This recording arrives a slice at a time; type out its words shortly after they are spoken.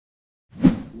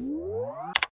В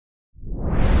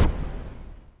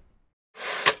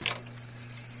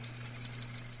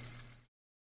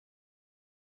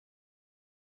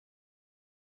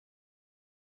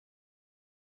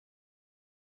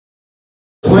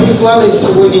мои планы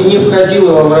сегодня не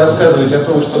входило вам рассказывать о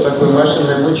том, что такое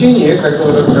машинное обучение. Я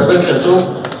хотел рассказать о том,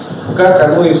 как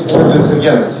оно используется в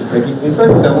Яндексе, в каких местах,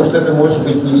 потому что это может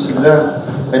быть не всегда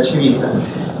очевидно.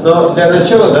 Но для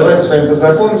начала давайте с вами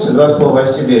познакомимся. Два слова о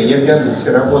себе. Я в Яндексе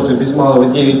работаю без малого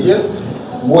 9 лет.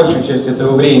 Большую часть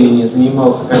этого времени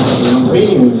занимался компьютерным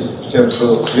тренингом, тем,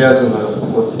 что связано,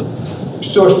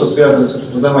 все, что связано с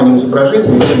распознаванием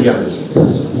изображений, это в Яндексе.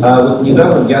 А вот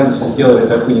недавно в Яндексе сделали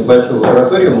такую небольшую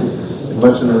лабораторию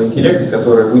машинного интеллекта,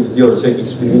 которая будет делать всякие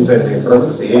экспериментальные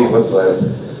продукты, я ее возглавил.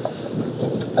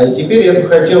 А теперь я бы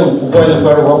хотел буквально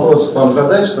пару вопросов вам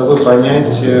задать, чтобы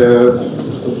понять,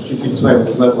 чтобы чуть-чуть с вами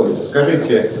познакомиться.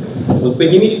 Скажите, вот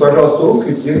поднимите, пожалуйста,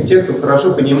 руки те, кто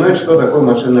хорошо понимает, что такое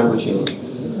машинное обучение.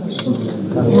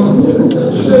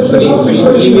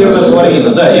 Примерно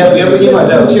половина, да, я понимаю,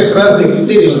 да, у всех разные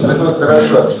критерии, что такое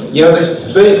хорошо.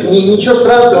 Ничего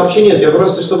страшного вообще нет, я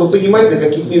просто, чтобы понимать, на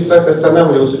каких местах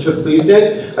останавливаться, что-то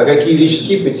пояснять, а какие вещи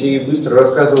скипать и быстро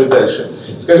рассказывать дальше.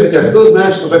 Скажите, а кто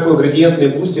знает, что такое градиентный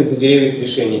бустинг на деревьях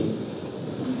решений?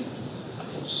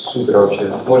 Супер вообще,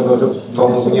 можно уже,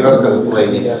 по-моему, не рассказывать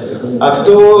половине. А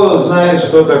кто знает,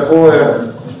 что такое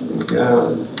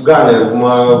ганы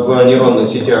в нейронных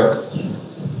сетях?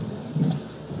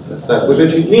 Так, уже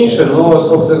чуть меньше, но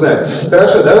сколько-то знает.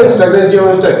 Хорошо, давайте тогда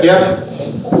сделаем так.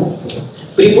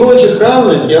 При прочих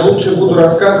равных я лучше буду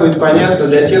рассказывать понятно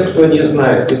для тех, кто не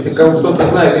знает. Если кто-то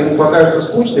знает, ему покажется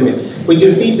скучными,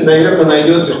 потерпите, наверное,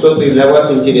 найдется что-то и для вас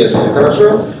интересное.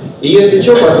 Хорошо? И если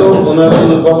что, потом у нас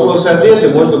будут вопросы-ответы,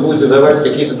 можно будет задавать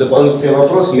какие-то дополнительные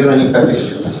вопросы, я на них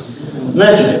отвечу.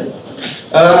 Начали.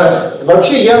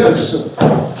 Вообще Яндекс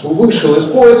вышел из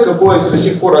поиска, поиск до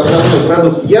сих пор основной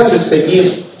продукт Яндекса,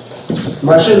 и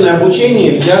машинное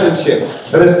обучение в Яндексе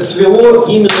расцвело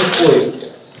именно в поиске.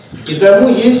 И тому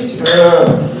есть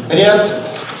ряд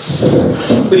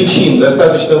причин,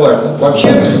 достаточно важных. Вообще,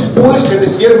 поиск — это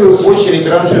в первую очередь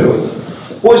ранжирование.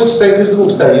 Поиск состоит из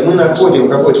двух стадий. Мы находим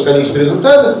какое-то количество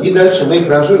результатов, и дальше мы их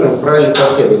ранжируем в правильной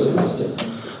последовательности.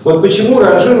 Вот почему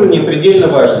ранжирование предельно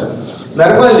важно.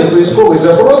 Нормальный поисковый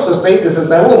запрос состоит из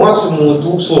одного, максимум из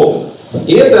двух слов.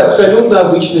 И это абсолютно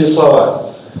обычные слова.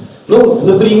 Ну,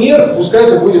 например, пускай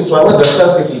это будет слова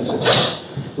 «доставка пиццы».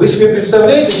 Вы себе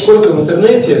представляете, сколько в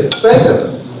интернете сайтов,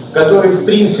 которые в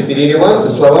принципе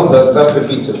релевантны словам «доставка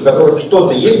пиццы», в которых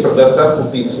что-то есть про доставку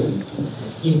пиццы?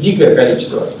 Их дикое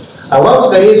количество. А вам,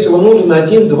 скорее всего, нужен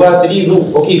 1, 2, 3,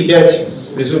 5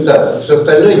 результатов. Все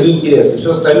остальное неинтересно,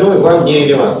 все остальное вам не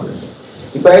релевантно.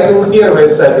 И поэтому первая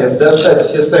стадия — достать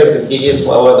все сайты, где есть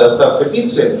слова «доставка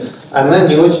пиццы», она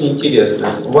не очень интересна.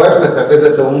 Важно, как из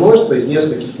этого множества, из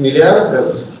нескольких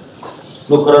миллиардов,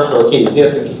 из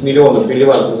нескольких миллионов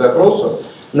релевантных запросов,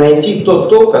 найти тот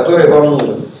топ, который вам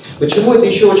нужен. Почему это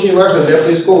еще очень важно для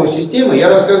поисковой системы? Я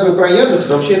рассказываю про Яндекс,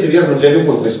 но вообще это верно для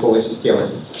любой поисковой системы.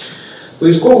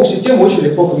 Поисковую систему очень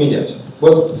легко поменять.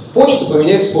 Вот почту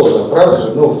поменять сложно, правда же?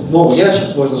 Новый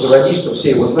ящик можно заводить, чтобы все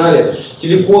его знали.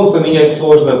 Телефон поменять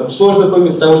сложно. Сложно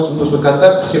поменять, потому что нужно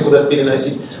контакты все куда-то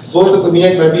переносить. Сложно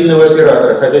поменять мобильного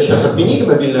оператора. Хотя сейчас отменили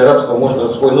мобильное рабство,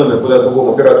 можно свой номер куда-то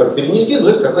другому оператору перенести, но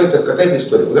это какая-то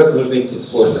история, куда-то нужно идти,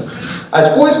 сложно. А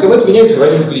с поиском это меняется в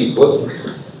один клик. Вот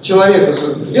человек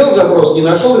сделал запрос, не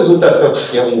нашел результат, как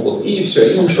я в Google, и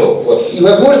все, и ушел. Вот. И,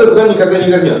 возможно, туда никогда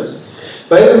не вернется.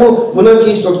 Поэтому у нас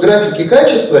есть графики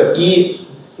качества, и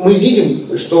мы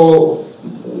видим, что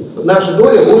наша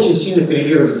доля очень сильно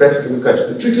коррелирует с графиками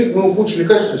качества. Чуть-чуть мы ухудшили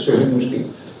качество, все, люди ушли.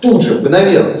 Тут же,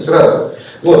 мгновенно, сразу.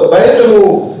 Вот,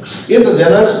 поэтому это для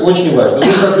нас очень важно. Мы,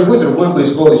 как любой другой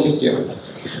поисковой системы.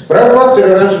 Про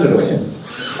факторы ранжирования.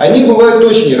 Они бывают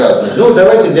очень разные. Но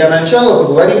давайте для начала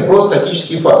поговорим про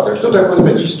статические факторы. Что такое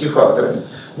статические факторы?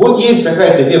 Вот есть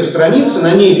какая-то веб-страница,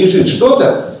 на ней лежит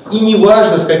что-то, и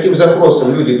неважно, с каким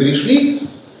запросом люди пришли,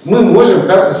 мы можем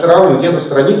как-то сравнивать эту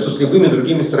страницу с любыми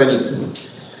другими страницами.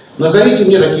 Назовите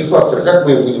мне такие факторы, как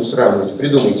мы их будем сравнивать,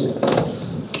 придумайте.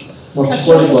 Может,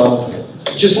 число рекламы.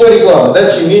 Число рекламы, да,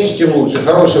 чем меньше, тем лучше.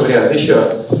 Хороший вариант. Еще.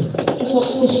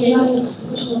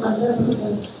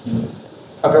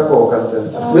 А какого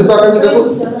контента? Мы пока никакого...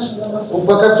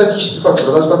 Пока статический фактор,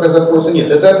 у нас пока запроса нет.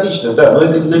 Это отлично, да, но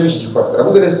это динамический фактор. А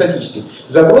мы говорим статический.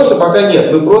 Запроса пока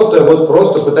нет. Мы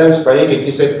просто пытаемся понять,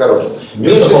 какие сайты хорошие.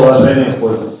 Местоположение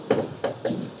пользователя.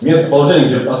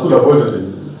 Местоположение, откуда пользователь?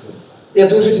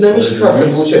 Это уже динамический фактор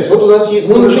получается. Вот у нас есть,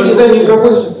 мы ничего не знаем, не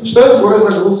работаем. Что? Скорость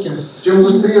загрузки. Чем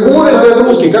быстрее. Скорость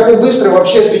загрузки, как он быстро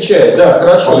вообще отвечает. Да,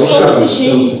 хорошо.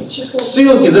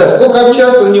 Ссылки, да, как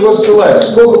часто на него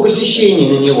ссылаются, сколько посещений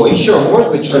на него. Еще, может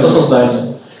быть, что-то. Это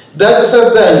создание. Дата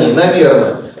создания,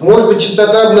 наверное. Может быть,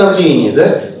 частота обновления,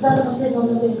 да? Дата последнего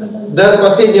обновления контента. Дата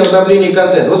последнего обновления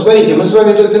контента. Вот смотрите, мы с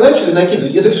вами только начали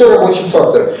накидывать, это все рабочие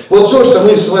факторы. Вот все, что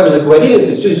мы с вами наговорили,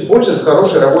 это все использует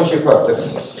хорошие рабочие факторы.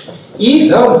 И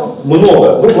там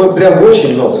много, ну вот прям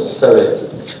очень много составляется.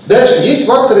 Дальше есть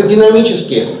факторы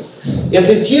динамические.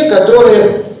 Это те,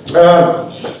 которые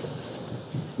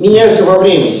меняются во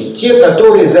времени, те,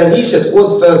 которые зависят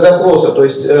от запроса, то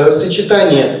есть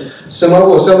сочетание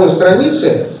самой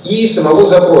страницы и самого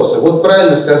запроса. Вот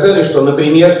правильно сказали, что,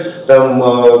 например,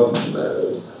 там,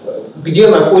 где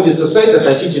находится сайт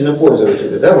относительно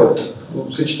пользователя, да, вот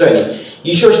сочетание.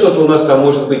 Еще что-то у нас там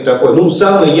может быть такое. Ну,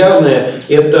 самое явное,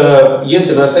 это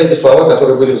если на сайте слова,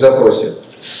 которые были в запросе.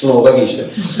 Ну, логично.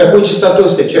 С какой частотой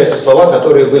встречаются слова,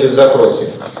 которые были в запросе.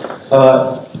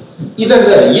 И так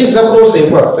далее. Есть запросные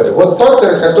факторы. Вот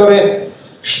факторы, которые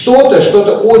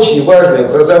что-то очень важное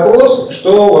про запрос,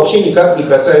 что вообще никак не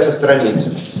касается страницы.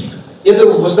 Это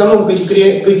в основном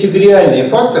категориальные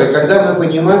факторы, когда мы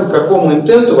понимаем, к какому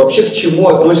интенту, вообще к чему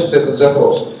относится этот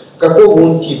запрос, какого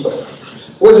он типа.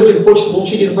 Пользователь хочет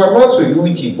получить информацию и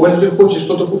уйти. Пользователь хочет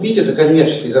что-то купить, это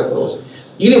коммерческий запрос.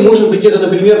 Или, может быть, это,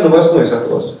 например, новостной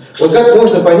запрос. Вот как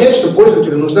можно понять, что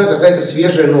пользователю нужна какая-то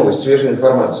свежая новость, свежая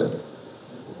информация?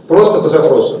 Просто по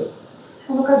запросу.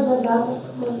 Он указывает дату.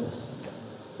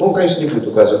 Он, конечно, не будет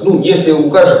указывать. Ну, если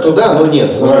укажет, то да, но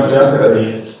нет.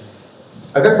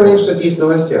 А как понять, что это есть в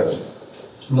новостях?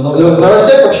 В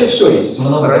новостях вообще все есть.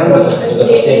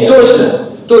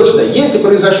 Точно. Если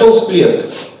произошел всплеск.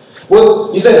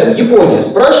 Вот, не знаю, там, Япония.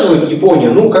 Спрашивают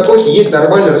Японию, ну, какое есть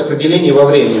нормальное распределение во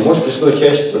времени. Может, весной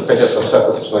чаще, потому что хотят там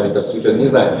сакуру посмотреть, как цветет, не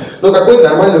знаю. Но какое-то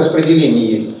нормальное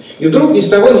распределение есть. И вдруг ни с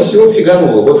того ни с сего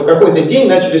фигануло. Вот в какой-то день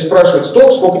начали спрашивать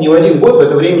столько, сколько ни в один год в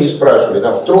это время не спрашивали.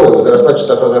 Там втрое возросла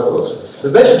частота запроса.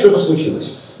 Значит, что-то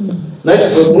случилось. Значит,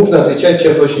 вот нужно отвечать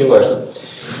чем-то очень важным.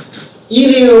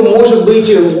 Или, может быть,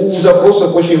 у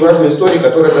запросов очень важная история,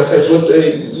 которая касается... Вот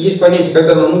есть понятие,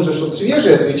 когда нам нужно что-то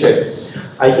свежее отвечать,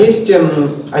 а есть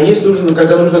нужно,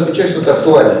 когда нужно отвечать что-то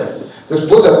актуальное. Потому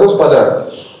что вот запрос подарок.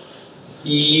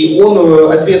 И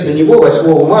ответ на него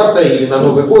 8 марта, или на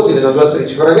Новый год, или на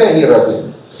 23 февраля, они разные.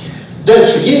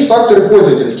 Дальше, есть факторы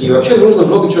пользовательские. Вообще нужно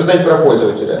много чего знать про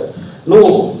пользователя.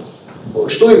 Ну,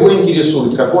 что его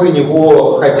интересует, какой у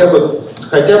него, хотя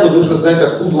бы нужно знать,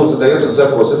 откуда он задает этот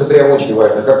запрос. Это прям очень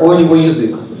важно. Какой у него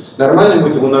язык. Нормально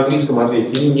будет ему на английском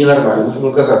ответить или ненормально. Может,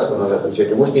 на казахском надо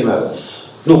отвечать, а может, не надо.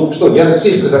 Ну что, Яндексе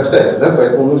есть в Казахстане, да,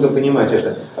 поэтому нужно понимать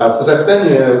это. А в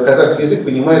Казахстане казахский язык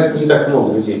понимает не так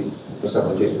много людей, на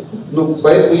самом деле. Ну,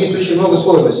 поэтому есть очень много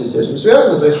сложностей с этим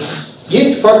связано. То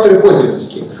есть факторы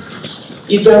пользовательские.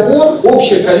 Итого,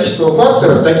 общее количество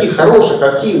факторов, таких хороших,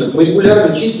 активных, мы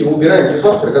регулярно чистим, убираем те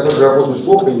факторы, которые работают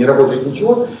плохо и не работают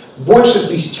ничего, больше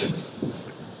 1000.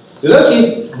 И у нас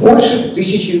есть больше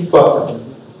 1000 факторов.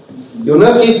 И у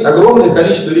нас есть огромное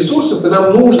количество ресурсов, и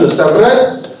нам нужно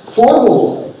собрать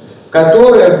формулу,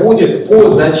 которая будет по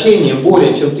значениям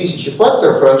более чем 1000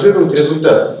 факторов ранжировать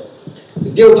результаты.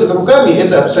 Сделать это руками —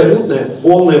 это абсолютная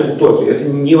полная утопия. Это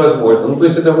невозможно. Ну, то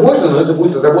есть это можно, но это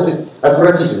будет работать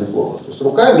отвратительно плохо. То есть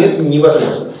руками это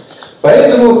невозможно.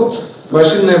 Поэтому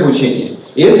машинное обучение.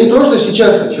 И это не то, что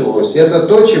сейчас началось, это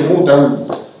то, чему там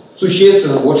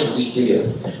существенно больше 10 лет.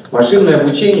 Машинное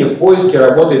обучение в поиске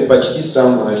работает почти с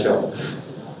самого начала.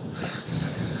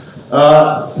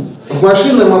 В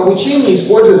машинном обучении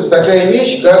используется такая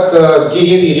вещь, как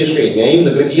деревья решения, а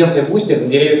именно градиентный бустинг на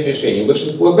деревьях решений.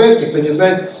 Большинство знает, те, кто не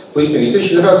знает, поясню. Есть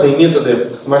очень разные методы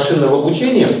машинного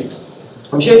обучения.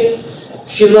 Вообще,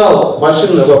 финал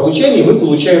машинного обучения мы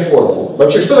получаем формулу.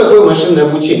 Вообще, что такое машинное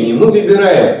обучение? Мы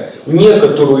выбираем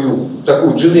некоторую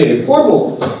такую generic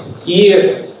формулу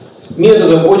и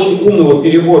методом очень умного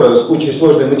перебора с кучей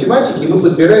сложной математики мы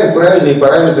подбираем правильные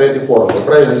параметры этой формулы,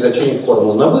 правильное значение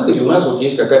формулы. На выходе у нас вот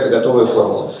есть какая-то готовая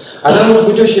формула. Она может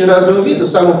быть очень разного вида. В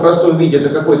самом простом виде это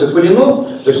какой-то полином,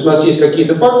 то есть у нас есть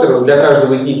какие-то факторы, для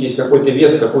каждого из них есть какой-то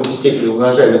вес, какой-то степень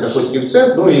умножаем на какой-то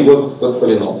коэффициент, ну и вот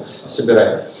полином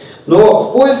собираем. Но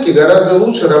в поиске гораздо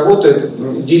лучше работают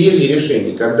деревья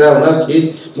решений, когда у нас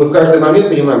есть, мы в каждый момент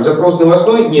понимаем, запрос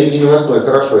новостной, нет, не новостной,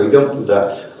 хорошо, идем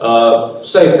туда.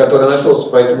 Сайт, который нашелся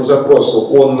по этому запросу,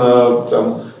 он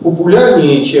там,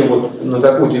 популярнее, чем вот на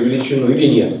такую-то величину или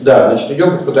нет? Да, значит,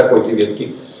 идем по такой-то ветке.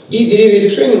 И деревья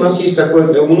решений, у нас есть такое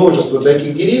множество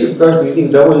таких деревьев, каждый из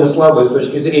них довольно слабый с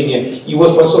точки зрения его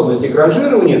способности к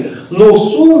ранжированию, но в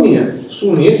сумме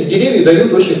эти деревья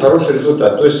дают очень хороший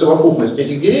результат. То есть совокупность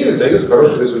этих деревьев дает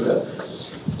хороший результат.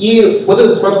 И вот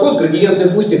этот подход, градиентный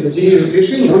бустинг на деревьях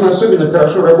решений, он особенно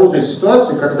хорошо работает в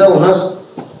ситуации, когда у нас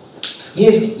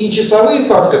есть и числовые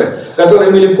факторы,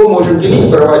 которые мы легко можем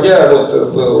делить, проводя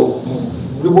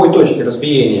в любой точке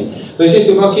разбиения. То есть,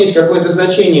 если у нас есть какое-то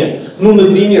значение, ну,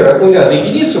 например, от 0 до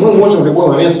единицы, мы можем в любой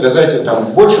момент сказать, там,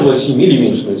 больше 0,7 или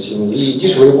меньше 0,7, и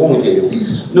идти по любому дереву,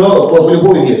 но в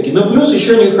любой ветке. Но плюс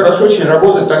еще они хорошо очень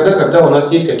работают тогда, когда у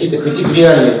нас есть какие-то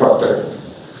категориальные факторы.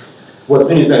 Вот,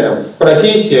 ну, не знаю, там,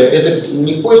 профессия, это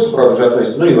не к поиску, правда, же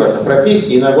относится, но не важно,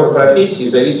 профессия и набор профессий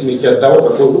в зависимости от того,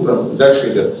 какой выбор дальше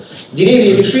идет.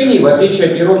 Деревья решений, в отличие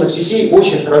от нейронных сетей,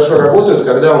 очень хорошо работают,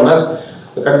 когда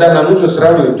нам нужно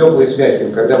сравнивать теплые с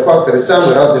мягкими, когда факторы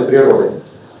самой разной природы,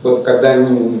 вот когда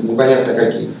они непонятно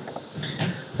какие.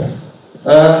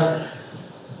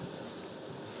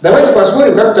 Давайте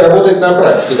посмотрим, как это работает на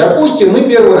практике. Допустим, мы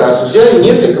первый раз взяли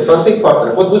несколько простых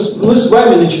факторов. Вот мы с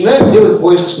вами начинаем делать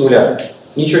поиск с нуля.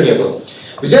 Ничего не было.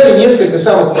 Взяли несколько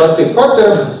самых простых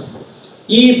факторов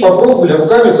и попробовали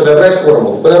руками подобрать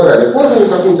формулу. Подобрали формулу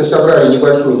какую-то, собрали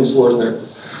небольшую, несложную,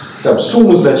 там,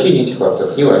 сумму значений этих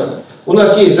факторов, неважно. У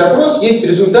нас есть запрос, есть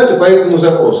результаты по этому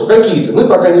запросу. Какие-то. Мы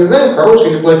пока не знаем,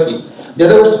 хорошие или плохие. Для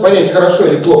того, чтобы понять, хорошо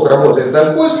или плохо работает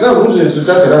наш поиск, нам нужно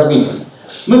результаты разметить.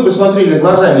 Мы посмотрели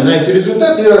глазами на эти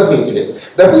результаты и разметили.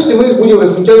 Допустим, мы их будем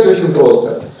разметать очень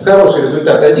просто. Хороший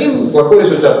результат 1, плохой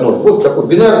результат 0. Вот такую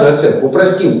бинарную оценку.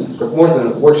 Упростим, как можно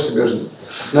больше себе жизнь.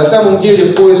 На самом деле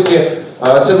в поиске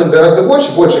оценок гораздо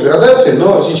больше градаций,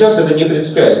 но сейчас это не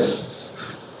принципиально.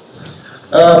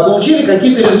 Получили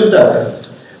какие-то результаты.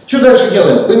 Что дальше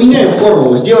делаем? Поменяем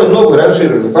формулу, сделаем новое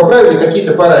ранжирование, поправили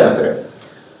какие-то параметры.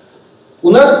 У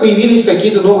нас появились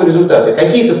какие-то новые результаты.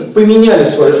 Какие-то поменяли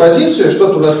свою позицию,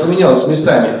 что-то у нас поменялось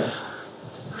местами.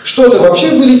 Что-то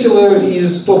вообще вылетело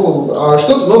из топов, а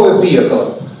что-то новое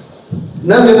приехало.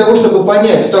 Нам для того, чтобы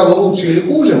понять, стало лучше или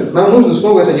хуже, нам нужно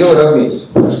снова это дело разметить.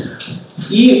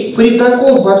 И при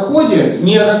таком подходе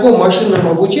ни о каком машинном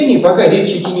обучении пока речь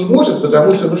идти не может,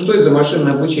 потому что, ну что это за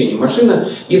машинное обучение? Машина,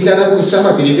 если она будет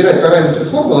сама перебирать параметры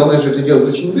формул, она же это делает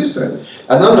очень быстро,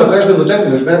 а нам на каждом этапе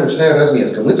нужна ручная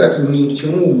разметка. Мы так ни к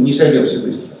чему не сойдемся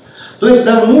быстро. То есть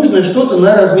нам нужно что-то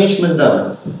на размеченных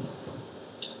данных.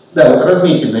 Да, вот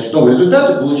разметили, значит, новые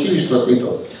результаты, получили что-то и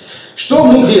то. Что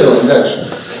мы делаем дальше?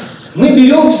 Мы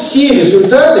берем все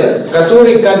результаты,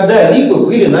 которые когда-либо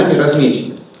были нами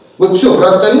размечены. Вот все, про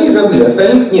остальные забыли,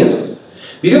 остальных нет.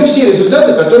 Берем все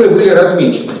результаты, которые были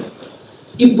размечены,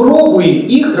 и пробуем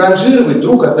их ранжировать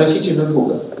друг относительно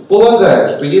друга. Полагая,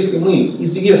 что если мы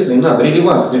известные нам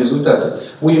релевантные результаты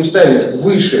будем ставить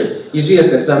выше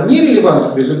известных нам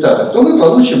нерелевантных результатов, то мы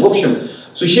получим, в общем,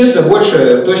 существенно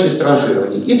больше точность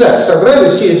ранжирования. Итак, собрали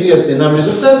все известные нам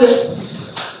результаты,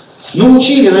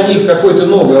 научили на них какой-то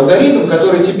новый алгоритм,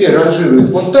 который теперь ранжирует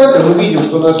вот так, и мы видим,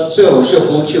 что у нас в целом все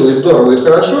получилось здорово и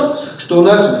хорошо, что у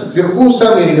нас вверху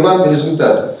самые релевантные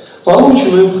результаты.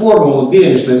 Полученную формулу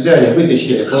бережно взяли,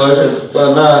 вытащили, положили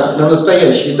на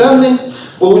настоящие данные,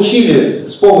 получили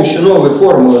с помощью новой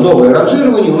формулы новое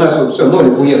ранжирование, у нас вот все,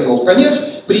 нолик уехал в конец,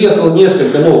 приехало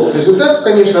несколько новых результатов,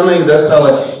 конечно, она их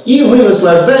достала, и мы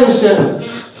наслаждаемся.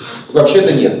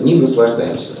 Вообще-то нет, не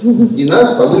наслаждаемся. И нас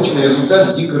полученный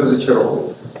результат дико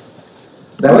разочаровывает.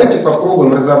 Давайте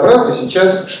попробуем разобраться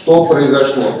сейчас, что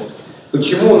произошло.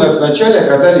 Почему у нас вначале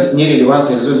оказались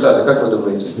нерелевантные результаты, как вы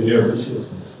думаете? Переобучился.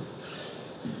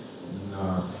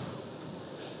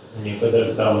 Мне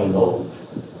казались самые новые.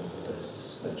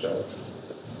 Сначала.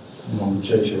 Но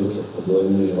чаще выставка была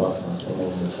нерелевантна,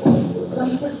 основном ушел.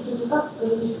 Потому что эти результаты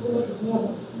предыдущих не было.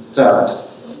 Так,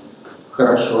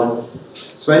 хорошо.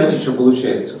 Смотрите, что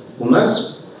получается. У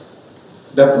нас,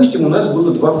 допустим, у нас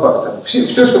было два факта.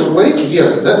 Все, что вы говорите,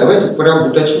 верно, да? Давайте прям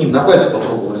уточним, на пальце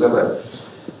попробуем разобрать.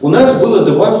 У нас было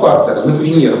два фактора,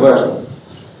 например, важно.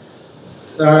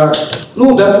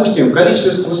 Ну, допустим,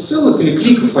 количество ссылок или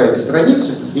кликов по этой странице,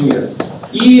 например,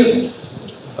 и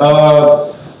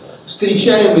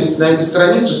встречаемость на этой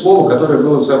странице слова, которое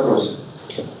было в запросе.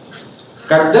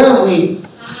 Когда мы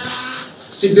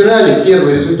собирали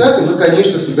первые результаты, мы,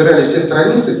 конечно, собирали все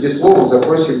страницы, где слово в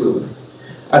запросе было.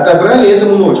 Отобрали это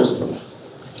множество.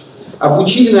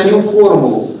 Обучили на нем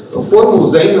формулу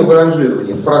взаимного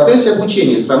ранжирования. В процессе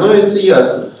обучения становится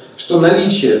ясно, что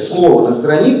наличие слова на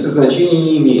странице значения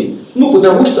не имеет. Ну,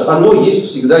 потому что оно есть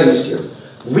всегда и у всех.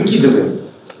 Выкидываем.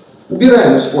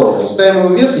 Убираем из формулы. Ставим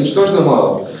его вес ничтожно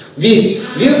мало. Весь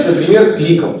вес, например,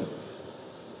 кликом.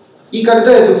 И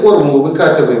когда эту формулу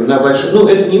выкатываем на большой... Ну,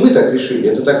 это не мы так решили,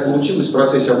 это так получилось в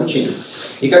процессе обучения.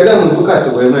 И когда мы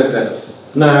выкатываем это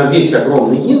на весь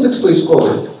огромный индекс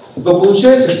поисковый, то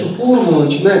получается, что формула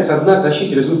начинает со дна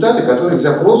тащить результаты, которые к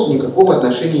запросу никакого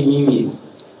отношения не имеют.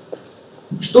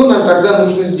 Что нам тогда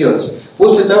нужно сделать?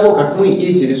 После того, как мы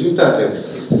эти результаты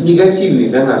негативные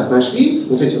для нас нашли,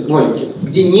 вот эти нолики,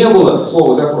 где не было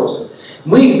слова запроса,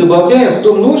 мы их добавляем в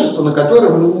то множество, на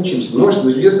котором мы учимся, множество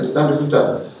известных нам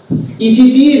результатов. И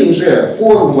теперь уже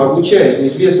формула, обучаясь в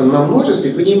неизвестном нам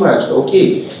множестве, понимает, что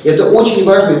окей, это очень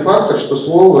важный фактор, что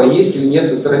слово есть или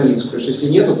нет на странице, потому что если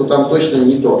нет, то там точно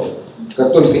не то.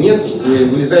 Как только нет,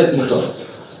 вылезает не то.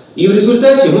 И в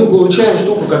результате мы получаем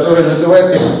штуку, которая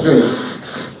называется эксцепционизм.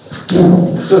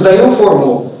 Создаем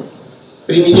формулу,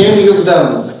 применяем ее к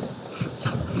данным,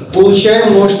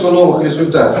 получаем множество новых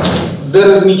результатов,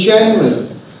 доразмечаем их,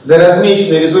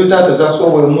 доразмеченные результаты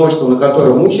засовываем в множество, на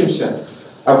котором учимся,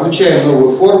 обучаем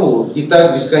новую формулу, и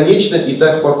так бесконечно, и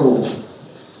так по кругу.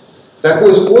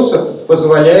 Такой способ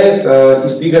позволяет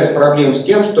избегать проблем с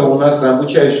тем, что у нас на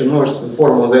обучающем множестве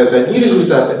формул дает одни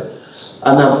результаты,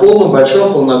 а на полном,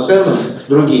 большом, полноценном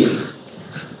другие.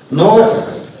 Но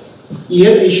и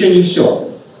это еще не все.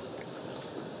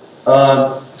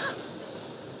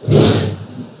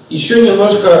 Еще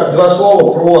немножко два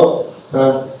слова про,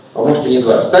 а может и не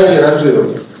два, стадии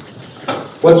ранжирования.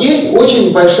 Вот есть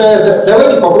очень большая...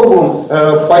 Давайте попробуем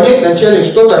понять вначале,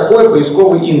 что такое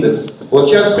поисковый индекс. Вот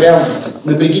сейчас прям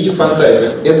напрягите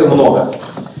фантазию. Это много.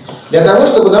 Для того,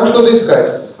 чтобы нам что-то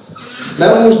искать,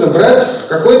 нам нужно брать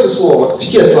какое-то слово,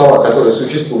 все слова, которые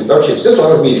существуют, вообще все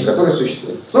слова в мире, которые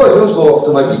существуют. Ну, возьмем слово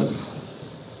 «автомобиль».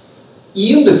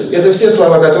 И индекс — это все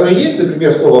слова, которые есть,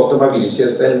 например, слово «автомобиль» и все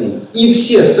остальные, и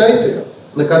все сайты,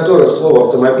 на которых слово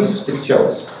 «автомобиль»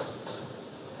 встречалось.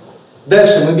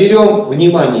 Дальше мы берем,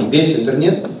 внимание, весь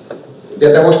интернет.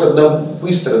 Для того, чтобы нам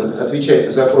быстро отвечать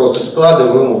на запросы,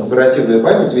 складываем ему в оперативную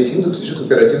память, весь индекс лежит в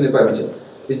оперативной памяти.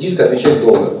 С диска отвечать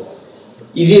долго.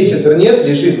 И весь интернет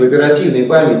лежит в оперативной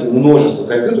памяти множества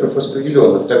компьютеров,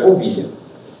 распределенных в таком виде.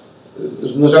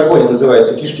 На жаргоне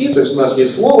называется кишки, то есть у нас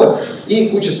есть слово и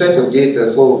куча сайтов, где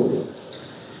это слово было.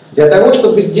 Для того,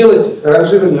 чтобы сделать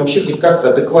ранжирование вообще хоть как-то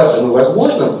адекватным и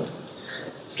возможным,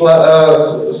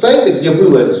 сайты, где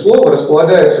было это слово,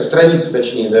 располагаются, страницы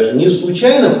точнее, даже не в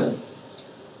случайном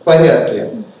порядке,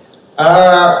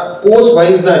 а по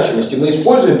своей значимости. Мы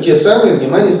используем те самые,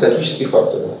 внимание, статические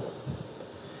факторы.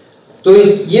 То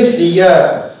есть, если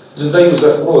я задаю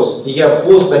запрос, и я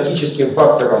по статическим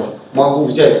факторам могу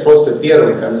взять просто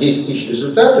первые 10 тысяч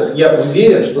результатов, я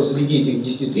уверен, что среди этих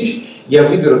 10 тысяч я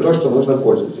выберу то, что нужно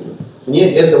пользователю.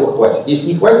 Мне этого хватит. Если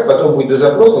не хватит, потом будет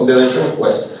дозапрос, но для начала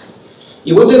хватит.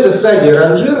 И вот эта стадия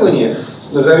ранжирования,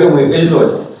 назовем ее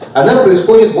L0, она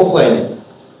происходит в офлайне.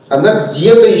 Она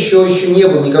где-то еще не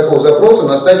было никакого запроса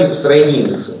на стадии построения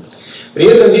индекса. При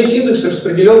этом весь индекс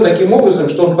распределен таким образом,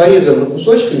 что он порезан на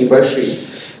кусочки небольшие.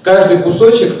 Каждый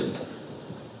кусочек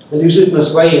лежит на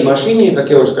своей машине, как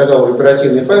я уже сказал, в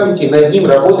оперативной памяти, и над ним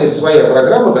работает своя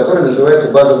программа, которая называется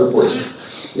базовый поиск.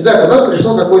 Итак, у нас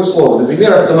пришло какое-то слово,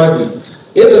 например, автомобиль.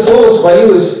 Это слово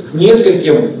свалилось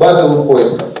нескольким базовым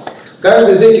поискам.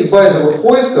 Каждый из этих базовых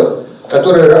поисков,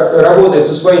 который работает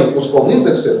со своим куском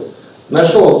индекса,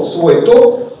 нашел свой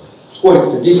топ,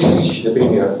 сколько-то, 10 тысяч,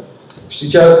 например.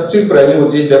 Сейчас цифры, они вот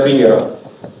здесь для примера.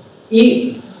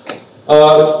 И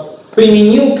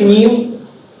применил к ним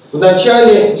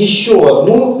вначале еще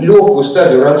одну легкую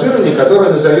стадию ранжирования,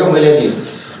 которую назовем L1.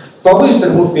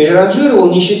 По-быстрому их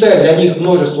переранжировал, не считая для них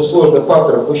множество сложных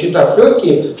факторов, посчитав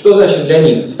легкие. Что значит для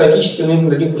них? Статически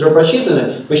для них уже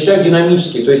просчитаны, посчитав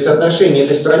динамические, то есть соотношение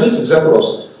этой страницы к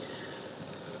запросу.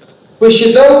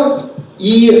 Посчитал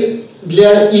и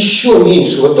для еще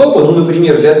меньшего топа, ну,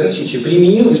 например, для 1000,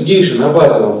 применил здесь же на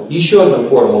базовом еще одну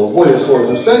формулу, более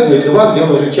сложную стадию, L2, где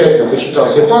он уже тщательно посчитал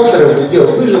все факторы,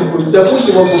 сделал выжимку,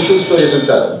 допустим, он получил 100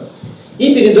 результатов.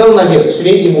 И передал наверх к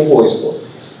среднему поиску.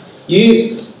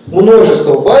 И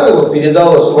множество базовых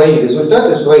передало свои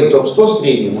результаты, свои топ-100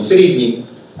 среднему. Средний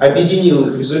объединил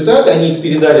их результаты, они их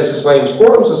передали со своим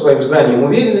скором, со своим знанием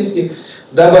уверенности,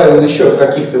 добавил еще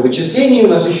каких-то вычислений, у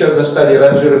нас еще одна стадия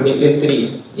ранжирования L3,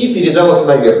 и передал это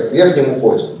наверх, к верхнему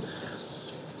поиску.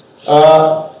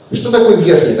 Что такое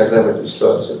верхний тогда в этой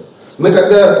ситуации? Мы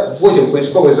когда вводим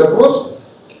поисковый запрос,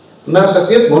 у нас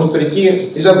ответ может прийти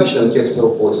из обычного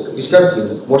текстового поиска, из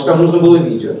картинок. Может, нам нужно было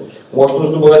видео, может,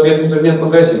 нужно было ответ в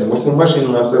интернет-магазине, может, мы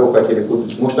машину на вторую хотели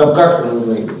купить, может, нам карты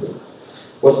нужны были.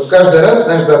 Вот каждый раз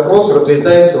наш запрос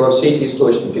разлетается во все эти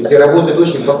источники, где работает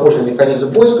очень похожий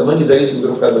механизм поиска, но независим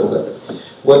друг от друга.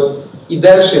 Вот И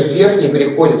дальше в верхний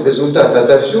переходит результат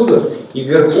отовсюду, и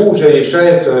вверху уже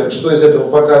решается, что из этого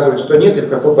показывать, что нет, и в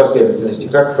какой последовательности,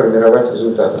 как формировать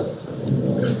результаты.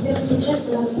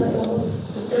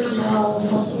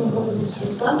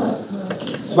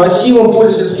 С массивом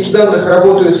пользовательских данных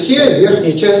работают все,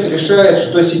 верхняя часть решает,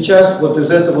 что сейчас вот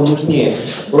из этого нужнее.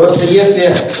 Просто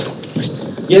если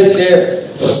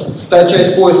та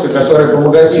часть поиска, которая по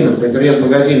магазинам, по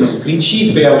интернет-магазинам,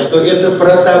 кричит прямо, что это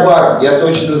про товар, я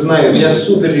точно знаю, у меня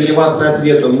супер релевантный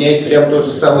ответ, у меня есть прям то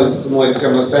же самое с ценой и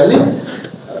всем остальным,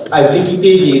 а в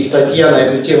Википедии статья на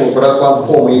эту тему про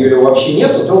слабком и ее вообще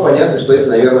нету, то понятно, что это,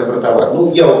 наверное, про товар.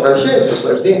 Ну, я упрощаю, это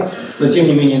сложнее, но тем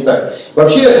не менее так.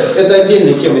 Вообще, это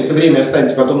отдельная тема, если время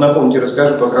останется, потом напомните,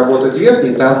 расскажу, как работает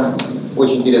верхний, там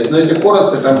очень интересно. Но если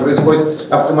коротко, там происходит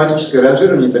автоматическое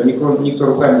ранжирование, там никто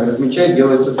руками не размечает,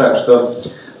 делается так, что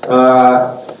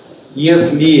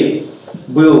если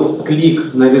был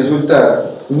клик на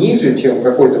результат ниже, чем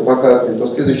какой-то показатель, то в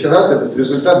следующий раз этот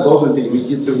результат должен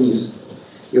переместиться вниз.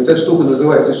 И вот эта штука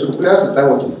называется шурпляс, и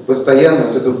там вот постоянно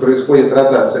вот это происходит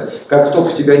ротация. Как только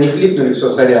в тебя не кликнули, все,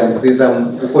 сорян, ты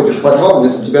там уходишь в подвал,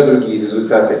 вместо тебя другие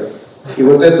результаты. И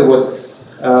вот это вот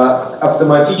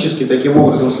автоматически таким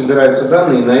образом собираются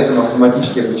данные, и на этом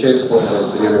автоматически отвечается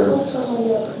формула.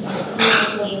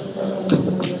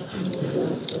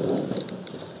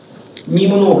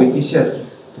 Немного, десятки.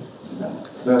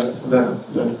 Да,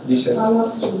 десятки.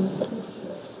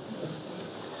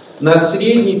 На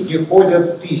средний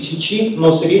приходят тысячи,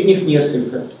 но средних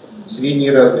несколько.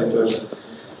 Средние разные тоже.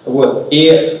 Вот.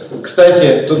 И,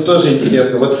 кстати, тут тоже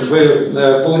интересно. Вот вы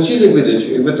получили выдачу,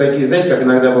 и вы такие, знаете, как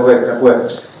иногда бывает такое,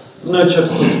 ну, что-то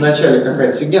тут вначале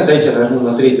какая-то фигня, дайте я нажму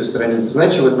на третью страницу.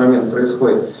 Знаете, что в этот момент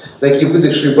происходит? Такие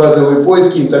выдачные базовые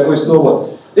поиски, им такой снова: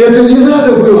 это не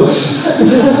надо было,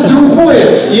 другое.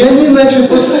 И они, значит,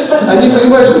 вот, они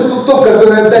понимают, что тот топ,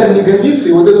 который отдали, не годится,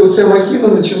 и вот эта вот вся махина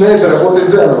начинает работать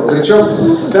заново. Причем,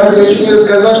 там я еще не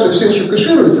рассказал, что все еще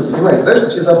кэшируется, понимаете, да, что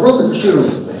все запросы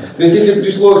кэшируются. То есть, если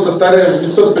пришло со вторым,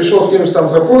 кто-то пришел с тем же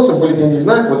самым запросом, более-менее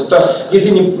знак, вот так, если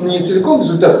не целиком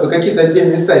результат, то какие-то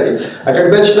отдельные стадии. А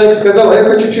когда человек сказал: а я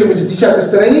хочу что-нибудь с 10-й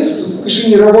страницы, тут кэши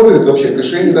не работают вообще,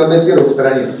 кэши не там на первых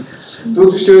страницах.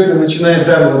 Тут все это начинает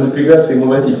заново напрягаться и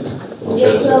молотить.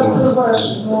 Если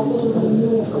открываешь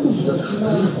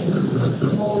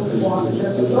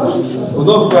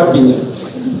вновь вкладки нет.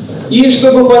 И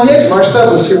чтобы понять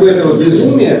масштабы всего этого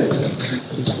безумия,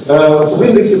 в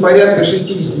индексе порядка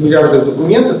 60 миллиардов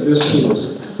документов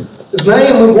плюс-минус.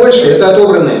 Знаем мы больше, это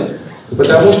отобранные.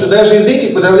 Потому что даже из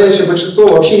этих подавляющее большинство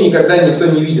вообще никогда никто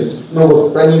не видит. Ну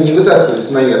вот они не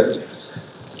вытаскиваются наверх.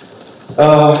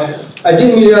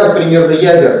 1 миллиард примерно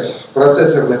ядер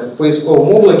процессорных в поисковом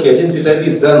облаке, 1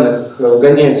 петабит данных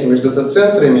гоняется между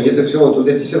дата-центрами, и это всего вот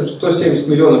эти 170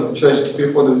 миллионов человеческих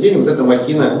переходов в день, вот эта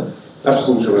махина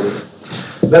обслуживает.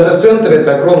 Дата-центры —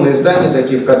 это огромные здания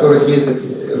такие, в которых ездят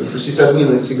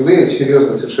сисадмины сигвы,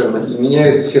 серьезно совершенно, и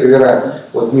меняют сервера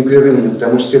вот непрерывно,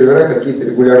 потому что сервера какие-то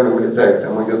регулярно вылетают,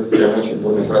 там идет прям очень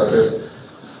бурный процесс.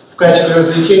 В качестве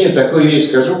развлечения такую вещь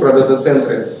скажу про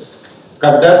дата-центры.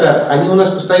 Когда-то, они у нас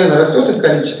постоянно растет их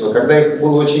количество, когда их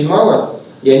было очень мало,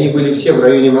 и они были все в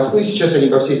районе Москвы, сейчас они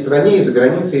по всей стране и за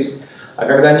границей есть. А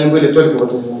когда они были только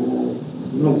вот,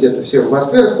 ну, где-то все в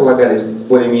Москве располагались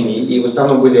более-менее, и в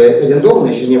основном были арендованы,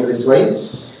 еще не были свои,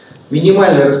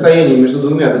 минимальное расстояние между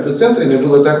двумя дата-центрами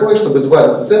было такое, чтобы два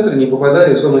дата-центра не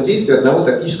попадали в зону действия одного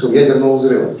тактического ядерного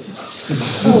взрыва.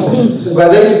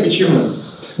 Угадайте, почему?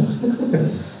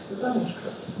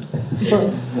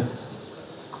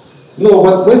 Ну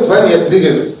вот мы с вами,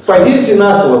 поверьте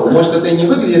на слово, может это и не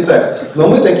выглядит так, но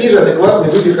мы такие же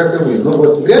адекватные люди, как и вы. Ну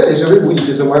вот вряд ли же вы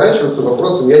будете заморачиваться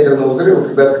вопросом ядерного взрыва,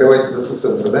 когда открываете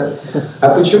дата-центр, да? А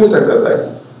почему тогда так?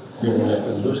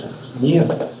 Нет,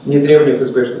 не требования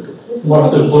ФСБшников.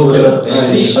 Может, это было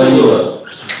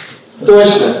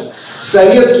точно. В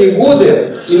советские годы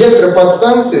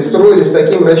электроподстанции строились с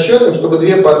таким расчетом, чтобы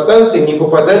две подстанции не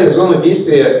попадали в зону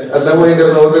действия одного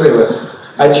ядерного взрыва.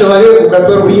 А человек, у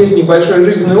которого есть небольшой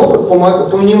жизненный опыт,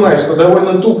 понимает, что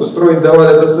довольно тупо строить два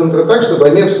дата-центра так, чтобы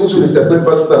они обслуживались одной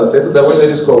подстанции. Это довольно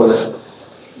рискованно.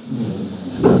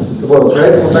 Вот,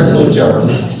 поэтому так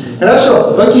получалось.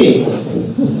 Хорошо, окей.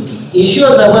 Еще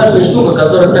одна важная штука,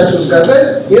 которую хочу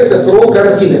сказать, это про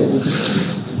корзины.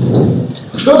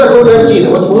 Что такое корзина?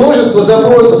 Вот множество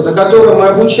запросов, на которые мы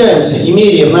обучаемся и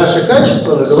меряем наше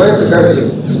качество, называется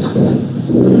корзина.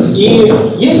 И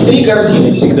есть три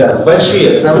корзины всегда,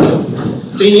 большие, основные.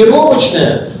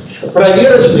 Тренировочная,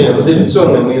 проверочная,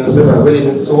 валидационная мы ее называем,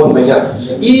 валидационная,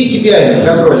 и KPI,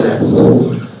 контрольная.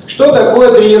 Что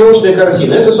такое тренировочная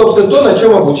корзина? Это, собственно, то, на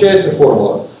чем обучается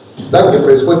формула. да, где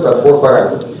происходит подбор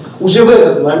параметров. Уже в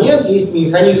этот момент есть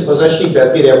механизм защиты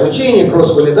от переобучения,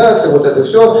 кросс-валидации, вот это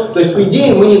все. То есть, по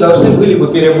идее, мы не должны были бы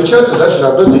переобучаться даже на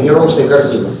одной тренировочной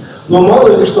корзине. Но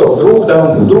мало ли что,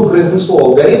 вдруг разнесло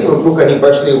алгоритмы, вдруг они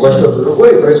пошли во что-то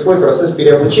другое, и происходит процесс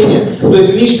переобучения, то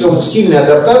есть слишком сильной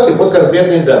адаптации под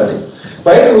конкретные данные.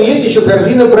 Поэтому есть еще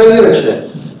корзина проверочная.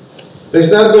 То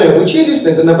есть на одной обучились,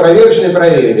 на проверочной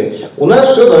проверили. У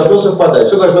нас все должно совпадать,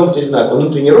 все должно быть одинаково.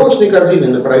 На тренировочной корзине,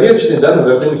 на проверочной данные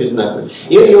должны быть одинаковые.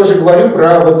 И это я уже говорю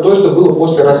про вот то, что было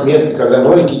после разметки, когда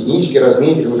нолики, единички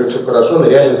разметили, уже все хорошо на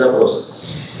реальных запросах.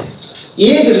 И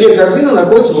эти две корзины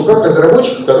находятся в руках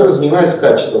разработчиков, которые занимаются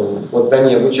качеством. Вот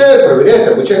они обучают,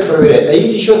 проверяют, проверяют. А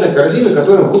есть еще одна корзина,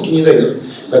 которую руки не дают,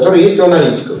 которая есть у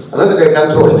аналитиков. Она такая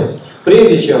контрольная.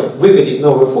 Прежде чем выкатить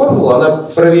новую формулу, она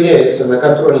проверяется на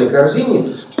контрольной корзине,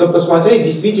 чтобы посмотреть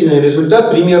действительно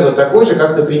результат примерно такой же,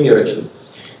 как на примерочной.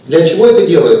 Для чего это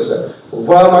делается? В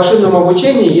машинном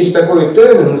обучении есть такой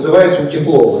термин, называется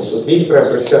утекловость. Вот есть прям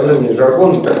профессиональный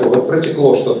жаргон, такой вот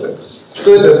протекло что-то.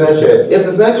 Что это означает?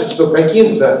 Это значит, что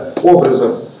каким-то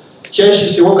образом, чаще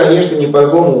всего, конечно, не по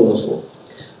злому умыслу,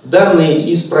 данные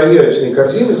из проверочной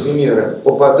корзины, примеры,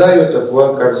 попадают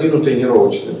в корзину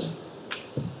тренировочную.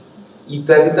 И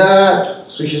тогда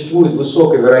существует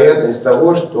высокая вероятность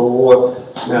того, что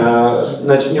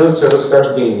начнется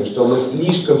расхождение, что мы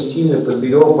слишком сильно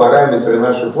подберем параметры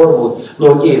нашей формулы,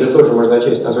 ну окей, это тоже можно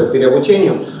отчасти назвать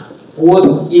переобучением,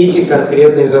 под эти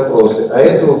конкретные запросы. А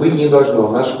этого быть не должно.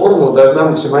 Наша формула должна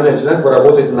максимально одинаково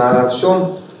работать на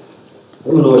всем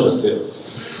множестве.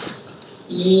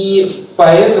 И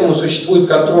поэтому существует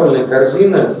контрольная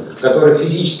корзина, которая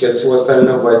физически от всего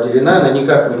остального отделена, она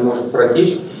никак не может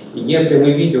протечь. И если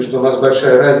мы видим, что у нас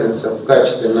большая разница в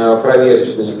качестве на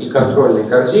проверочной и контрольной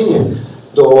корзине,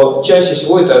 то чаще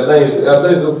всего это одна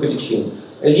из двух причин.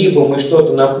 Либо мы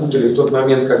что-то напутали в тот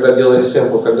момент, когда делали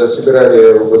сэмпл, когда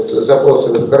собирали вот запросы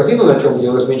в эту корзину, на чем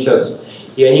будем размечаться,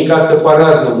 и они как-то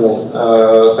по-разному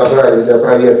собрались для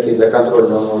проверки и для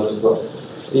контрольного множества.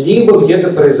 Либо где-то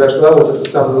произошла вот эта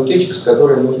самая утечка, с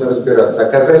которой нужно разбираться.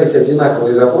 Оказались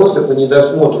одинаковые запросы по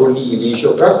недосмотру ли или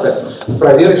еще как-то в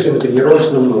проверочном и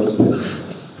тренировочном множестве.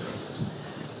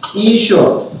 И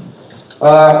еще.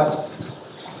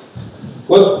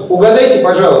 Вот угадайте,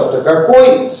 пожалуйста,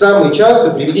 какой самый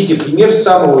часто, приведите пример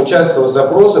самого частого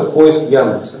запроса в поиск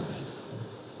Яндекса.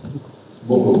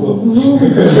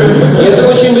 Это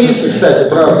очень близко, кстати,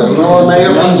 правда, но,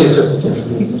 наверное, нет все-таки.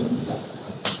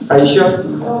 А еще?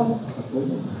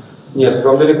 Нет,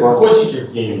 вам далеко. Котики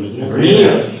какие-нибудь?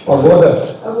 Нет. Погода?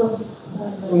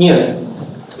 Нет.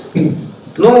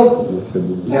 Ну,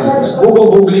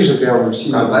 Google был ближе прям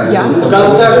сильно.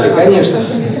 ВКонтакте, конечно.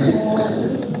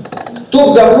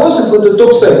 Топ запросов — это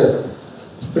топ сайтов.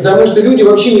 Потому что люди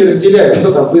вообще не разделяют,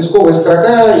 что там поисковая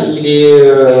строка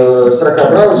или строка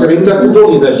браузера. Им так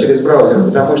удобнее даже через браузер,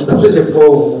 потому что, кстати,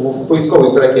 в поисковой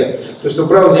строке, то, что в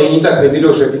браузере не так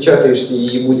наберешь, опечатаешься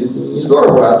и будет не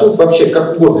здорово, а тут вообще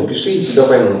как угодно пиши, и тебя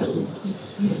поймут.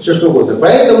 Все что угодно.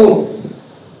 Поэтому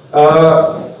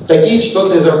такие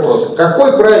частотные запросы.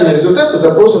 Какой правильный результат по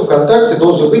запросу ВКонтакте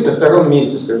должен быть на втором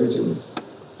месте, скажите мне?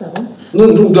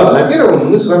 Ну да, на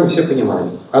первом мы с вами все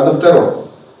понимаем. А на втором?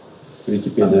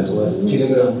 Википедия.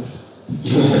 Телеграм.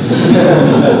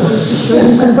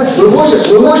 Мы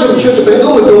можем что-то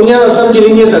придумать, но у меня на самом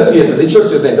деле нет ответа. Да черт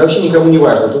его знает, вообще никому не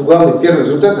важно. Тут главный первый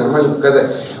результат нормально показать.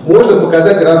 Можно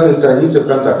показать разные страницы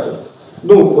ВКонтакте.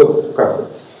 Ну, вот как-то.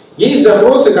 Есть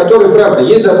запросы, которые, правда,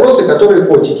 есть запросы, которые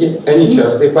котики, они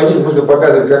частые, по ним можно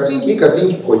показывать картинки и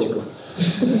картинки котиков.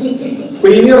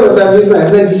 Примерно, там, не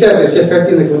знаю, 1/10 всех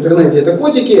картинок в интернете это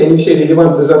котики, они все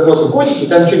релевантны запросу котики,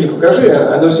 там что ни покажи,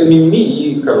 оно все мимими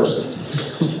и хорошее.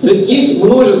 То есть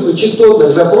множество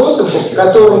частотных запросов, к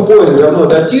которым поиск давно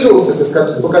адаптировался,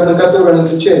 на которые он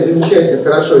отвечает замечательно,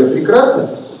 хорошо и прекрасно.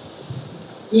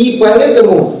 И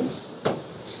поэтому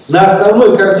на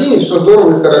основной корзине все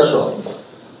здорово и хорошо.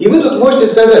 И вы тут можете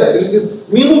сказать,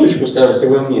 минуточку скажете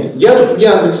вы мне, я тут в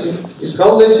Яндексе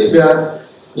искал для себя,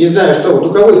 не знаю, что, вот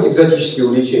у кого есть экзотические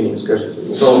увлечения, скажите?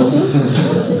 У кого?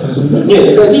 Нет,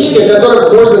 экзотические, о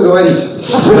которых можно говорить.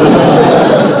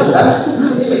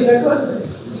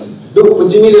 Ну,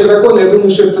 подземелье дракона, я думаю,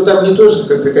 что это там не тоже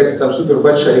какая-то там супер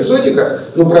большая экзотика,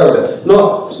 ну правда.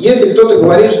 Но если кто-то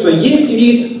говорит, что есть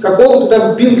вид какого-то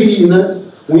там пингвина,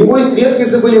 у него есть редкое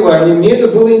заболевание, мне это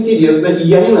было интересно, и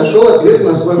я не нашел ответа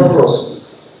на свой вопрос.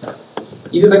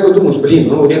 И ты такой думаешь, блин,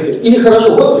 ну редко. Или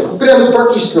хорошо, вот прямо из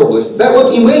практической области. Да,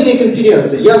 вот имейльные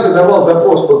конференции. Я задавал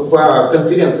запрос по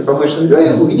конференции по Машинному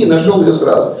обучению и не нашел ее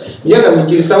сразу. Меня там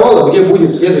интересовало, где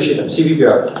будет следующий там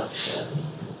CVPR.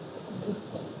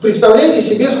 представляете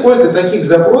себе, сколько таких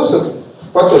запросов в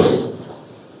потоке?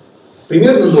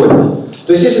 Примерно 0.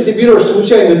 То есть, если ты берешь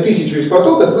случайную 1000 из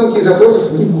потока, то таких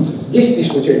запросов не будет. 10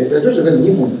 тысяч случайных пройдешь, это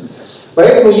не будет.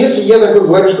 Поэтому, если я такой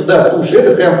говорю, что да, слушай,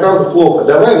 это прям правда плохо,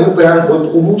 давай мы прям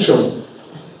вот улучшим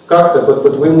как-то по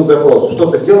твоему запросу,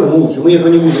 что-то сделаем лучше. Мы этого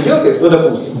не будем делать, но,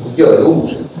 допустим, сделали,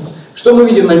 улучшим. Что мы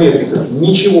видим на метриках?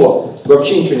 Ничего.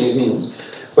 Вообще ничего не изменилось.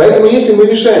 Поэтому, если мы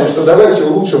решаем, что давайте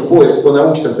улучшим поиск по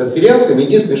научным конференциям,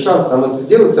 единственный шанс нам это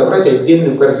сделать — собрать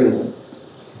отдельную корзину.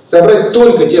 Собрать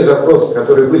только те запросы,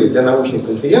 которые были для научной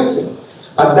конференции,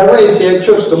 отдавая себе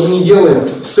отчет, что мы не делаем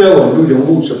в целом людям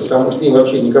лучше, потому что им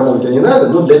вообще никому это не надо,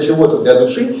 но для чего-то, для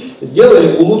души,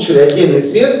 сделали, улучшили отдельный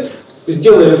срез,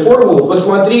 сделали формулу,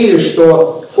 посмотрели,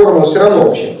 что формула все равно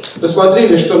общая,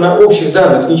 посмотрели, что на общих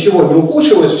данных ничего не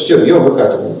ухудшилось, все, ее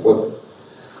выкатываем. Вот.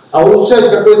 А улучшать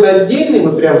какой-то отдельный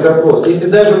вот прям запрос, если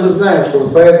даже мы знаем, что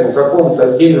вот по этому какому-то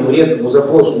отдельному редкому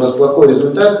запросу у нас плохой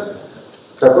результат,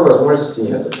 такой возможности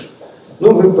нет.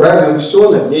 Ну, мы правим все,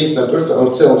 надеясь на то, что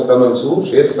оно в целом становится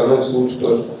лучше, и это становится лучше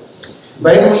тоже.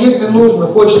 Поэтому, если нужно,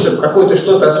 хочется какое-то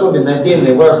что-то особенно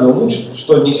отдельное, важное улучшить,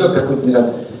 что несет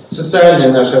какую-то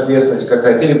социальная наша ответственность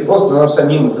какая-то, или просто нам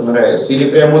самим это нравится, или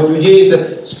прям вот людей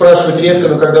это спрашивать редко,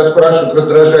 но когда спрашивают,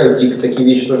 раздражают дико, такие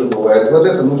вещи тоже бывают. Вот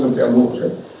это нужно прям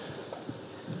улучшать.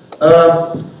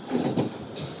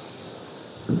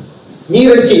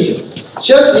 Нейросети.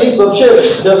 Сейчас есть вообще,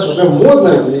 сейчас уже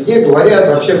модно, везде говорят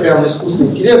вообще прям искусственный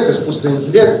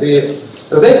интеллект. И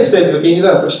знаете, кстати, вот я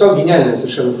недавно прочитал гениальную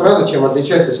совершенно фразу, чем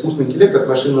отличается искусственный интеллект от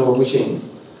машинного обучения.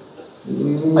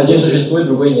 Один существует,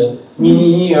 другой нет.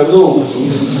 Ну,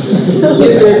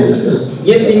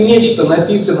 если нечто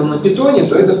написано на питоне,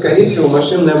 то это, скорее всего,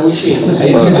 машинное обучение. А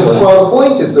если это в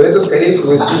PowerPoint, то это, скорее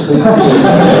всего, искусственный интеллект.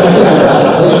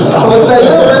 А в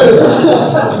остальном это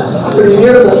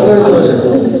примерно одно и то же.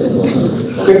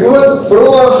 Так вот,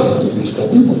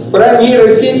 про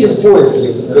нейросети в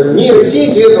поиске.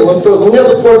 Нейросети — это вот тот, у меня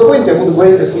тут PowerPoint, я буду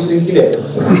говорить искусственный интеллект.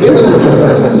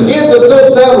 Это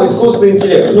тот самый искусственный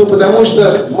интеллект. Ну, потому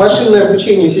что машинное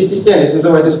обучение все стеснялись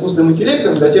называть искусственным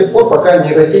интеллектом до тех пор, пока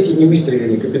нейросети не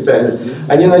выстрелили капитально.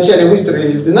 Они вначале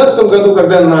выстрелили в 2012 году,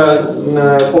 когда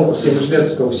на конкурсе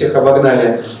Мишленовского всех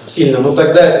обогнали сильно. Но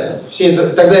тогда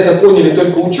это поняли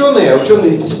только ученые, а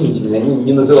ученые стеснительные, они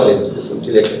не называли это искусственным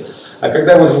интеллектом. А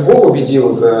когда вот в Бог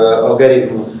убедил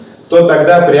алгоритм, то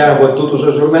тогда прям вот тут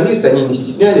уже журналисты, они не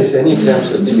стеснялись, они прям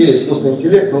все прибили искусственный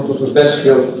интеллект, но тут уж дальше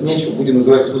делать нечего, будем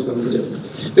называть искусственным интеллектом.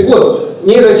 Так вот,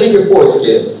 нейросети в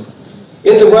поиске.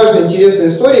 Это важная, интересная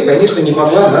история, конечно, не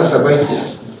могла нас обойти.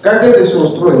 Как это все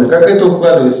устроено, как это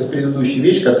укладывается в предыдущую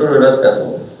вещь, которую я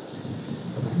рассказывал.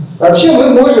 Вообще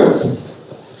мы можем...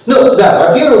 Ну да,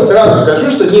 во-первых, сразу скажу,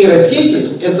 что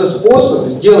нейросети — это способ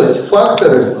сделать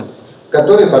факторы,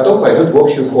 которые потом пойдут в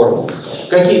общую формулу.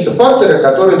 Какие-то факторы,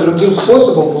 которые другим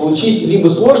способом получить либо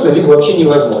сложно, либо вообще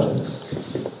невозможно.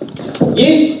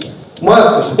 Есть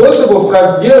масса способов, как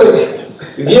сделать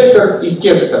вектор из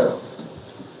текста.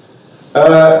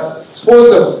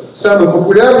 Способ самый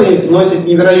популярный, носит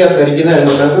невероятно оригинальное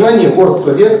название — word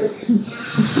to vec.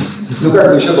 Ну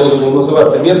как бы еще должен был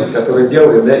называться метод, который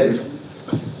делает, да,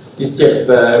 из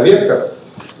текста вектор.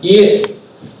 И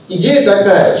идея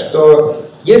такая, что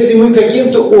если мы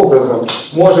каким-то образом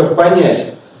можем понять,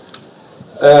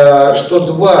 что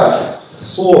два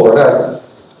слова разных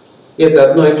 —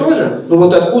 это одно и то же, ну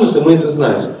вот откуда-то мы это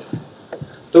знаем,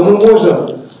 то мы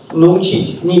можем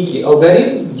научить некий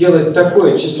алгоритм делать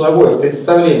такое числовое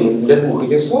представление для двух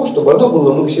этих слов, чтобы оно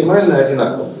было максимально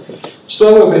одинаково.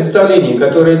 Числовое представление,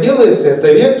 которое делается,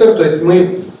 это вектор, то есть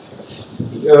мы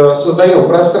создаем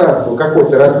пространство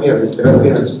какой-то размерности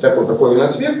такой, какой у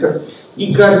нас вектор,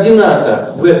 и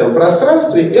координата в этом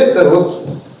пространстве — это вот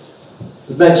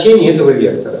значение этого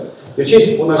вектора. То есть,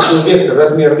 если бы у нас был вектор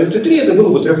размерностью 3, это было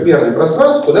бы трехмерное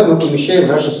пространство, куда мы помещаем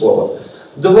наше слово.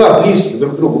 Два близких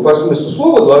друг к другу по смыслу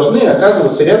слова должны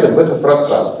оказываться рядом в этом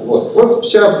пространстве. Вот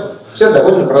вся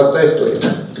довольно простая история.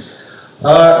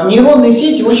 Нейронные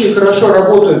сети очень хорошо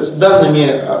работают с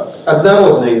данными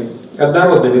однородными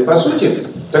по сути,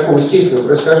 такого естественного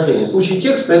происхождения. В случае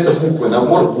текста это буквы,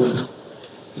 набор букв.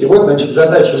 И вот, значит,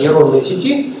 задача нейронной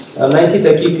сети найти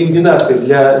такие комбинации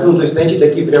то есть найти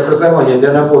такие преобразования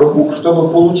для набора букв, чтобы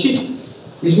получить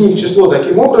из них число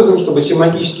таким образом, чтобы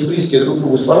семантически близкие друг к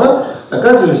другу слова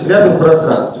оказывались рядом в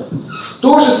пространстве.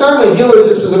 То же самое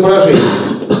делается с изображением.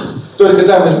 Только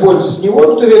там используется не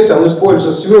word to vec, там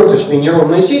используются сверточные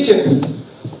нейронные сети,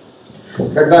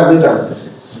 когда мы там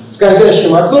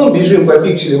скользящим окном, бежим по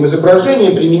пикселям изображения,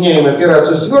 применяем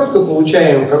операцию свертка,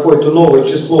 получаем какое-то новое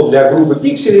число для группы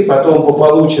пикселей, потом по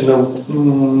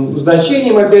полученным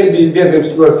значениям опять бегаем в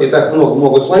свертке, и так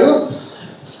много-много слоев.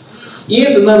 И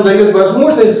это нам дает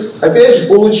возможность, опять же,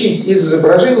 получить из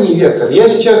изображения вектор. Я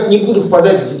сейчас не буду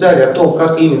впадать в детали о том,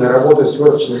 как именно работают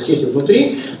сверточные сети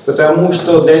внутри, потому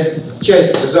что для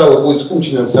части зала будет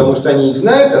скучно, потому что они их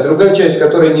знают, а другая часть,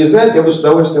 которая не знает, я бы с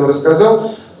удовольствием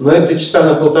рассказал, но это часа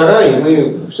на полтора, и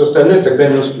мы все остальное тогда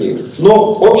не успеем.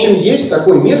 Но, в общем, есть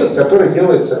такой метод, который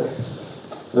делается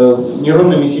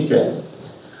нейронными сетями.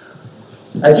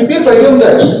 А теперь пойдем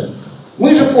дальше.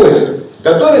 Мы же поиск,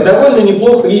 который довольно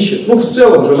неплохо ищет. Ну, в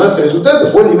целом же у нас результаты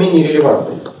более-менее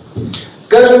релевантные.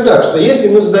 Скажем так, что если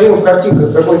мы задаем в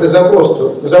картинках какой-то запрос,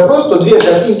 то две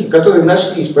картинки, которые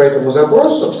нашлись по этому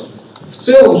запросу, в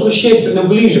целом существенно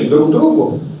ближе друг к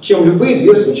другу, чем любые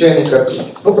две случайные картинки.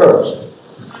 Ну, правда же.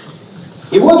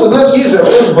 И вот у нас есть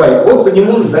запрос байк. Вот по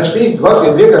нему нашлись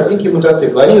две картинки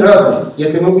мотоцикла. Они разные.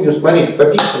 Если мы будем смотреть по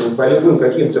пикселям, по любым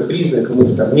каким-то признакам,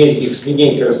 мы там мерить их с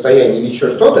линейки, расстояния или еще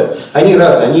что-то, они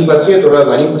разные. Они по цвету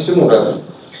разные, они по всему разные.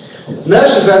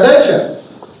 Наша задача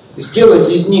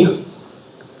сделать из них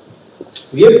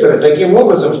векторы таким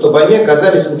образом, чтобы они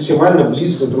оказались максимально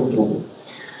близко друг к другу.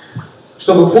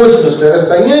 Чтобы косинусное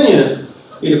расстояние,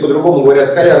 или по-другому говоря,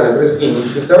 скалярное произведение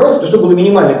векторов, то чтобы было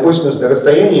минимальное косинусное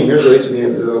расстояние между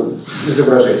этими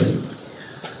изображениями.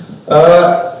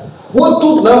 Вот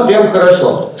тут нам прям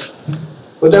хорошо.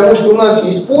 Потому что у нас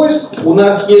есть поиск,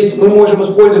 мы можем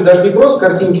использовать даже не просто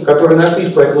картинки, которые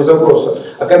нашлись по этому запросу,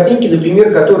 а картинки,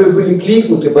 например, которые были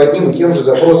кликнуты по одним и тем же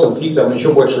запросам, клик там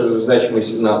еще больше значимый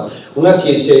сигнал. У нас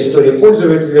есть вся история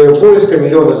пользователя, поиска,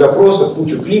 миллионы запросов,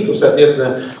 кучу кликов,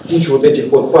 соответственно, кучу вот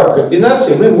этих вот пар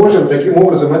комбинаций, мы можем таким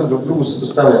образом это друг другу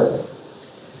сопоставлять.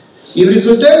 И в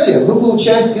результате мы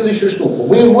получаем следующую штуку.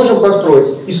 Мы можем построить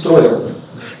и строим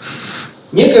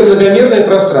некое многомерное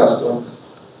пространство,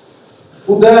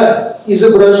 куда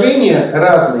изображения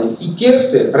разные и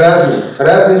тексты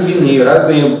разной длины,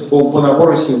 разные по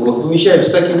набору символов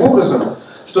помещаются таким образом,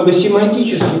 чтобы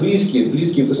семантически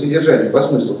близкие по содержанию, по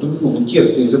смыслу друг к другу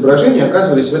тексты и изображения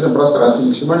оказывались в этом пространстве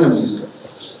максимально близко.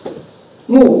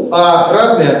 Ну, а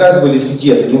разные оказывались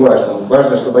где-то, неважно.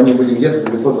 Важно, чтобы они были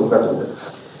где-то далеко друг от друга.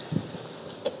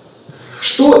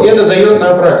 Что это дает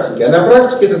на практике? А на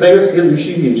практике это дает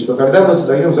следующую вещь, что когда мы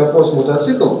задаем запрос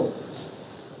мотоцикл,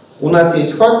 у нас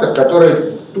есть фактор, который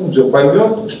тут же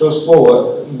поймет, что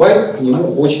слово байк к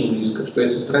нему очень близко, что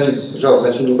если страница сжала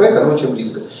значение байк, оно очень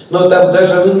близко. Но там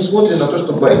даже оно не смотрит на то,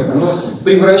 что байк, оно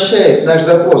превращает наш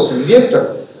запрос в вектор,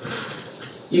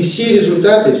 и все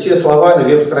результаты, все слова на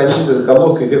веб-странице,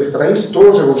 заголовки веб-страниц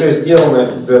тоже уже сделаны,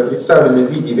 представлены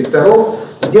в виде векторов,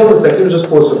 сделаны таким же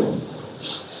способом.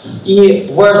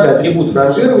 И важный атрибут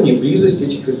ранжирования — близость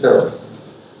этих векторов.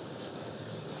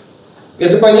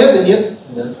 Это понятно, нет?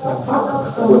 Да. А как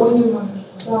самонимы?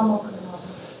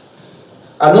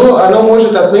 Оно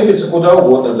может отмэпиться куда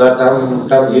угодно, да,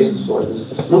 там есть сложность.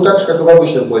 Ну, так же, как и в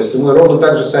обычном поиске. Мы ровно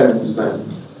так же сами не знаем.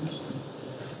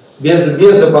 Без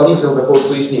дополнительного какого-то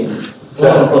пояснения.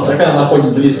 Да. Просто как она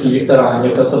находит близкие вектора, они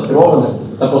концентрированы,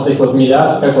 там просто их вот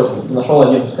миллиард, как вот нашел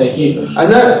один какие-то.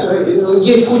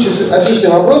 Есть куча, отличный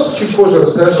вопрос, чуть позже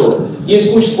расскажу.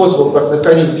 Есть куча способов, как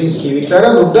находить близкие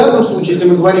вектора, но в данном случае, если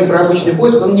мы говорим про обычный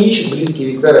поиск, он не ищет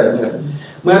близкие вектора. Нет.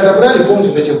 Мы отобрали,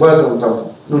 помните, этих базовых, там,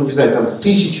 ну не знаю, там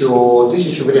тысячу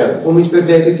вариантов. Мы теперь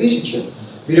для этой тысячи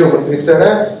берем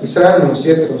вектора и сравниваем с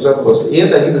вектором запроса. И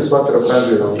это один из факторов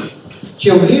ранжирования.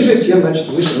 Чем ближе, тем, значит,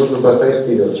 выше нужно поставить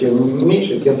вперед. Чем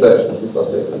меньше, тем дальше нужно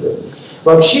поставить вперед.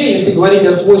 Вообще, если говорить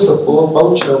о свойствах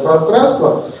полученного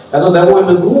пространства, оно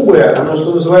довольно грубое, оно,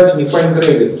 что называется, не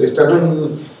fine-grained. То есть оно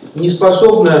не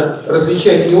способно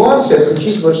различать нюансы,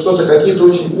 отличить вот что-то, какие-то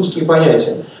очень узкие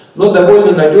понятия. Но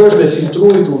довольно надежно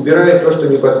фильтрует и убирает то, что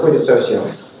не подходит совсем.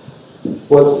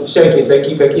 Вот всякие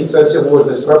такие какие-то совсем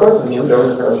ложные срабатывания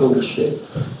довольно хорошо вычищает.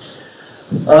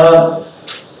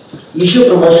 Еще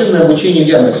про машинное обучение в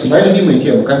Яндексе. Моя любимая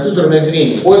тема — компьютерное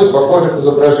зрение, поиск похожих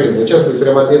изображений. Вот сейчас будет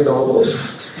прям ответ на вопрос.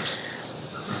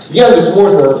 В Яндекс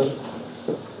можно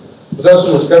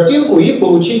засунуть картинку и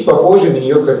получить похожие на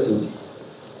нее картинки.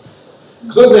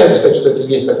 Кто знает, кстати, что это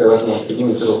есть такая возможность?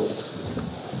 Поднимите руку.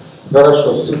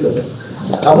 Хорошо, супер.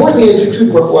 А можно я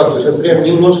чуть-чуть похвастаюсь? Это прям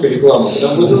немножко рекламы.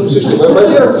 Потому что, слушайте,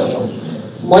 во-первых,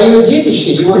 мое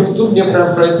детище, и вот тут мне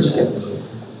прям простите.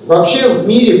 Вообще в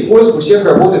мире поиск у всех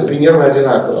работает примерно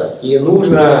одинаково. И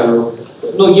нужно,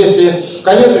 ну если,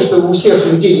 понятно, что у всех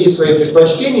людей есть свои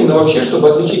предпочтения, но вообще, чтобы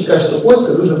отличить качество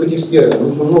поиска, нужно быть экспертом.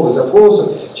 Нужно много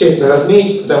запросов, тщательно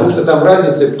разметить, потому что там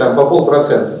разница там, по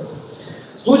 0,5%.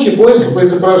 В случае поиска по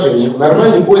изображениям,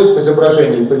 нормальный поиск по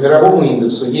изображениям по мировому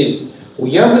индексу есть у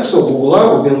Яндекса, у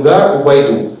Гугла, у Бинга, у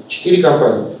Байду. 4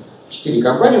 компании. 4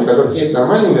 компании, у которых есть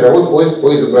нормальный мировой поиск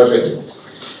по изображениям.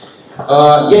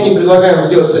 Я не предлагаю вам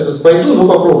сделать это с Байду, но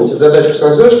попробуйте. Задачка с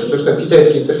раздачкой, потому что там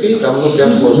китайский интерфейс, там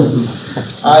прям сложно.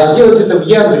 А сделать это в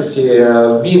Яндексе,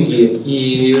 в Бинге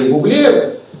и в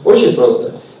Гугле очень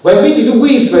просто. Возьмите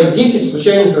любые свои 10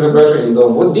 случайных изображений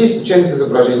дома. Вот 10 случайных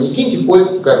изображений. И киньте в поиск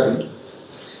по картинке.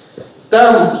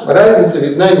 Там разница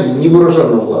видна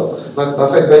невооруженным глазом. У нас на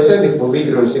сайте ByteSize мы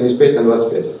выигрываем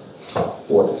 75/25.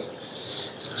 Вот.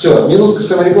 Все, минутка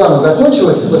саморекламы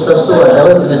закончилась,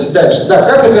 давайте, значит, дальше. Да,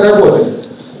 как это работает?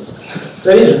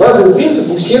 Видишь, базовый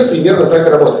принцип у всех примерно так и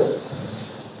работает.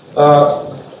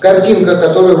 Картинка,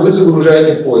 которую вы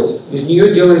загружаете в поиск, из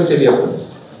нее делается вектор.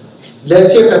 Для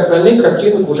всех остальных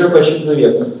картинок уже посчитан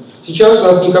вектор. Сейчас у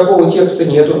нас никакого текста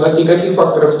нет, у нас никаких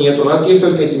факторов нет, у нас есть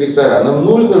только эти вектора. Нам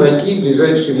нужно найти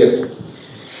ближайший вектор.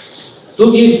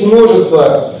 Тут есть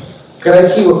множество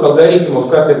красивых алгоритмов,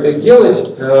 как это сделать.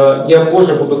 Я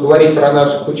позже буду говорить про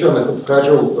наших ученых и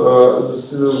покажу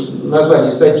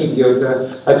название статьи, где это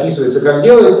описывается, как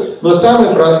делать. Но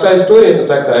самая простая история это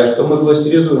такая, что мы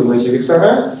кластеризуем эти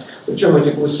вектора. Причем эти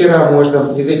кластера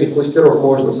можно, из этих кластеров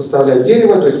можно составлять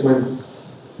дерево, то есть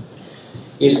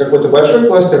есть какой-то большой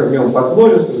кластер, в нем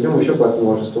подмножество, в нем еще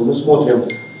подмножество. Мы смотрим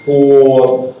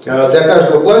для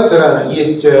каждого кластера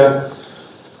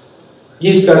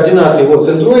есть координаты его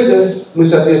центроида. Мы,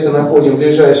 соответственно, находим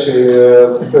ближайший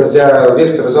для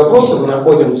вектора запроса, мы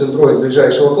находим центроид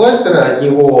ближайшего кластера, от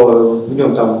него в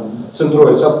нем там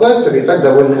центроид сабкластера, и так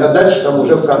довольно. А дальше там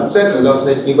уже в конце, когда у нас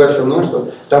есть небольшое множество,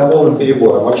 там полным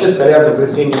перебором. Вообще скалярное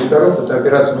произведение векторов это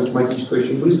операция математически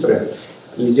очень быстрая.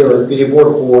 И сделать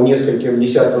перебор по нескольким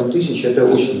десяткам тысяч, это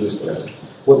очень быстро.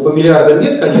 Вот по миллиардам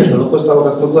нет, конечно, но после того,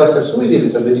 как мы кластер сузили,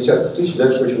 там до десятков тысяч,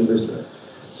 дальше очень быстро.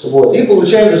 Вот, и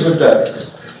получаем результат.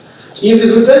 И в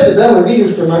результате, да, мы видим,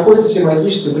 что находятся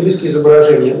семантически близкие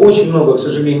изображения. Очень много, к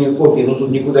сожалению, копий, но тут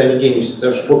никуда не денешься,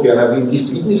 потому что копия, она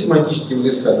действительно семантически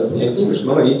близка. Тут не отнимешь,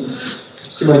 но и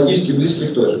семантически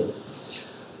близких тоже.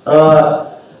 Как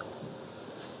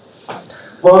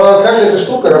эта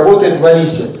штука работает в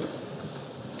Алисе?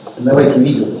 Давайте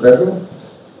видео покажу.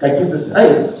 Какие-то...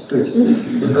 стойте.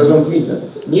 Тут должно быть видно.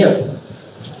 Нет.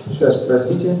 Сейчас,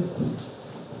 простите.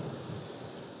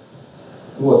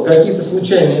 Вот, какие-то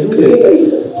случайные люди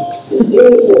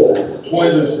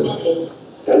пользуются.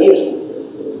 Конечно.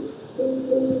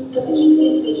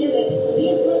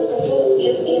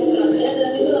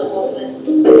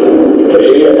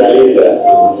 Привет, Алиса.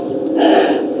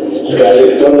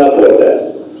 Скажи, кто на фото?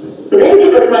 Дайте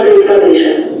посмотреть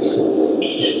подальше.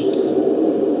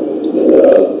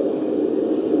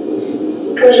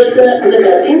 Кажется, на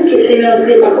картинке Семен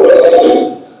Слепаков.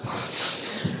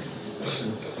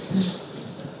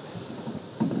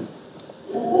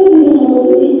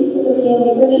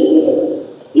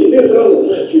 И ты сразу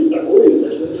знаешь, что это такое.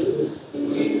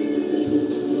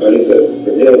 Алиса,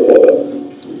 сделай фото.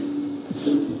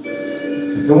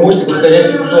 Вы можете повторять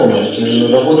это дома.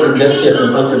 Это работает для всех, не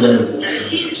только для них.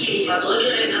 Российские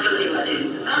блогеры на обозреватель.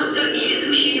 Автор и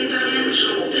ведущий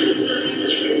интернет-шоу.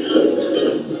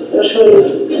 Хорошо.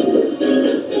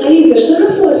 Алиса, что на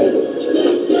фото?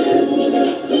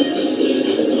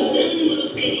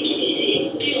 Русской Википедии.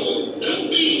 Пион.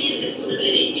 Группа феминисток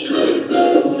многолетников.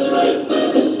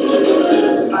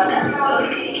 По данным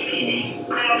русской Википедии.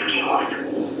 Крымский мост.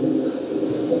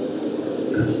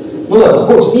 Ну ладно,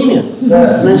 бог с ними.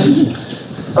 Да, значит,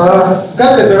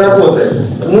 как это работает?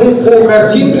 Мы по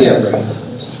картинке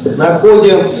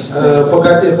находим,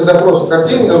 по запросу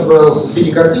картинки, в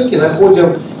виде картинки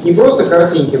находим не просто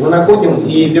картинки, мы находим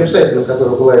и веб-сайт, на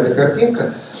котором была эта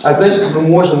картинка, а значит мы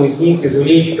можем из них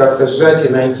извлечь, как-то сжать и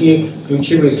найти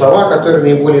ключевые слова, которые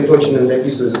наиболее точно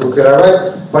написывают,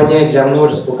 сгруппировать, понять для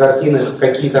множества картинок,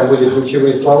 какие там были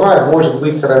ключевые слова, может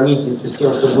быть сравнить это с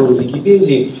тем, что было в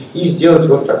Википедии, и сделать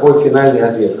вот такой финальный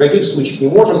ответ. В каких случаях не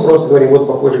можем, просто говорим, вот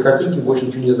похожие картинки, больше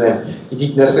ничего не знаем.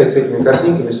 Идите на сайт с этими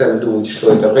картинками, сами думайте,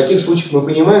 что это. А в каких случаях мы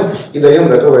понимаем и даем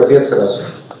готовый ответ сразу.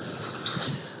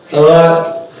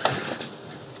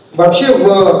 Вообще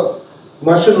в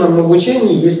машинном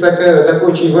обучении есть такое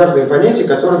очень важное понятие,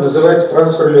 которое называется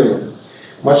трансфер learning.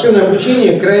 Машинное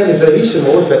обучение крайне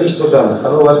зависимо от количества данных.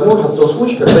 Оно возможно в том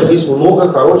случае, когда есть много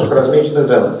хороших размеченных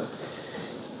данных.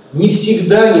 Не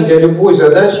всегда, не для любой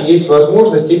задачи есть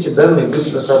возможность эти данные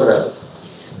быстро собрать.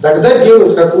 Тогда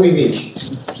делают какую вещь?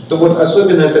 Что вот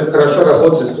особенно это хорошо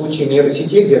работает в случае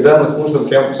нейросетей, где данных нужно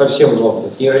прям совсем много.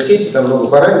 В нейросети там много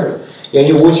параметров, и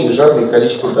они очень жадные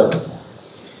количество данных.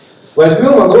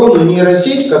 Возьмем огромную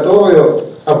нейросеть, которую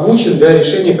обучен для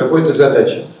решения какой-то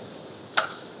задачи.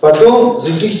 Потом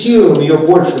зафиксируем ее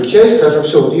большую часть, скажем,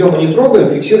 все, вот ее мы не трогаем,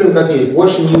 фиксируем как есть,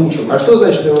 больше не учим. А что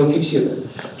значит, что мы его фиксируем?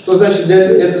 Что значит,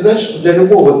 это значит, что для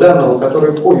любого данного,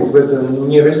 который входит в эту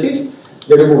нейросеть,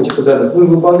 для любого типа данных, мы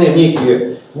выполняем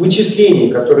некие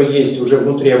вычисления, которые есть уже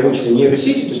внутри обычной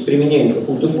нейросети, то есть применяем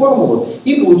какую-то формулу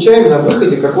и получаем на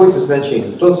выходе какое-то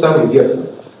значение, тот самый вектор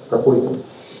какой-то.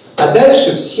 А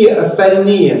дальше все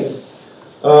остальные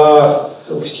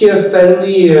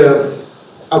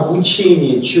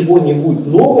обучение чего-нибудь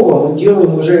нового мы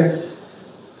делаем уже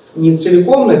не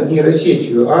целиком над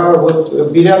нейросетью, а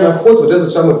вот беря на вход вот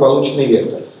этот самый полученный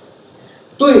вектор.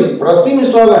 То есть, простыми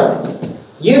словами,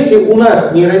 если у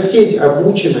нас нейросеть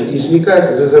обучена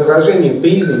извлекать из изображения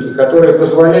признаки, которые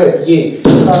позволяют ей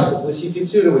как-то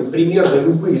классифицировать примерно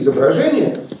любые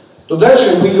изображения, то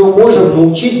дальше мы ее можем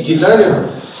научить в деталях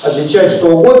отличать что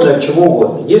угодно от чего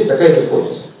угодно. Есть такая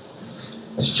гипотеза.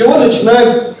 С чего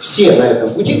начинают все на этом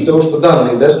пути, потому что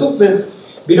данные доступны.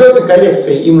 Берется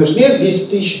коллекция ImageNet,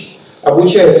 10 тысяч,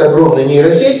 обучается огромная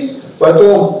нейросеть,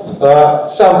 потом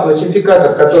сам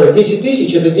классификатор, который 10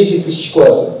 тысяч, это 10 тысяч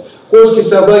классов. Кошки,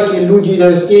 собаки, люди,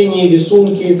 растения,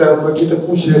 рисунки, там какие-то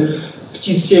кучи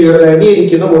птиц Северной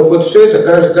Америки, ну вот все это,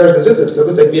 каждый из этого это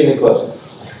какой-то отдельный класс.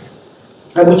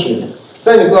 Обучение.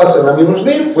 Сами классы нам не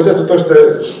нужны, вот это то,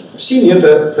 что в синий,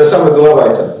 это та самая голова,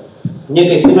 это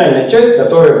некая финальная часть,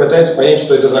 которая пытается понять,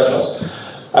 что это за класс.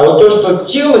 А вот то, что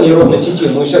тело нейронной сети,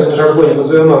 мы сейчас на жаргоне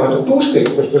называем это тушкой,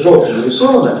 потому что желтым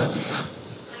нарисовано,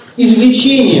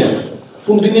 извлечение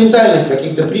фундаментальных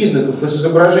каких-то признаков из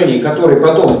изображений, которые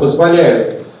потом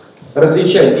позволяют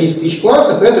различать 10 тысяч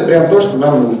классов, это прям то, что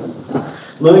нам нужно.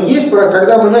 Но есть,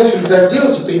 когда мы начали так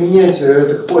делать и применять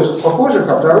это к поиску похожих,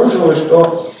 обнаружилось,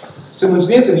 что с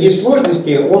ImageNet есть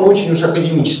сложности, он очень уж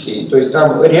академический. То есть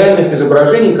там реальных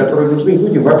изображений, которые нужны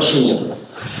людям, вообще нет.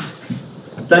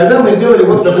 Тогда мы сделали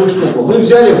вот такую штуку. Мы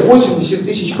взяли 80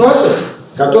 тысяч классов,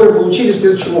 которые получили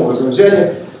следующим образом.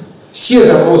 Взяли все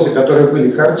запросы, которые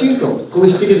были к картинкам,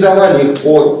 кластеризовали их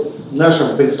по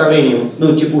нашим представлениям,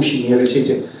 ну, текущей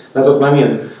нейросети на тот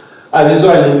момент, а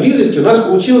визуальной близости у нас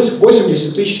получилось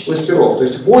 80 тысяч кластеров. То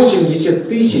есть 80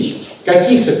 тысяч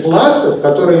каких-то классов,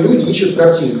 которые люди ищут в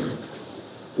картинках.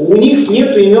 У них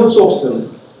нет имен собственных.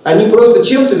 Они просто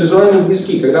чем-то визуально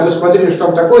близки. Когда мы смотрели, что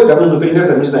там такое, там, ну, например,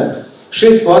 там, не знаю,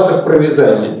 6 классов про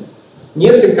вязание,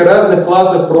 несколько разных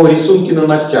классов про рисунки на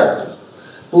ногтях.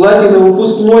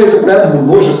 Платиново-выпускной — это прям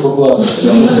множество классов.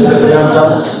 Это прям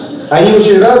там, они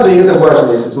очень разные, и это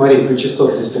важно, если смотреть по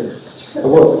частотности.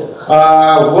 Вот.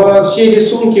 А все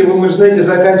рисунки в ImageNet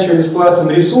заканчивались классом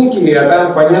рисунки, а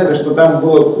там понятно, что там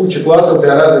было куча классов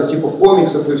для разных типов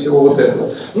комиксов и всего вот этого.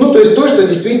 Ну, то есть то, что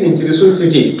действительно интересует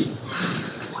людей.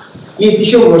 Есть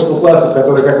еще множество классов,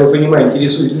 которые, как вы понимаете,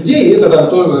 интересуют людей, и это там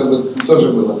тоже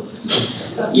было.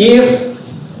 И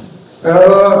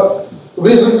в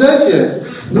результате,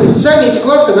 ну, сами эти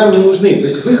классы нам не нужны. То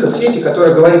есть выход в сети,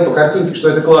 который говорит по картинке, что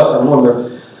это класс там, номер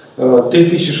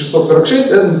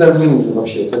 3646, это нам не нужно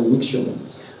вообще, это ни к чему.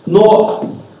 Но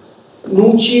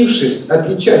научившись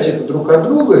отличать это друг от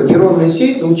друга, нейронная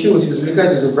сеть научилась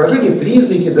извлекать из изображения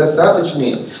признаки,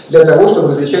 достаточные для того, чтобы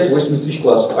различать 80 тысяч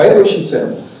классов. А это очень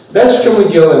ценно. Дальше что мы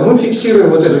делаем? Мы фиксируем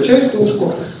вот эту часть,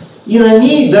 тушку, и на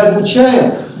ней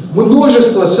дообучаем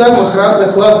множество самых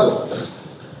разных классов.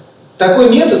 Такой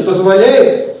метод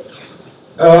позволяет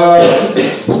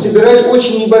собирать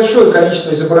очень небольшое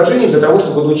количество изображений для того,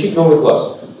 чтобы научить новый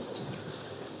класс.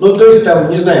 Ну, то есть, там,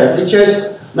 не знаю,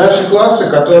 отличать наши классы,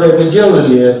 которые мы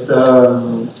делали, это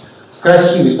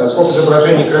красивость, насколько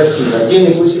изображение красивое,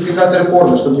 отдельные классификаторы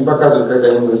порно, чтобы не показывать, когда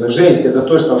не нужно. Жесть, это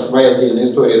тоже там своя отдельная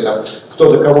история, там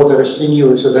кто-то кого-то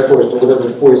расчленил и все такое, что вот это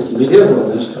в поиске не лезло,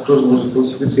 значит, тоже нужно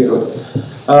классифицировать.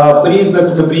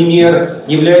 Признак, например,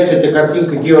 является эта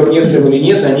картинка геообъектом или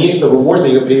нет, на ней, чтобы можно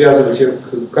ее привязывать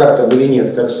к картам или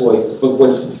нет, как слой,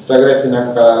 фотографии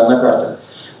на картах.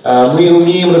 Мы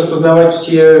умеем распознавать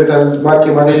все там, марки,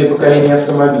 модели, поколения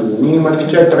автомобилей. Умеем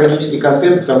отличать трагический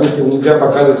контент, потому что его нельзя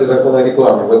показывать из закона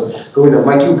рекламы. Вот какой-то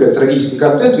могилка — трагический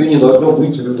контент, ее не должно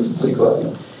быть в рекламе.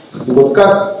 И вот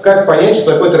как понять,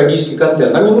 что такое трагический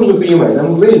контент? Нам не нужно понимать.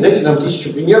 Нам говорят, дайте нам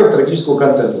 1000 примеров трагического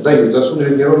контента. Дают,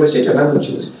 засунули в нейронную сеть, она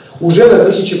обучилась. Уже на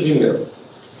 1000 примеров.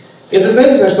 Это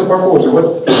знаете, на что похоже?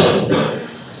 Вот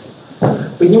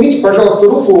поднимите, пожалуйста,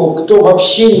 руку, кто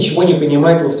вообще ничего не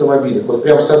понимает в автомобилях. Вот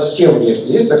прям совсем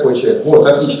внешне. Есть такой человек? Вот,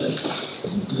 отлично.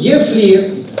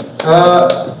 Если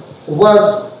у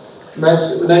вас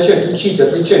начать учить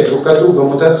отличать друг от друга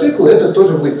мотоциклы, это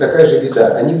тоже будет такая же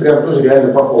беда. Они прям тоже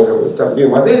реально похожи. Вот там две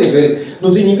модели, говорит,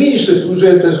 ну ты не видишь,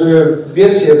 это же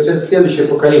версия следующее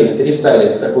поколение, это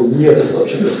рестайлинг такой. Нет, это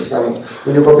вообще то же самое.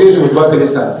 У него по-прежнему два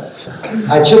колеса.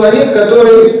 А человек,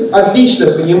 который отлично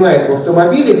понимает в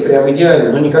автомобиле, прям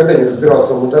идеально, но никогда не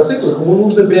разбирался в мотоциклах, ему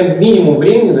нужно прям минимум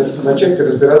времени, чтобы начать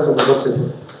разбираться в мотоциклах.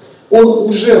 Он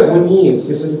уже умеет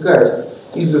извлекать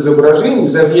из изображений,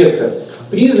 из объекта,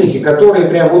 признаки, которые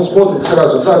прям вот смотрят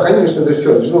сразу. Да, конечно, это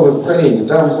что, это же новое поколение.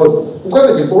 Там вот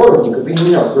указатель поворотника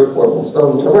переменял свою форму, он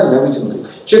стал не овальный, а вытянутый.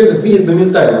 Человек это видит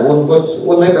моментально,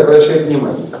 он на это обращает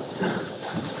внимание.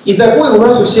 И такое у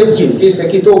нас у всех есть. Есть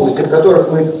какие-то области, в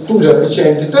которых мы тут же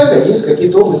отличаем детали, а есть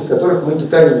какие-то области, в которых мы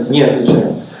детали не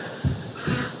отличаем.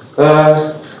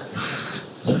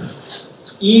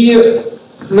 И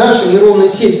наша нейронная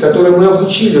сеть, которую мы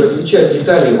обучили различать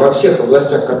детали во всех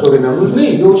областях, которые нам нужны,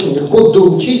 ее очень легко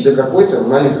доучить до какой-то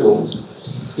маленькой области.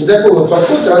 И такой вот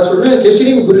подход трансформирует. Я все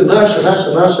время говорю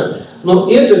наше. Но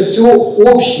это все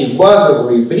общие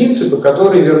базовые принципы,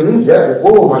 которые верны для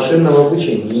любого машинного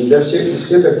обучения. И для всех, и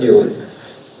все так делают.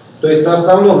 То есть на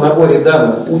основном наборе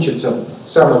данных учится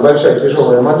самая большая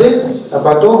тяжелая модель, а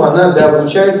потом она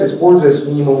дообучается, используя с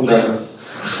минимумом данных.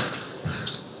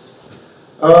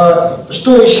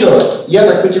 Что еще? Я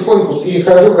так потихоньку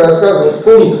перехожу к рассказу.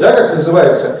 Помните, да, как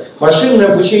называется?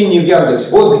 Машинное обучение в Яндексе.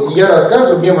 Вот где я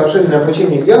рассказываю, где машинное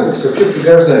обучение в Яндексе вообще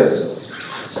пригождается.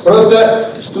 Просто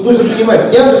тут нужно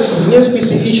понимать, Яндекс не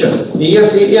специфичен. И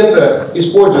если это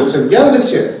используется в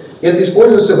Яндексе, это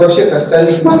используется во всех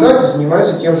остальных местах и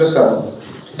занимается тем же самым.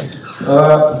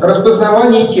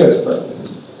 Распознавание текста.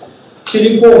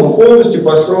 Целиком полностью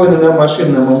построено на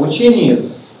машинном обучении.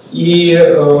 И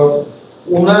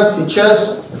у нас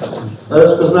сейчас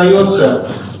распознается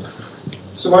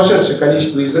сумасшедшее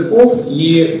количество языков,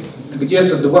 и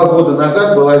где-то 2 года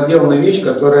назад была сделана вещь,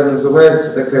 которая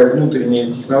называется, такая внутренняя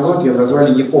технология,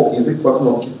 назвали ЕПОК, язык по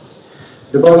кнопке.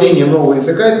 Добавление нового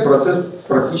языка – это процесс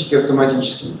практически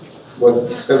автоматический. Вот,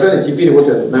 сказали, теперь вот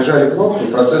это, нажали кнопку,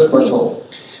 процесс пошел.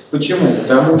 Почему?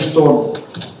 Потому что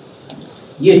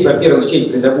есть, во-первых,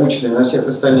 сеть предобученная на всех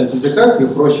остальных языках,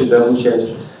 их проще дообучать.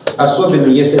 Особенно,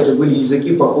 если это были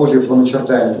языки, похожие по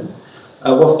начертанию.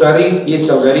 А во-вторых, есть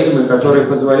алгоритмы, которые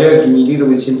позволяют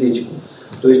генерировать синтетику.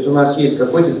 То есть у нас есть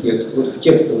какой-то текст, вот в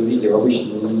текстовом виде,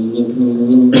 обычно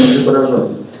не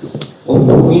изображенный.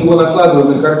 Мы его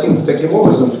накладываем на картинку таким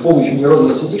образом, с помощью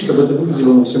нейронной сети, чтобы это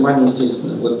выглядело максимально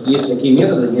естественно. Вот есть такие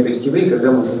методы нейросетевые,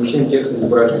 когда мы помещаем текст на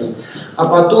изображение. А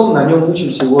потом на нем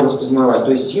учимся его распознавать.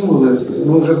 То есть символы,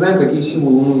 мы уже знаем, какие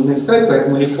символы нужно искать,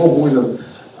 поэтому легко можно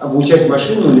обучать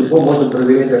машину, легко можно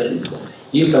проверять ошибки.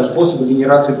 Есть там способы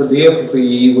генерации PDF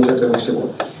и вот этого всего.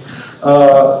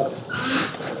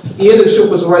 И это все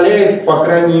позволяет, по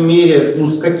крайней мере,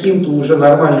 с каким-то уже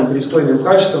нормальным, пристойным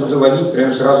качеством заводить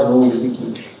прямо сразу новые языки.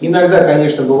 Иногда,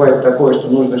 конечно, бывает такое, что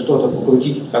нужно что-то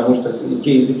покрутить, потому что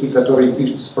те языки, которые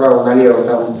пишутся справа налево,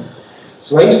 там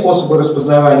свои способы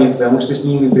распознавания, потому что с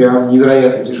ними прям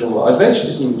невероятно тяжело. А знаете,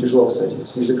 что с ними тяжело, кстати?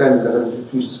 С языками, которые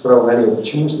пишутся справа налево.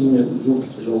 Почему с ними жутко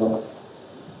тяжело?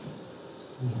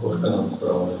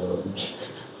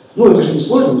 Ну, это же не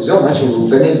сложно, взял, начал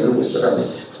угонять с другой стороны.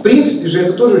 В принципе же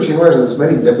это тоже очень важно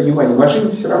смотреть для понимания.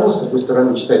 Машине все равно с какой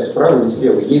стороны читать, справа или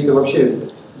слева. Ей это вообще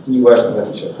не важно, в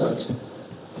отличие от нас.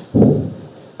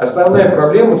 Основная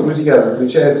проблема, друзья,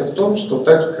 заключается в том, что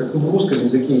так же, как в русском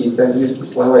языке есть английские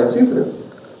слова и цифры,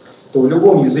 то в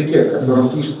любом языке, в котором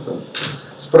пишется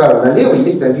справа налево,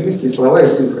 есть английские слова и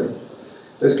цифры.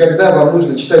 То есть, когда вам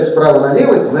нужно читать справа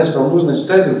налево, это значит, вам нужно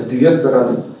читать в 2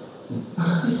 стороны.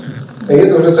 И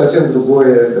это уже совсем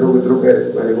другая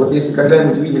история. Вот если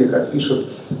когда-нибудь видели, как пишут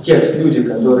текст люди,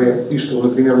 которые пишут,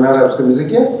 например, на арабском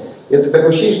языке, это такое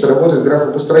ощущение, что работает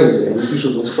графопостроитель. Они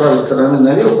пишут вот с правой стороны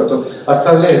налево, потом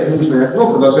оставляют нужное окно,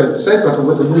 продолжают писать, потом в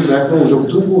это нужное окно уже в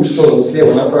другую сторону,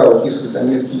 слева направо писают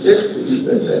английский текст и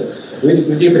так далее. У этих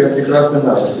людей прям прекрасный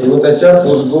навык. И вот Осяр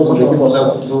должен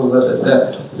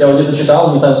да. Я вот где-то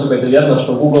читал, не знаю, насколько это верно,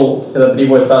 что Google, когда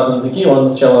переводит разные языки, он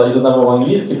сначала из одного в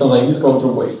английский, потом из английского в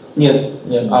другой. Нет.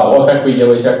 А вот как вы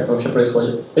делаете, как это вообще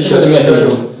происходит? Сейчас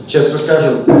расскажу.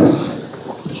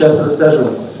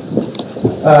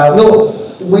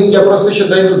 Я просто еще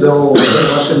дойду до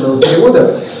машинного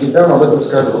перевода, и там об этом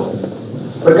скажу.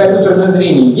 Про компьютерное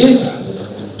зрение есть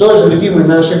тоже любимая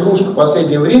наша игрушка в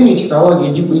последнее время, технология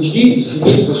Deep HD и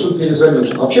семейство Super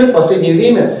Resolution. Вообще в последнее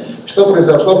время что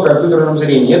произошло в компьютерном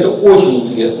зрении? Это очень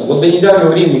интересно. Вот до недавнего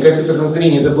времени компьютерное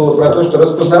зрение это было про то, что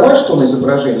распознавать что на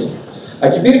изображении, а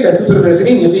теперь компьютерное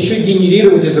зрение это еще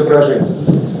генерировать изображение.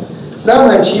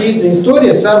 Самая очевидная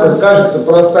история, самая, кажется,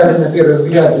 простая на первый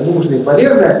взгляд, и нужная, и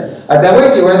полезная. А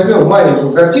давайте возьмем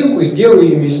маленькую картинку и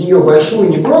сделаем из нее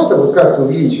большую, не просто вот как-то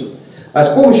увеличив, а с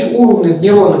помощью умных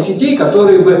нейронных сетей,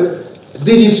 которые бы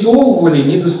дорисовывали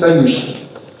недостающие.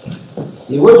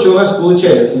 И вот что у нас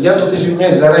получается. Я тут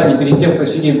извиняюсь заранее перед тем, кто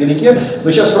сидит вдалеке,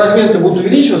 но сейчас фрагменты будут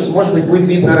увеличиваться, может быть, будет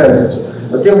видно разницу.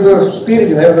 Вот тем, кто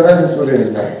спереди, наверное, разницу уже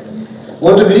видно.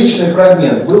 Вот увеличенный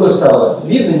фрагмент. Было, стало.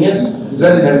 Видно, нет? В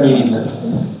зале, наверное, не видно.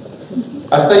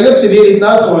 Остается верить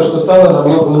на слово, что стало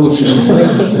намного лучше.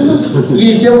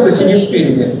 Или тем, кто сидит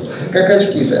спереди. Как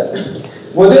очки, да.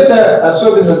 Вот это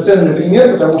особенно ценный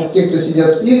пример, потому что те, кто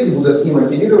сидят спереди, будут к ним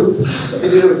апеллировать,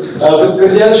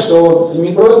 подтвердят, что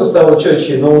не просто стало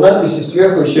четче, но у надписи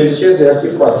сверху еще исчезли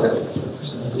артефакты.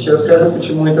 Сейчас скажу,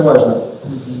 почему это важно.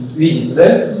 Видите,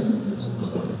 да?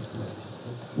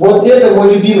 Вот это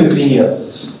мой любимый пример.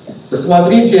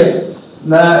 Посмотрите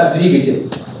на двигатель.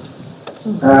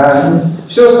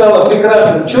 Все стало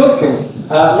прекрасным, четким,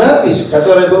 а надпись,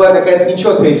 которая была какая-то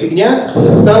нечеткая фигня,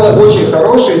 стала очень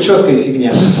хорошая, четкая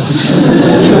фигня.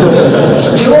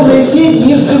 Нейронная сеть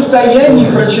не в состоянии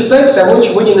прочитать того,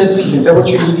 чего не написано, того,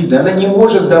 чего не видно. Она не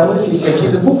может домыслить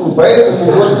какие-то буквы,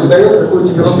 поэтому может выдает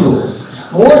какую-то ерунду.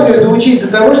 Можно ее доучить до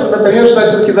того, что, например, что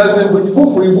все-таки должны быть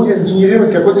буквы и будет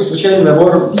генерировать какой-то случайный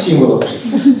набор символов.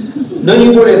 Но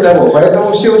не более того.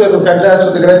 Поэтому все вот это, когда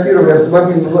сфотографировали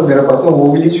автомобильный номер, а потом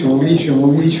увеличиваем,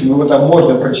 его там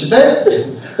можно прочитать,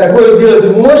 такое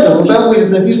сделать можно, но там будет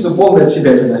написано полная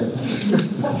отсебятина.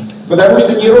 Потому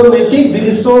что нейронная сеть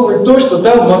дорисовывает то, что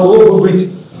там могло бы быть.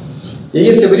 И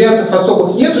если вариантов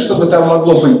особых нету, чтобы там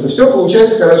могло быть, то все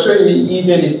получается хорошо и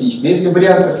реалистично. Если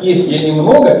вариантов есть и они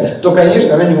много, то,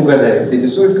 конечно, она не угадает и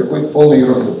рисует какую-то полную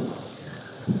ерунду.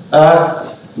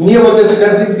 Мне вот эта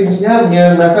картинка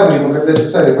мне на Хабре, мы когда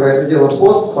писали про это дело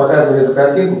пост, показывали эту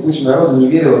картинку, куча народу не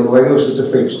верила и говорила, что это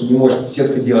фейк, что не может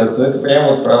сетка делать. Но это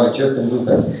прямо вот правда, честный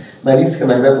результат. На лицах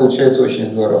иногда получается очень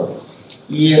здорово.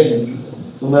 И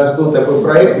у нас был такой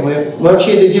проект, мы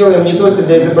вообще это делаем не только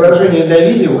для изображения, для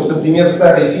видео. Вот, например,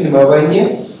 старые фильмы о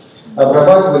войне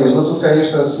обрабатывали, но тут,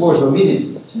 конечно, сложно увидеть.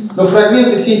 Но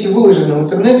фрагменты все эти выложены в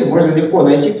интернете, можно легко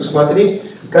найти, посмотреть,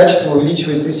 качество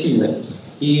увеличивается сильно.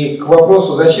 И к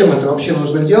вопросу, зачем это вообще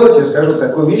нужно делать, я скажу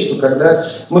такую вещь, что когда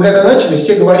начали,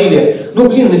 все говорили, ну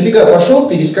блин, нафига, пошел,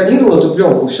 пересканировал эту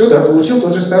пленку, все, да, получил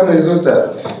тот же самый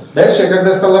результат. Дальше я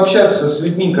когда стал общаться с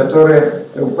людьми, которые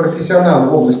профессионалы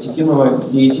в области кино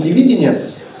и телевидения,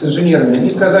 с инженерами, они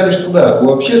сказали, что да,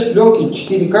 вообще с пленки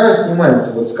 4К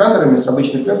снимается, вот с камерами, с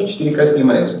обычной пленки 4К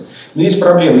снимается. Но есть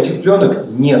проблема, этих пленок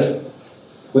нет.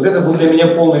 Вот это был для меня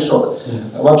полный шок.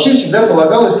 Вообще всегда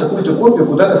полагалось какую-то копию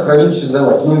куда-то в хранилище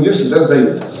сдавать. Ну, ее всегда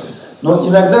сдают. Но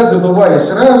иногда забывали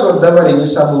сразу, отдавали не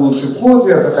самую лучшую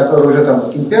копию, которая уже там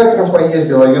к кинотеатрам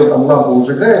поездила, ее там лампа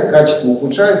ужигает, качество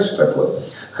ухудшается, все такое.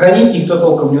 Хранить никто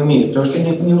толком не умеет, потому что ты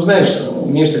не узнаешь,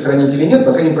 умеешь ты хранить или нет,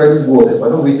 пока не пройдут годы.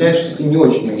 Потом выясняется, что ты не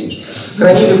очень умеешь.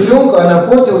 Хранили пленку, она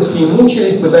портилась, с ней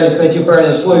мучились, пытались найти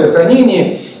правильные условия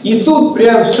хранения. И тут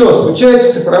прям все,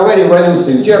 случается цифровая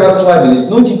революция, все расслабились,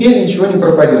 ну теперь ничего не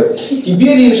пропадет.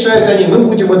 Теперь решают они, мы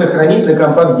будем это хранить на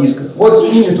компакт-дисках. Вот с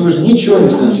ними-то уже ничего не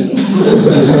случится.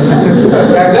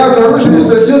 Когда обнаружили,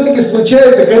 что все-таки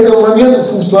случается к этому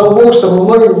моменту, слава богу, что мы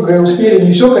многие успели,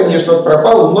 не все, конечно,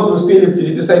 пропало, много успели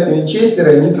переписать на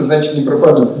винчестеры, они-то, значит, не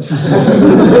пропадут.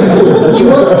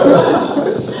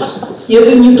 И вот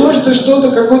это не то, что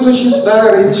что-то какое-то очень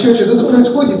старое, или еще что-то, это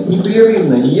происходит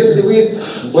непрерывно. И если вы,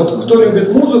 вот кто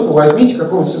любит музыку, возьмите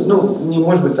какого-то, ну, не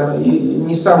может быть, там,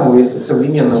 не самого, если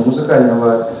современного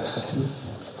музыкального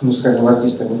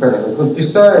артиста,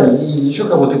 певца или еще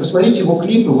кого-то, и посмотрите его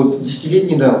клипы вот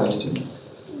десятилетней давности.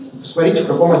 Посмотрите, в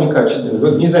каком они качестве.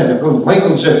 Вот, не знаю, например,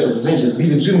 Майкл Джексон, знаете,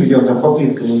 Билли Джин, где он там по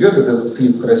плиткам идет, этот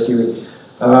клип красивый.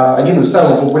 Один из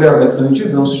самых популярных на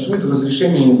YouTube, он существует в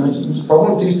разрешении,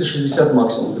 по-моему, 360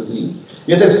 максимум.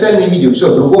 И это официальное видео,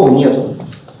 все, другого нету.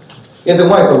 Это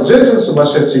Майкл Джексон,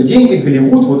 сумасшедшие деньги,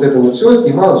 Голливуд, вот это вот все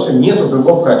снимало, все, нету в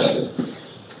другом качестве.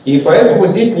 И поэтому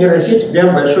здесь нейросети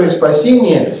прям большое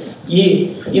спасение,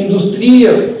 и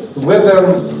индустрия в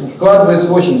этом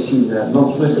вкладывается очень сильно.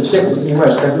 Но в смысле, все, кто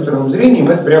занимается компьютерным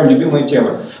зрением, это прям любимая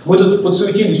тема. Мы тут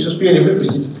подсуетились, успели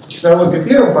выпустить технологию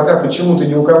первым, пока почему-то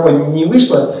ни у кого не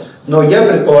вышло, но я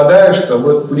предполагаю, что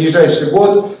вот в ближайший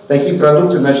год такие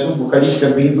продукты начнут выходить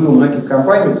как грибы у многих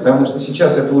компаний, потому что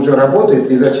сейчас это уже работает,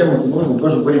 и зачем это нужно,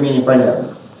 тоже более-менее понятно.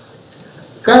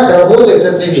 Как работает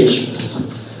эта вещь?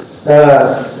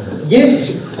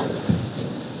 Есть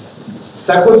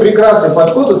такой прекрасный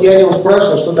подход, вот я его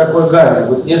спрашивал, что такое Гарри.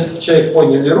 Вот несколько человек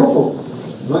подняли руку,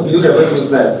 многие люди об этом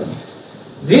знают.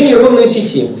 Две нейронные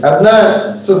сети.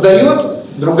 Одна создает,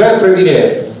 другая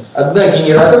проверяет. Одна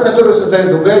генератор, который создает,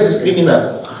 другая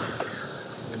дискриминатор.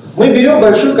 Мы берем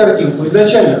большую картинку,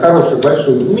 изначально хорошую,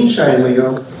 большую, уменьшаем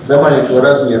ее до маленького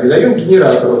размера и даем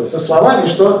генератору со словами,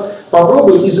 что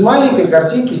попробуй из маленькой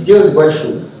картинки сделать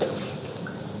большую.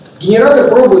 Генератор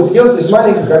пробует сделать из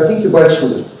маленькой картинки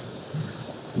большую.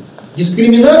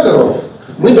 Дискриминатору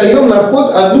мы даем на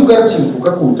вход одну картинку,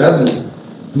 какую-то одну,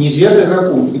 неизвестно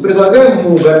какую, и предлагаем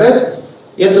ему угадать,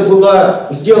 это была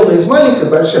сделана из маленькой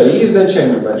большая или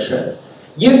изначально большая.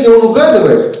 Если он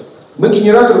угадывает, мы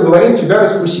генератору говорим, тебя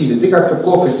раскусили, ты как-то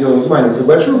плохо сделал из маленькой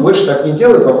большую, больше так не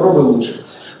делай, попробуй лучше.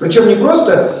 Причем не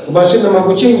просто в машинном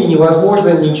обучении невозможно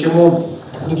ни к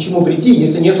чему прийти,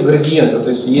 если нет градиента, то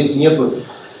есть если нет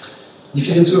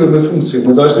дифференцируемой функции.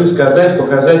 Мы должны сказать,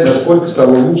 показать, насколько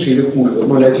стало лучше или хуже.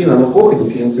 0,1 оно плохо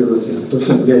дифференцируется, если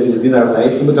только взять бинарно, а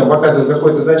если мы там показываем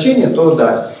какое-то значение, то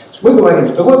да. Мы говорим,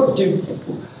 что вот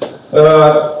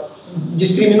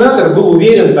дискриминатор был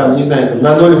уверен там, не знаю,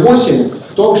 на 0,8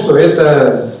 в том, что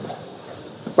это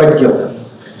подделка.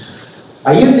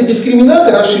 А если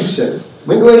дискриминатор ошибся,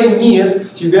 мы говорим,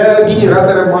 нет, тебя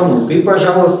генератор обманул, ты,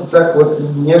 пожалуйста, так вот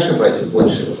не ошибайся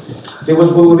больше. Ты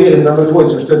вот был уверен на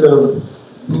 0,8, что это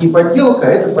не подделка,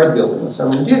 а это подделка на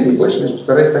самом деле, и больше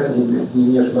постарайся так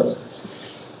не ошибаться.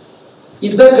 И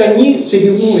так они,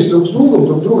 соревнуясь друг с другом,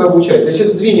 друг друга обучают. То есть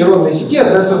это две нейронные сети,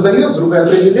 одна создает, другая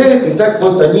определяет, и так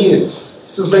вот они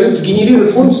создают,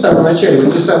 генерируют, помните, в самом начале,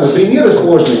 вот эти самые примеры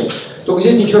сложные, только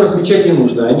здесь ничего размечать не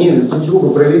нужно, они друг друга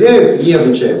проверяют и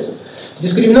обучаются.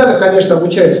 Дискриминатор, конечно,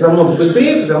 обучается намного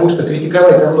быстрее, потому что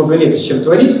критиковать намного легче, чем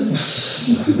творить,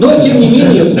 но, тем не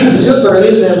менее, идет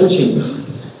параллельное обучение.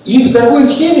 И в такой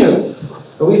схеме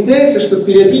выясняется, что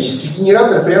периодически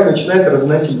генератор прямо начинает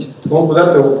разносить. Он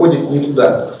куда-то уходит не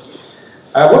туда.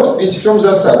 А вот ведь в чем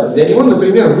засада. Для него,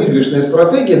 например, выигрышная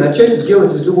стратегия начать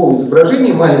делать из любого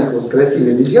изображения, маленького с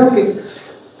красивой обезьянкой,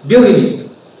 белый лист.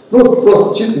 Ну,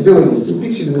 просто чисто белый лист, и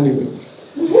пиксели нулевые.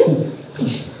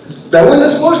 Довольно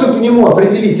сложно по нему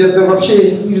определить, это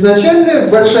вообще изначально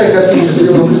большая картинка с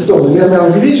зеленым листом, или она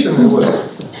увеличена, вот.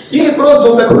 Или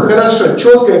просто он такой, хорошо,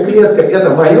 четкая клетка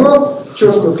это мое,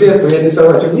 четкую клетку я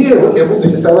рисовать умею, вот я буду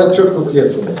рисовать четкую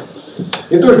клетку.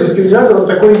 И тоже дискриминатор, он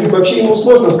такой, вообще ему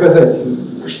сложно сказать,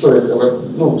 что это,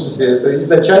 ну, в смысле, это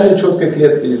изначально четкая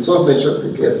клетка или созданная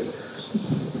четкая клетка.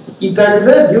 И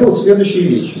тогда делают следующие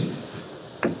вещи.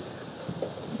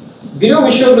 Берем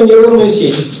еще одну нейронную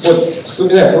сеть, вот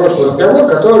вспоминаем прошлый разговор,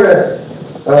 которая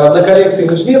на коррекции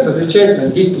ImageNet различает на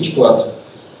 10 тысяч классов.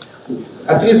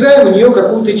 Отрезаем у нее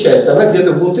какую-то часть, она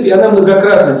где-то внутри, она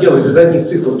многократно делает из одних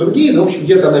цифр другие, но в общем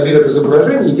где-то она берет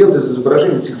изображение и делает из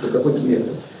изображения цифры, какой-то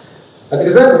вектор.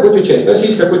 Отрезаем какую-то часть, у нас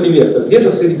есть какой-то вектор, где-то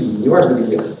в середине, неважно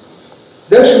где вектор.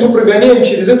 Дальше мы прогоняем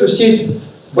через эту сеть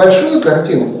большую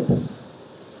картинку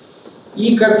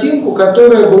и картинку,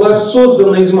 которая была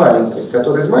создана из маленькой,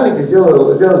 которая из маленькой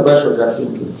сделала большой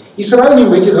картинкой. И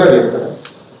сравниваем эти два вектора.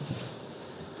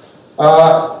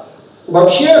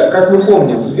 Вообще, как мы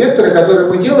помним, векторы, которые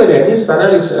мы делали, они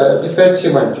старались описать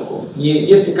семантику. И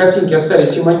если картинки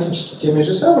остались семантически теми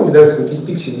же самыми, даже если какие-то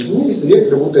пиксели изменились, то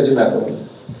векторы будут одинаковыми.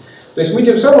 То есть мы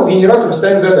тем самым генератору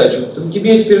ставим задачу.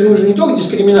 Тебе теперь нужно не только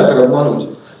дискриминатор обмануть,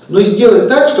 но и сделать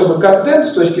так, чтобы контент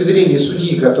с точки зрения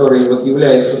судьи, который вот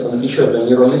является там, еще одной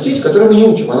нейронной сетью, которую мы не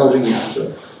учим, она уже есть все,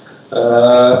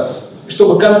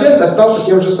 чтобы контент остался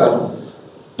тем же самым.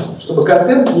 Чтобы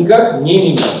контент никак не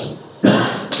менялся.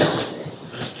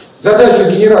 Задача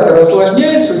генератора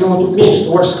осложняется, у него тут меньше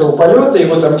творческого полета,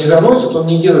 его там не заносят, он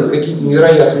не делает какие-то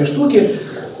невероятные штуки.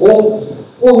 Он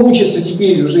учится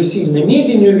теперь уже сильно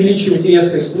медленнее увеличивать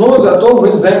резкость, но зато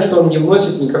мы знаем, что он не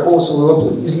вносит никакого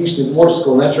своего излишнего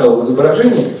творческого начала в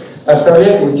изображении,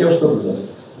 оставляет его тем, что было.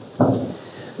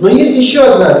 Но есть еще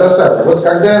одна засада. Вот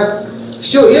когда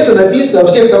все это написано во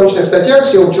всех научных статьях,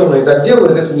 все ученые так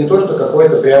делают, это не то, что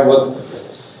какое-то прям вот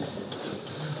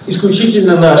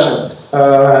исключительно наше.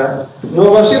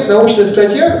 Но во всех научных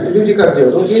статьях люди как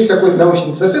делают? Вот есть какой-то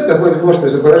научный датасет, какое-то множество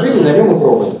изображений, на нем мы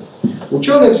пробуем.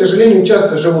 Ученые, к сожалению,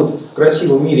 часто живут в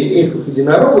красивом мире эльфов,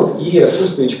 единорогов и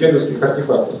отсутствия шпеговских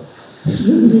артефактов.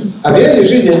 А в реальной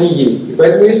жизни они есть. И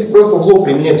поэтому, если просто в лоб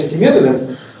применять эти методы,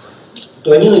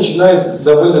 то они начинают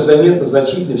довольно заметно,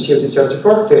 значительно все эти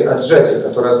артефакты от сжатия,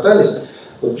 которые остались.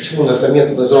 Вот почему у нас там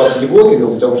метод назывался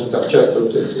деблокингом, потому что там часто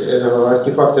вот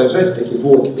артефакты от сжатия, такие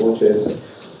блоки получаются.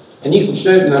 Они их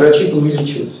начинают нарочито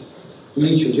увеличивать.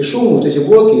 Увеличивать и шум, вот эти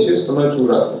блоки, и все это становится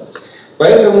ужасно.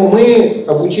 Поэтому мы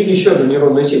обучили еще одну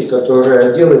нейронную сеть,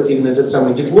 которая делает именно этот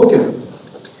самый деблокинг.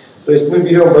 То есть мы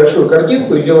берем большую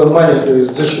картинку и делаем маленькую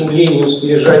с зашумлением, с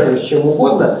пережатием, с чем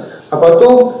угодно, а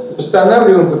потом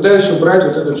восстанавливаем, пытаясь убрать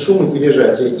вот этот шум и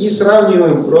пережатие. И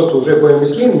сравниваем просто уже по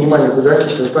MSL, минимально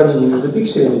квадратичное отклонение между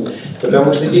пикселями,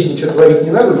 потому что здесь ничего творить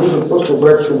не надо, нужно просто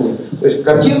убрать шумы. То есть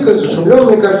картинка,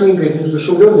 зашумленная картинка, и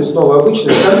зашумленная снова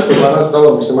обычная, так, чтобы она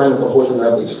стала максимально похожа на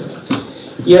обычную.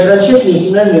 И окончательное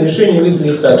финальное решение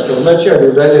выглядит так, что вначале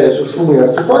удаляются шумы и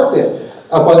артефакты,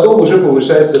 а потом уже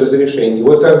повышается разрешение.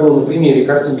 Вот как было на примере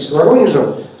картинки с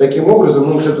Воронежем, таким образом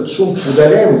мы вот этот шум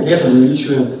удаляем и при этом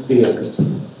увеличиваем резкость.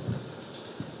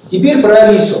 Теперь про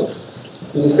Алису.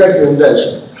 Перескакиваем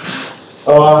дальше.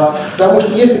 Потому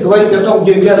что если говорить о том,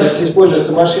 где в Яндексе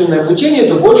используется машинное обучение,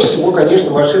 то больше всего, конечно,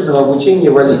 машинного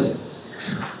обучения в Алисе.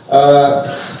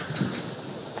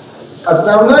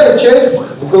 Основная часть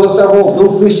в голосовом, ну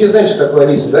вы все знаете, что такое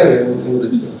Алиса, да, я не буду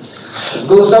объяснять. В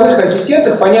голосовых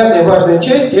ассистентах понятная важная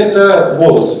часть — это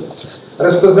голос,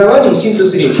 распознавание и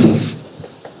синтез речи.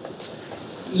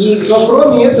 Но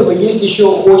кроме этого есть еще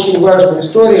очень важная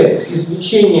история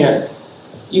извлечения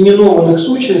именованных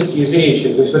сущностей из речи.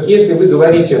 То есть вот если вы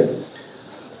говорите: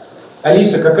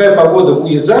 Алиса, какая погода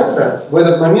будет завтра, в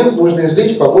этот момент нужно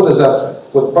извлечь погода завтра.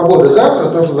 Вот погода завтра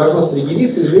тоже должно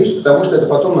сопределиться, извлечь, потому что это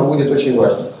потом нам будет очень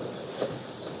важно.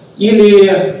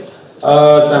 Или,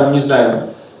 там, не знаю,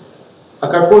 а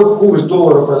какой курс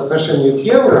доллара по отношению к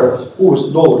евро, курс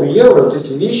доллара и евро, вот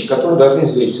эти вещи, которые должны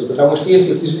извлечься. Потому что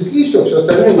если их извлекли, все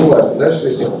остальное не важно, да, что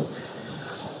сделано.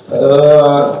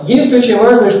 Есть очень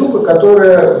важная штука,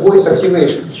 которая voice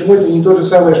activation. Почему это не то же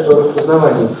самое, что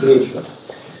распознавание речи?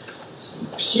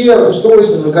 Все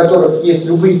устройства, на которых есть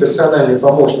любые персональные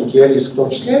помощники, и Алиса в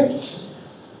том числе,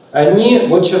 они,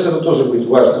 вот сейчас это тоже будет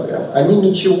важно прям, они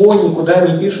ничего никуда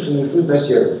не пишут и не ждут на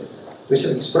сервере. То есть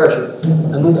все-таки спрашивают: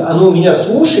 оно меня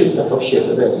слушает вообще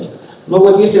когда-нибудь? Но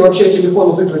вот если вообще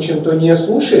телефон выключен, то не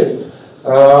слушает.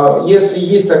 Если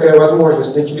есть такая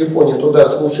возможность на телефоне туда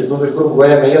слушать, ну, то есть, грубо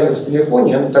говоря, на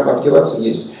Яндекс.Телефоне, там активация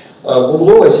есть.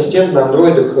 Гугловый ассистент на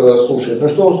андроидах слушает. Но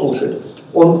что он слушает?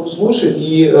 Он слушает,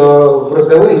 и в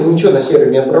разговоре ничего на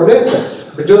сервер не отправляется,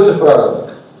 ждется фраза.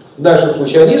 В нашем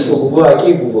случае Алиса, у Гугла,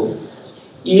 окей, Google.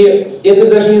 И это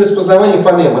даже не распознавание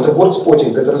фонем, это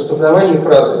вордспотинг, это распознавание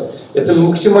фразы. Это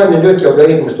максимально легкий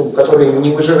алгоритм, который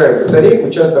не выжирает батарейку,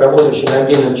 часто работающий на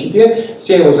отдельном чипе.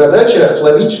 Вся его задача —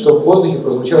 отловить, чтобы в воздухе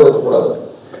прозвучала эта фраза.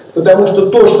 Потому что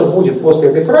то, что будет после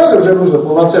этой фразы, уже нужно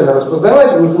полноценно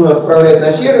распознавать, нужно отправлять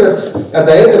на сервер, а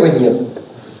до этого нет.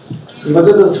 И вот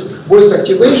этот voice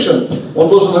activation, он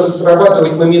должен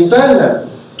срабатывать моментально,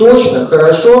 точно,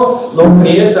 хорошо, но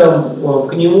при этом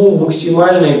к нему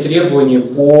максимальные требования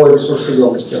по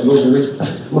ресурсоемкости. Он должен быть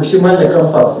максимально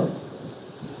компактным.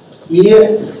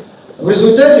 И в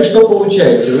результате что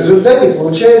получается? В результате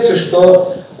получается,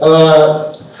 что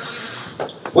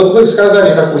вот вы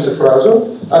сказали какую-то фразу,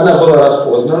 она была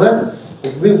распознана,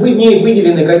 в ней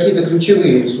выделены какие-то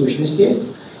ключевые сущности,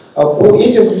 а по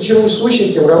этим ключевым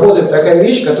сущностям работает такая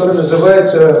вещь, которая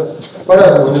называется,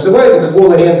 по-разному называют, это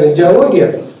голорентная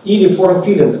идеология или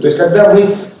форм-филлинг. То есть когда мы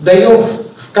даем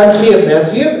конкретный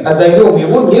ответ, а даем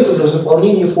его методом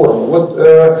заполнения формы. Вот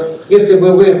если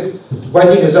бы вы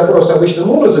вводили запрос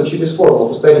обычным образом через форму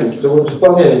по старинке, то вы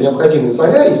заполняли необходимые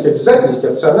поля, есть обязательно, есть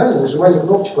опционально, нажимали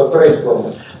кнопочку «Отправить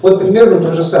форму». Вот примерно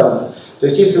то же самое. То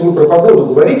есть если вы про погоду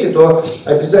говорите, то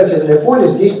обязательное поле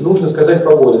здесь нужно сказать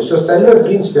 «погода». Все остальное в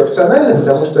принципе опционально,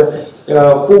 потому что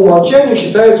по умолчанию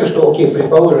считается, что окей,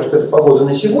 предположим, что это погода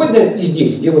на сегодня и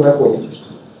здесь, где вы находитесь.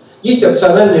 Есть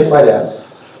опциональные поля.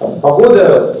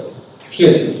 Погода в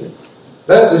Хельсинки.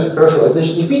 Да, то есть хорошо, это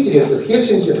значит не в Питере, это в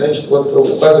Хельсинки, значит вот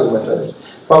указываем это.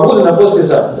 Погода на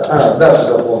послезавтра. Дату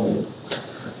запомнили.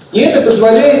 И это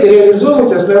позволяет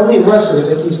реализовывать основные массовые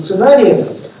такие сценарии,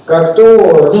 как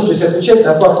то есть отвечать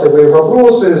на фактовые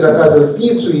вопросы, заказывать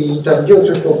пиццу и там делать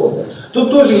все, что угодно.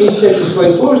 Тут тоже есть всякие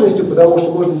свои сложности, потому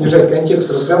что нужно держать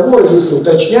контекст разговора, если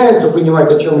уточняют, то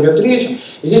понимать, о чем идет речь.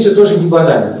 И здесь это тоже не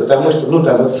банально, потому что,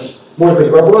 там вот, может быть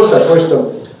вопрос такой,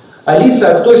 что Алиса,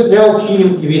 а кто снял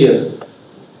фильм «Эверест»?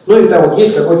 И там вот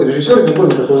есть какой-то режиссер, не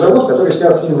помню, как его зовут, который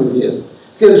снял фильм «Эверест».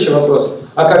 Следующий вопрос.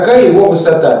 А какая его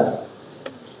высота?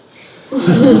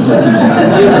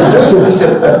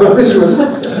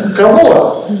 80.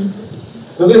 Кого?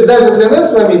 То есть даже для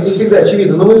нас с вами это не всегда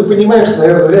очевидно, но мы понимаем, что,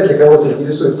 наверное, вряд ли кого-то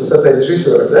интересует высота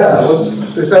режиссера. Да? А вот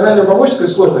персональному помощнику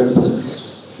это сложно объяснить.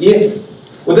 И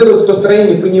вот это вот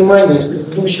построение понимания из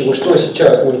предыдущего, что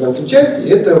сейчас нужно отвечать,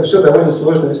 это все довольно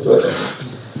сложная история.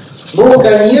 Но,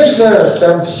 конечно,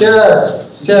 там вся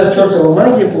чертова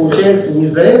магия получается не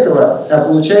из-за этого, а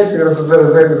получается из-за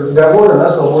разговора на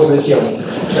свободную тему.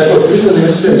 Такой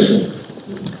conversation.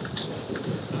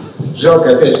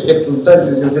 Жалко, опять же, те, кто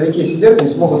вдалеке сидят, не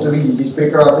смогут увидеть здесь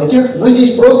прекрасный текст. Но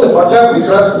здесь просто пока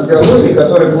прекрасные диалоги,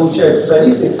 которые получаются с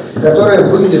Алисой, которая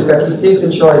выглядит как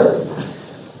естественный человек.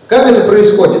 Как это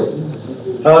происходит?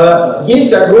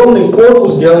 Есть огромный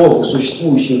корпус диалогов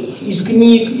существующих. Из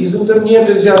книг, из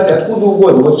интернета взяты, откуда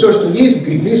угодно. Вот все, что есть,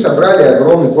 сгребли, собрали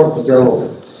огромный корпус диалогов.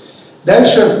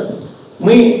 Дальше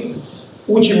мы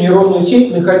учим нейронную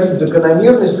сеть находить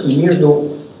закономерности между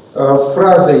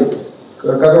фразой,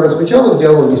 которая звучала в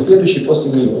диалоге, следующей после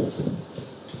нее.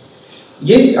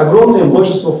 Есть огромное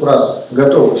множество фраз,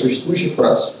 готовых, существующих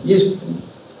фраз. Есть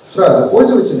фразы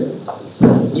пользователя,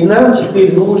 и нам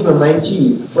теперь нужно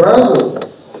найти фразу,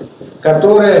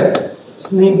 которая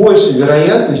с наибольшей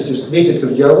вероятностью встретится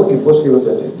в диалоге после вот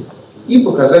этой, и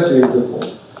показать ее игроку.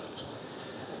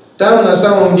 Там на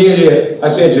самом деле,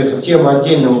 опять же, это тема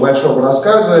отдельного большого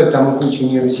рассказа, там и куча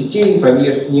нейросетей,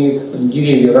 поверх них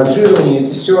деревья ранжирования,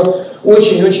 это все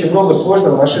очень-очень много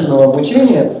сложного машинного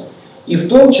обучения. И в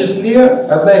том числе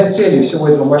одна из целей всего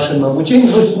этого машинного обучения,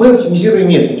 мы оптимизируем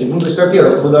метрики. То есть,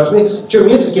 во-первых, мы должны, причем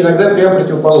метрики иногда прямо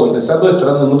противоположны. С одной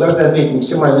стороны, мы должны ответить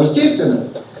максимально естественно,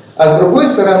 а с другой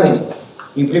стороны,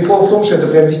 и прикол в том, что это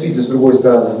прям действительно с другой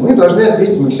стороны, мы должны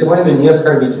ответить максимально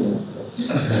неоскорбительно.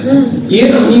 И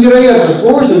это невероятно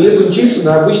сложно, если учиться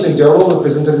на обычных диалогах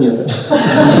из интернета.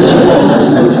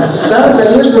 Там,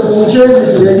 конечно,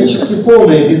 получается периодически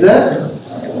полная беда.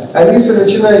 Алиса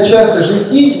начинает часто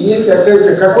жестить, если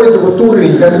какой-то вот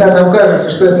уровень, когда нам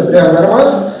кажется, что это прям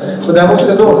нормас, потому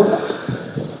что,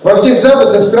 во всех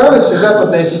западных странах все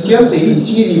западные ассистенты, и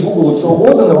Siri, и Google, и кто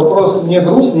угодно, на вопрос «мне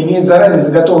грустно» имеет заранее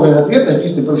заготовленный ответ,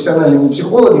 написанный профессиональными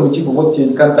психологами, типа вот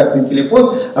тебе контактный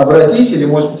телефон, обратись, или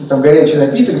может быть там горячий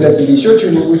напиток дать, или еще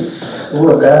что-нибудь.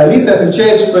 Вот. А Алиса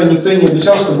отвечает, что никто не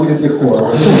обещал, что будет легко.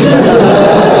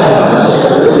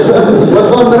 Вот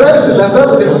вам нравится, на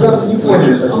Западе вы не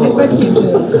пользуетесь.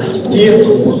 И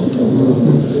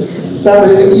там,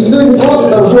 не просто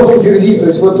там жестко дерзит, то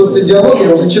есть вот тут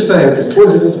диалоги он зачитает,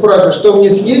 пользователь спрашивает, что мне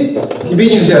съесть, тебе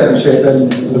нельзя, отвечать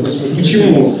Алиса.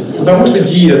 Почему? Потому что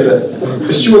диета.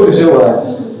 Ты с чего ты взяла?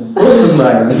 Просто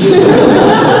знаю.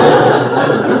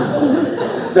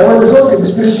 Довольно жестко,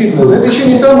 беспринципно. Но это еще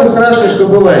не самое страшное, что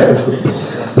бывает.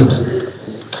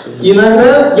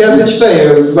 Иногда я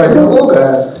зачитаю два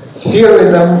диалога.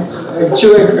 Первый там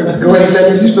человек говорит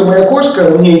Алисе, что моя кошка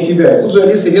умнее тебя. И тут же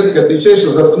Алиса резко отвечает,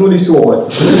 что заткнулись оба.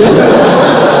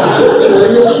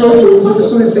 Человек в шоке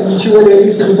интересуется, ничего ли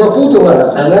Алиса не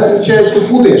попутала. Она отвечает, что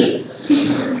путаешь.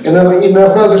 И на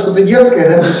фразу что-то дерзкое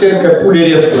она отвечает, как пуля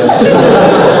резкая.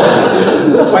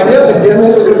 Понятно, где она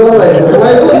это добралась.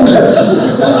 Бывает хуже.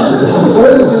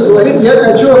 Пользователь говорит, я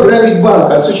хочу ограбить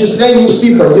банк, осуществляй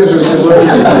мечты, поддерживайте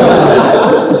владельца.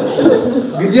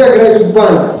 Где ограбить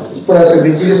банк? Спрашивает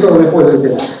заинтересованный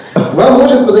пользователь. Вам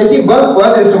может подойти банк по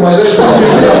адресу Машинного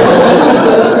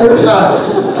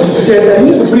обучения.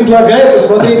 Алиса предлагает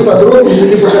посмотреть подробнее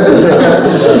или показать на карте.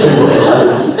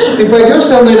 Ты пойдешь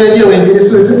со мной на дело,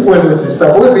 интересуется пользователь, с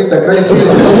тобой хоть на край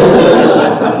света.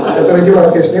 Который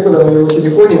деваться, конечно, некуда, на его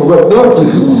телефоне. Вот, но...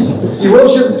 И, в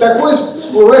общем, такое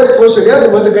всплывает сплошь и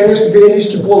рядом. Это, конечно,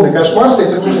 периодически полный кошмар. С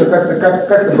этим нужно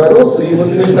как-то бороться. И вот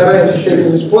мы стараемся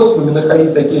всякими способами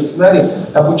находить такие сценарии,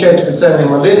 обучать специальные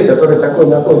модели, которые такой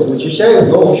находят, вычищают,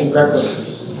 но, в общем, как-то.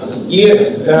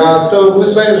 И то мы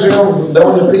с вами живем в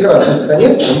довольно прекрасной стране,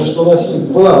 потому что у нас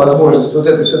была возможность вот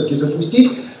это все-таки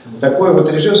запустить. Такой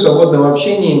вот режим свободного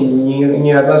общения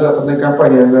ни одна западная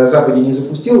компания на Западе не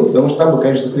запустила, потому что там бы,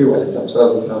 конечно, заклевали. Там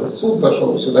сразу суд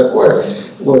пошел и все такое.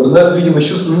 Вот. У нас, видимо, с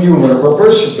чувством юмора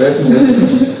попроще, поэтому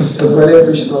позволяет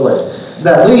существовать.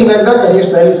 Да, ну и иногда,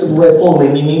 конечно, Алиса бывает полная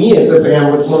мимими. Это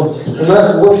прям вот, у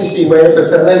нас в офисе моя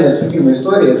персональная любимая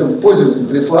история. Это пользователь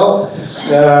прислал.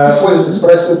 Пользователь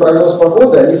спросил прогноз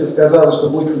погоды. Алиса сказала, что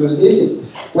будет плюс 10.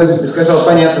 Пользователь сказал,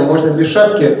 понятно, можно без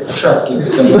шапки. В шапке.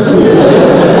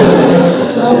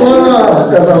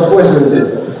 Сказал пользователь.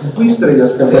 Быстро, я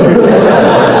сказал.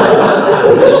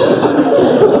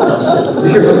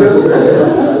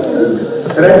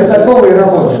 Ради такого и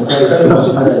работаем.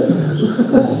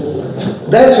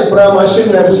 Дальше про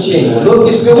машинное обучение. Но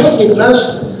беспилотник наш,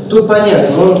 тут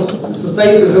понятно, он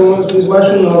состоит из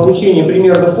машинного обучения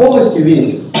примерно полностью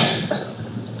весь.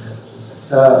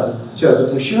 Сейчас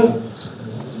запущу.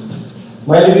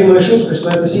 Моя любимая шутка, что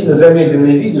это сильно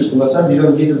замедленное видео, что на самом деле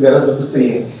он ездит гораздо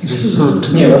быстрее.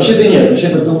 Нет, вообще-то нет,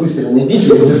 вообще-то это выстреленное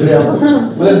видео, это прямо.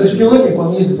 Вот этот беспилотник,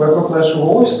 он ездит вокруг нашего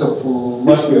офиса в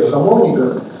Москве, в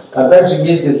Хамовниках, а также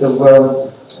ездит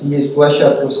есть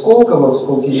площадка в Сколково, в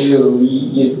Сколково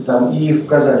ездит там, и в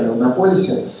Казани, на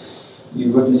полюсе. И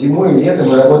вот и зимой, и летом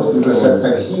мы работали уже как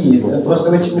такси. И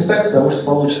просто в этих местах, потому что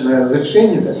получено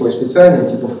разрешение такое специальное,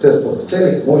 типа в тестовых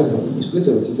целях, можно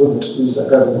испытывать, и вот мы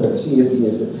заказываем такси, и это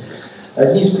ездит.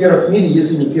 Одни из первых в мире,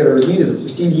 если не первые в мире,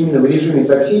 запустили именно в режиме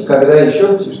такси, когда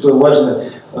еще, что важно,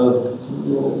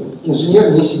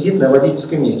 инженер не сидит на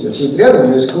водительском месте. Он сидит рядом, у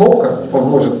него есть кнопка, он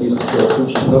может, если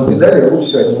включить, но педали, руль,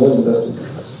 все, от него недоступно.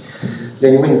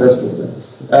 Для него недоступно.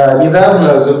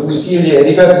 Недавно запустили,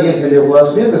 ребята ездили в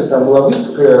Лас-Вегас, там была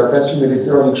выставка Consumer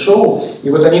Electronic Show, и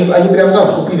вот они прямо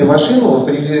там купили машину,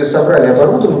 собрали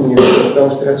оборудование,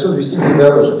 потому что отсюда везти будет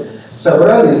дороже.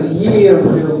 Собрали и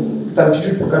там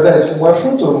чуть-чуть покатались по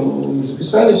маршруту,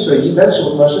 записали все, и дальше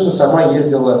вот машина сама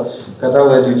ездила,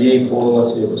 катала людей по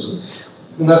Лас-Вегасу.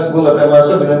 У нас была прямо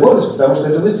особенная гордость, потому что на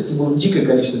этой выставке было дикое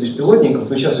количество беспилотников,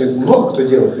 но сейчас их много кто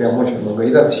делает, прям очень много,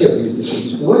 и там все привезли своих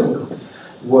беспилотников.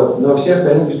 Вот. Но все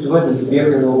остальные беспилотники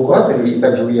приехали на эвакуаторе и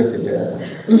также уехали.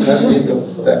 Наш ездил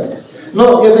так.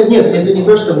 Но это нет, это не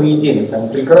то, что мы едим. Там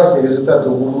прекрасные результаты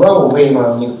у Гугла, у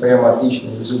Вейма, у них прямо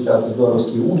отличные результаты,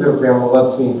 здоровские. Uber прям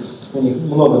молодцы. У них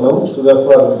много наук туда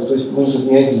вкладывается, то есть мы тут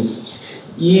не один.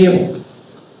 И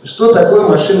что такое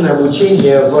машинное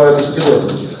обучение в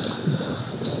беспилотнике?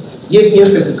 Есть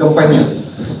несколько компонентов.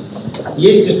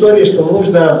 Есть история, что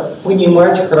нужно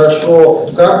понимать хорошо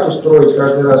карту, строить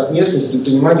каждый раз местности и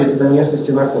понимать, где ты на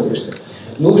местности находишься.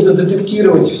 Нужно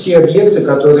детектировать все объекты,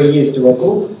 которые есть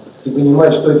вокруг, и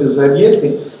понимать, что это за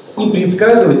объекты, и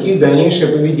предсказывать их дальнейшее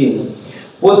поведение.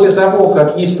 После того,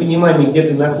 как есть понимание, где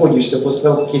ты находишься, после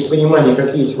того, как есть понимание,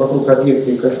 как есть вокруг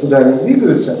объекты и куда они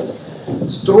двигаются,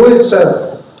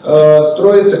 строится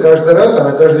каждый раз, а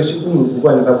на каждую секунду,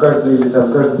 буквально там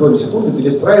каждую долю секунды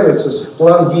перестраивается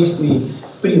план действий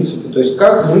в принципе. То есть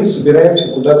как мы собираемся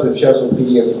куда-то сейчас вот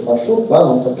переехать маршрут,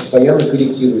 план он там постоянно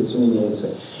корректируется, меняется.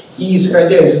 И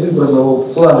исходя из выбранного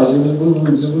плана,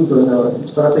 из выбранной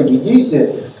стратегии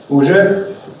действия, уже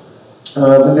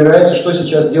выбирается, что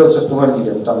сейчас делать с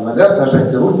автомобилем. Там на газ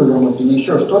нажать, руль повернуть или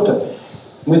еще что-то.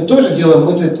 Мы тоже делаем,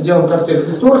 мы это делаем как-то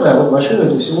рефлекторно, а вот машину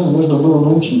это всему нужно было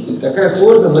научить. Это такая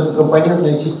сложная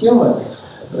многокомпонентная система.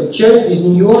 Часть из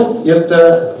нее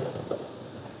это...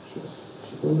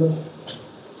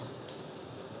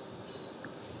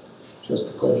 Сейчас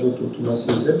покажу, тут у нас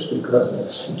есть запись прекрасная.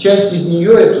 Часть из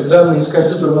нее это данные из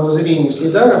компьютерного зрения с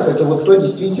лидаров, это вот то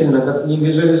действительно, как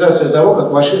визуализация того,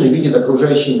 как машина видит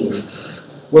окружающий мир.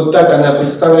 Вот так она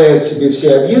представляет себе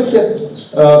все объекты,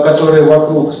 которые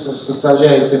вокруг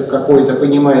составляют их какой-то,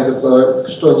 понимает,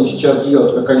 что они сейчас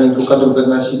делают, как они друг от друга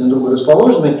относительно друга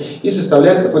расположены, и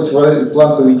составляет какой-то свой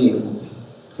план поведения.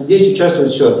 Здесь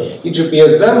участвует все. И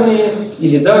GPS-данные, и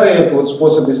лидары, это вот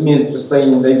способ измерить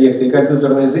расстояние до объекта, и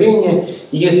компьютерное зрение.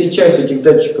 И если часть этих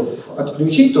датчиков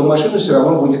отключить, то машина все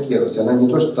равно будет ехать. Она не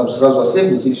то, что там сразу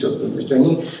ослепнет и все. То есть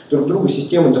они друг друга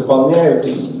системы дополняют,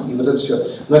 и вот это все.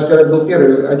 У нас когда был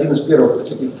один из первых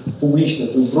таких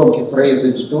публичных и громких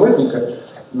проездов беспилотника,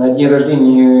 на дне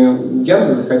рождения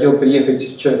Яндекса захотел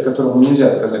приехать человек, которому нельзя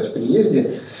отказать в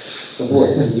приезде. Вот.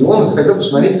 И он захотел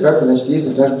посмотреть, как, значит,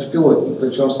 ездит наш беспилотник.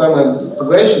 Причем самое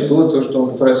пугающее было то, что он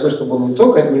попросил, чтобы он не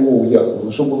только от него уехал,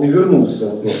 но чтобы он и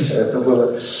вернулся. Это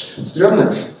было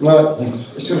стрёмно. Но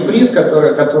сюрприз,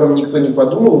 о котором никто не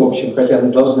подумал, в общем, хотя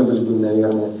они должны были быть,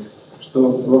 наверное,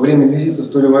 что во время визита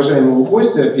столь уважаемого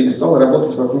гостя перестал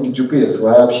работать в округе GPS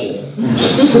вообще.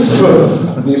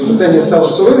 Испытание стало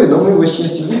суровее, но мы его с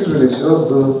честью выдержали, все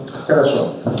было хорошо.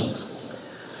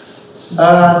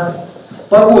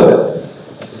 Погода.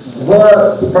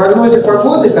 В прогнозе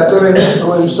погоды, который мы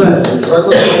строим сами,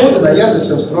 прогноз погоды на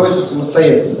Яндексе строится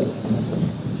самостоятельно.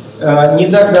 Не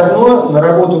так давно на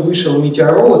работу вышел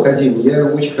метеоролог один, я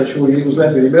очень хочу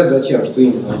узнать у ребят, зачем, что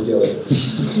именно он делает.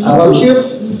 А вообще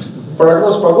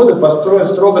прогноз погоды построен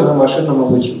строго на машинном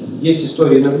обучении. Есть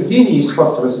истории наблюдений, есть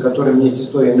факторы, за которыми есть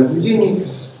история наблюдений,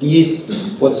 есть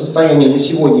вот состояние на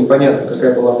сегодня, понятно,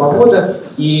 какая была погода,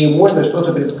 и можно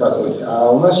что-то предсказывать.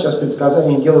 А у нас сейчас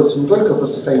предсказания делаются не только по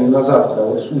состоянию на завтра, а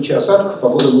вот в случае осадков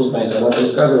погода, вы знаете, она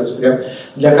предсказывается прям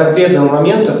для конкретного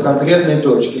момента в конкретной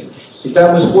точке. И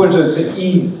там используются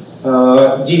и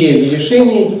деревья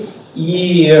решений,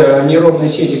 и нейронные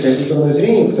сети компьютерного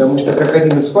зрения, потому что как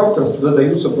один из факторов туда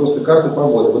даются просто карты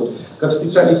погоды. Вот как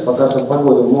специалист по картам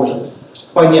погоды может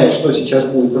понять, что сейчас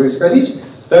будет происходить,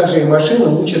 также и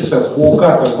машина учится по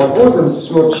картам погоды,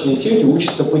 сверточные сети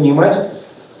учатся понимать,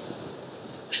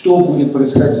 что будет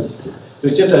происходить. То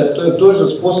есть это тоже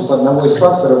способ одного из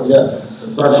факторов для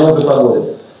прогноза погоды.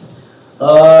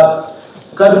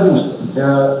 Как буст.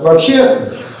 Вообще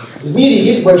в мире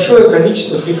есть большое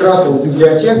количество прекрасных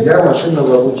библиотек для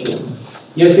машинного обучения.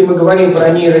 Если мы говорим про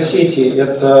нейросети,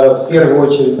 это в первую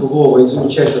очередь гугловый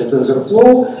замечательный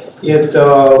TensorFlow,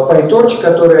 это PyTorch,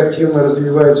 который активно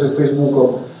развивается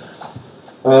Фейсбуком.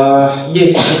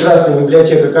 Есть прекрасная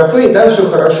библиотека кафе, и там все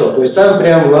хорошо. То есть там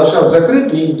прям ландшафт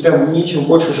закрыт, и там нечего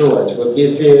больше желать. Вот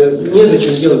если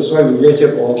незачем делать свою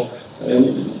библиотеку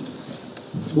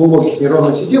глубоких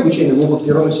нейронных сетей, обучение глубоких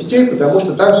нейронных сетей, потому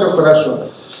что там все хорошо.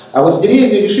 А вот с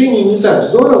деревьями решений не так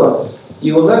здорово,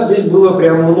 и у нас здесь было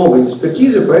прям много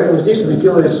экспертизы, поэтому здесь мы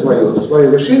сделали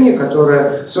свое решение,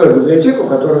 свою библиотеку,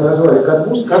 которую назвали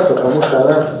CatBoost, потому что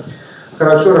она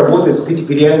хорошо работает с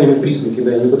категориальными признаками,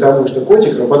 да, не потому что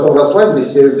котик, но потом расслабились,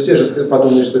 все же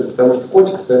подумали, что это потому что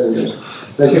котик, стали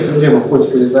на всех проблемах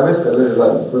котика рисовать, сказали,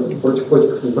 ладно, против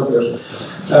котиков не попрешь.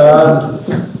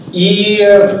 И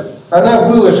она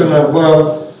выложена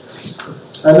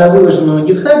на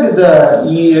GitHub, да,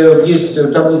 и есть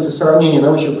таблица сравнения,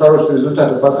 она очень хорошие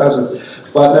результаты показывает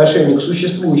по отношению к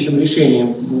существующим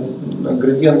решениям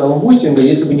градиентного бустинга.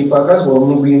 Если бы не показывала,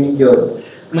 мы бы ее не делали.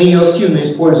 Мы ее активно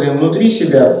используем внутри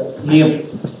себя, и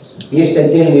есть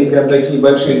отдельные прям такие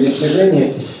большие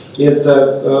достижения.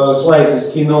 Это слайд из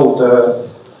Keynote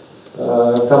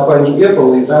компании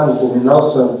Apple, и там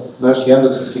упоминался наш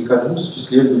яндексовский CatBoost в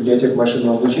числе библиотек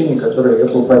машинного обучения, которые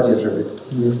Apple поддерживает.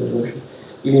 Это, в общем,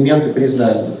 элементы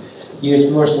признания.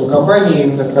 Есть множество компаний,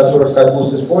 именно в которых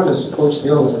CatBoost используется, в том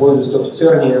числе он используется в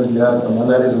ЦЕРНе для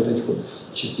анализа вот этих вот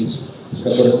частиц,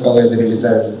 которые в коллайдере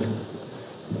летают.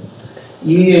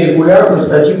 И регулярно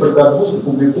статьи про CatBoost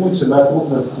публикуются на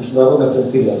крупных международных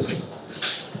конференциях.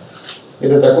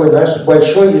 Это такой наш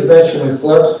большой и значимый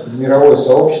вклад в мировое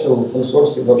сообщество, в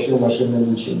open-source и вообще в машинное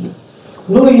обучение.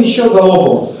 Ну и еще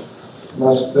галопом,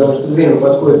 потому что время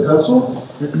подходит к концу.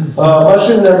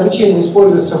 Машинное обучение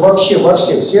используется вообще во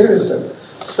всех сервисах.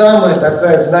 Самая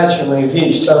такая значимая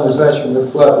вещь, самый значимый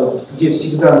вклад, где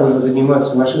всегда нужно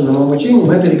заниматься машинным обучением,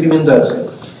 это рекомендации.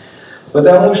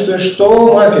 Потому что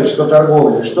маркет, что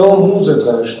торговля, что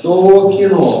музыка, что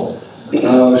кино,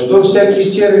 что всякие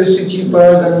сервисы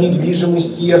типа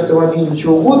недвижимости, автомобилей,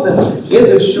 чего угодно,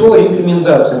 это все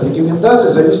рекомендации. Рекомендации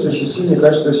зависят очень сильно от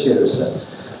качества сервиса.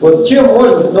 Вот чем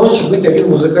может научить быть один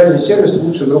музыкальный сервис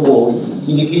лучше другого,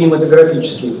 или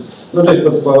кинематографический? Ну, то есть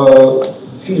вот по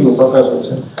фильму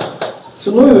показывается.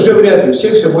 Ценой уже вряд ли.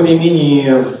 Всех все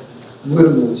более-менее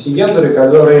выровнялись. И вендоры,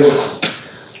 которые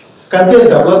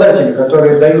контент-обладатели,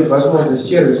 которые дают возможность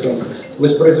сервисам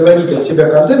воспроизводить от себя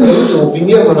контент, дают его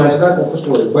примерно на одинаковых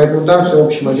условиях. Поэтому там все в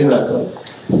общем одинаково.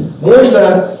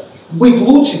 Можно быть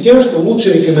лучше тем, что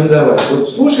лучше рекомендовать. Вот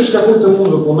слушаешь какую-то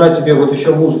музыку, на тебе вот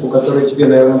еще музыку, которая тебе,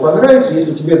 наверное, понравится.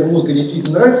 Если тебе эта музыка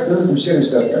действительно нравится, ты на этом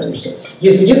сервисе останешься.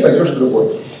 Если нет, пойдешь в другой.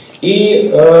 И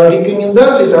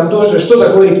рекомендации там тоже, что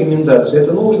такое рекомендации?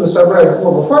 Это нужно собрать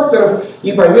много факторов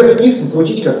и поверх них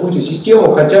накрутить какую-то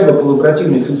систему хотя бы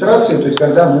коллаборативной фильтрации, то есть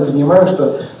когда мы понимаем,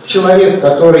 что человек,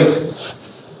 который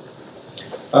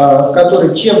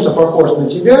чем-то похож на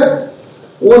тебя,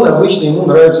 он обычно, ему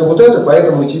нравится вот это,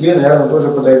 поэтому тебе, наверное, тоже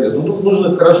подойдет. Но тут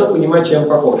нужно хорошо понимать, чем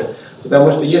похож.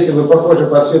 Потому что если вы похожи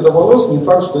по цвету волос, не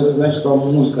факт, что это значит, что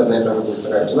вам музыка одна и та же будет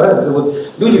нравиться. Да? Это вот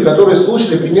люди, которые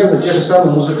слушали примерно те же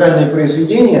самые музыкальные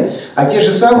произведения, а те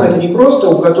же самые, это не просто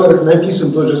у которых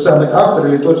написан тот же самый автор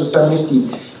или тот же самый стиль,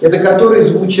 это которые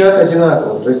звучат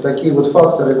одинаково. То есть такие вот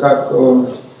факторы, как,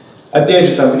 опять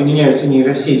же, там применяются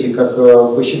нейросети, как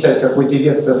посчитать какой-то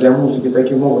вектор для музыки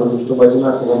таким образом, чтобы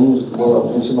одинаковая музыка была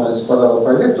максимально совпадала по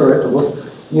вектору, это вот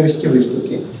нейросетевые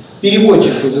штуки.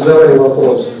 Переводчики задавали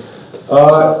вопрос.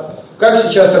 Как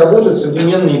сейчас работают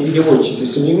современные переводчики?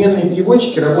 Современные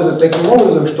переводчики работают таким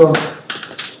образом, что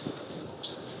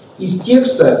из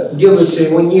текста делается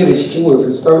его нейросетевое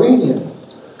представление,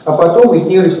 а потом из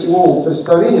нейросетевого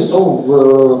представления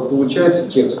снова получается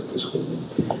текст исходный.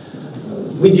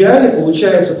 В идеале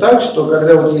получается так, что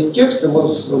когда вот есть текст, его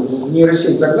в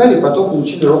нейросеть загнали, потом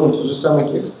получили ровно тот же самый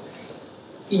текст.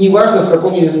 И неважно,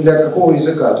 для какого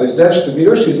языка. То есть дальше ты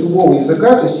берешь из любого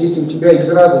языка, то есть если у тебя из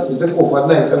разных языков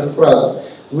одна и та же фраза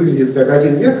выглядит как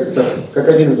один вектор, как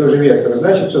один и тот же вектор,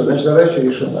 значит все, значит задача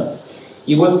решена.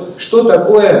 И вот что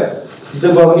такое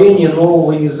добавление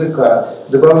нового языка?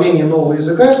 Добавление нового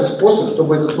языка – это способ,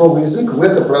 чтобы этот новый язык в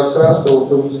это пространство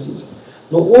поместить.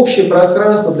 Но общее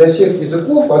пространство для всех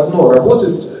языков одно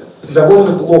работает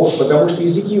довольно плохо, потому что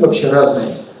языки вообще разные.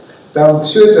 Там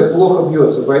все это плохо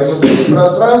бьется, поэтому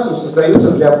пространство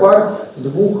создается для пар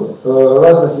двух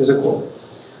разных языков.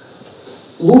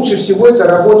 Лучше всего это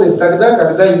работает тогда,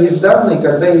 когда есть данные,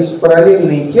 когда есть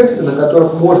параллельные тексты, на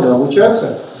которых можно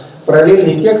обучаться,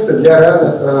 параллельные тексты для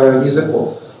разных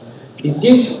языков. И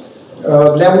здесь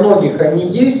для многих они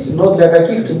есть, но для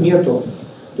каких-то нету.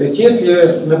 То есть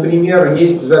если, например,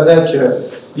 есть задача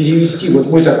перевести, вот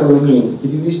мы такое умеем,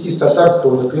 перевести с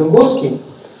татарского на клингонский,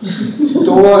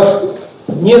 то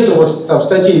нету вот там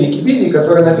статей в Википедии,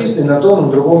 которые написаны на том,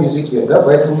 на другом языке, да,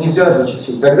 поэтому нельзя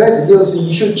зачислить. Тогда это делается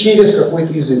еще через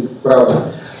какой-то язык, правда.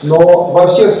 Но во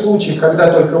всех случаях,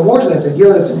 когда только можно, это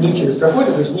делается не через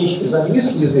какой-то, то есть не через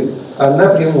английский язык, а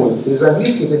напрямую. Через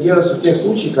английский это делается в тех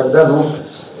случаях, когда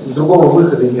другого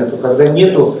выхода нету, когда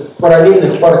нету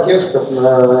параллельных пар текстов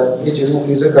на этих двух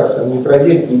языках, там не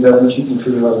проверить, не доучить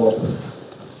ничего невозможно.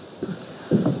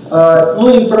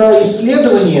 Ну и про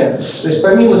исследования, то есть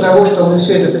помимо того, что мы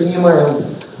все это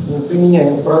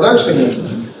применяем в продакшене,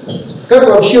 как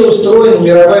вообще устроена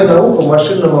мировая наука в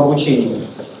машинном обучении?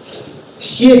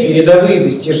 Все передовые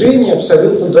достижения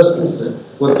абсолютно доступны.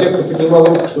 Вот те, кто поднимал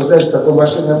руку, что знают, что такое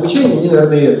машинное обучение, они,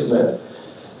 наверное, и это знают.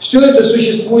 Все это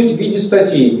существует в виде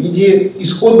статей, в виде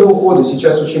исходного кода.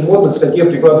 Сейчас очень модно к статье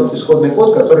прикладывать исходный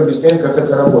код, который объясняет, как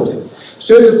это работает.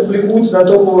 Все это публикуется на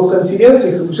топовых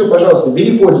конференциях, и все, пожалуйста,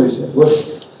 бери, пользуйся. Вот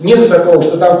нет такого,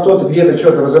 что там кто-то где-то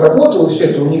что-то разработал, и все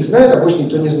это у них знает, а больше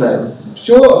никто не знает.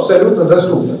 Все абсолютно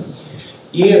доступно.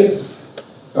 И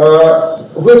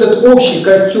в этот общий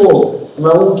котел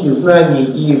науки, знаний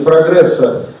и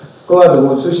прогресса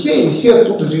вкладываются все, и все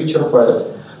оттуда же и черпают.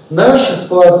 Наш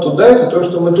вклад туда — это то,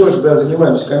 что мы тоже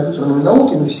занимаемся компьютерными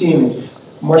науками, всеми,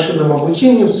 машинным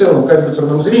обучением, в целом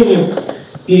компьютерным зрением,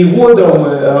 переводом,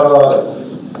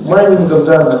 майнингом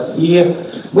данных. И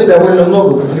мы довольно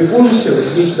много публикуемся,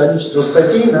 есть количество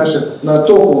статей наших на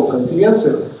топовых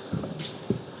конференциях,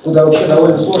 куда вообще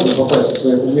довольно сложно попасть в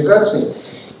свои публикации.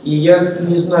 И я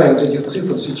не знаю вот этих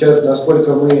цифр сейчас,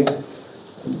 насколько мы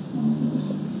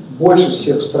больше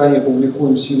всех в стране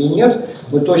публикуемся или нет.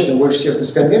 Мы точно больше всех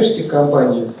из коммерческих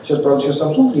компаний. Сейчас, правда, еще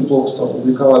Samsung неплохо стал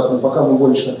публиковаться, но пока мы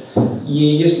больше. И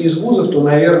если из вузов, то,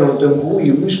 наверное, вот МГУ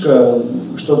и Вышка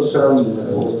что-то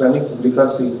сравнимое. У остальных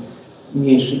публикаций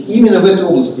меньше. Именно в этой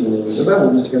области, да, в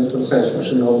области компьютер-сайенса,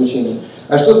 машинного обучения.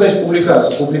 А что значит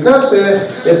публикация? Публикация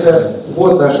 — это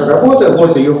вот наша работа,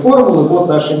 вот ее формулы, вот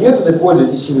наши методы,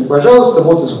 пользуйтесь ими, пожалуйста,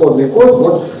 вот исходный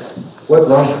код, вот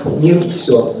вам мир,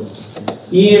 все.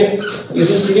 И из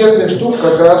интересных штук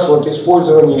как раз вот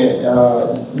использование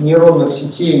нейронных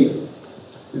сетей,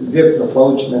 векторов,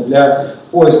 полученных для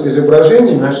поиска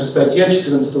изображений. Наша статья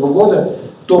 2014 года,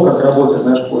 то, как работает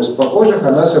наш поиск похожих,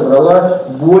 она собрала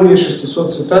более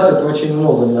 600 цитат, это очень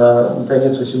много на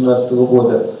конец 2018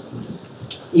 года.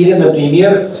 Или,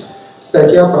 например,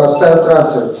 статья про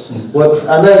стайл-трансфер. Вот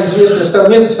она известна,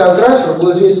 метод стайл-трансфера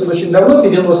был известен очень давно,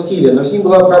 перенос стиля, но с ним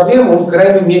была проблема, он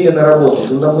крайне медленно работал.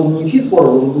 Он был не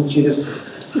feed-forward, он был через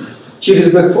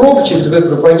backprop, через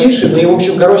backpropagation, и, в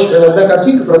общем, короче, одна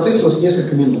картинка процессилась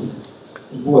несколько минут.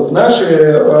 Вот. Наши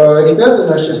ребята,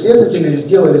 наши исследователи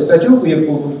сделали статью,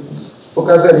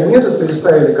 показали метод,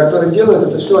 представили, который делает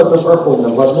это все однопроходно,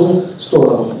 в одну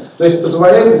сторону. То есть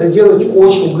позволяет это делать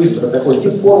очень быстро, такой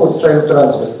feed-forward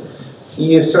стайл-трансфер.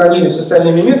 И сравнили с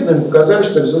остальными методами, показали,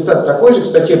 что результат такой же. К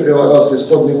статье прилагался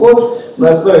исходный код,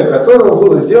 на основе которого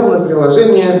было сделано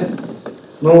приложение,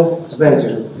 ну, знаете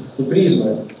же,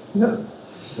 призма. Да.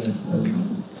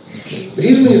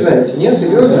 Призму не знаете? Нет,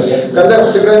 серьезно? Когда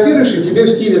фотографируешь, и тебе в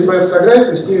стиле твоей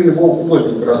фотографии, в стиле любого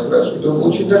художника раскрашивают. Это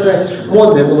очень такая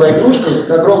модная была игрушка,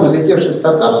 огромно залетевший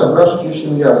стартап, собравший ключ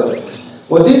миллиардов.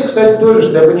 Вот здесь, кстати, тоже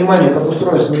для понимания, как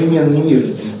устроен современный мир.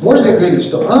 Можно говорить,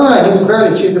 что они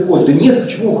украли чей-то код. Да нет,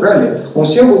 почему украли? Он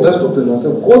всем был доступен. Это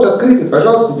код открытый,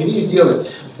 пожалуйста, бери и сделай.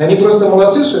 Они просто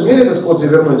молодцы, сумели этот код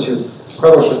завернуть в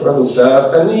хороший продукт, а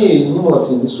остальные не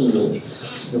молодцы, не сумели.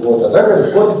 Вот. А так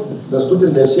этот код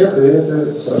доступен для всех, и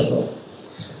это хорошо.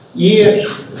 И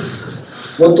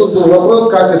вот тут был вопрос,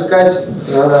 как искать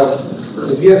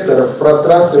векторов в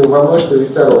пространстве во множестве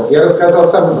векторов. Я рассказал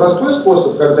самый простой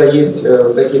способ, когда есть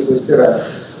такие кластера.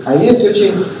 А есть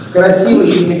очень красивый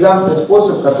и элегантный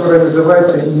способ, который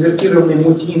называется инвертированный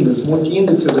мультииндекс.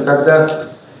 Мультииндекс — это когда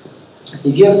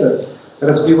вектор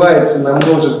разбивается на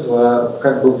множество,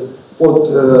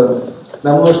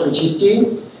 на множество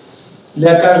частей.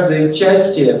 Для каждой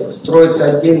части находятся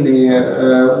отдельные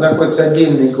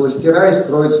кластера и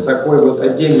строится такой вот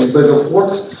отдельный bag of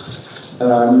words,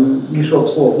 мешок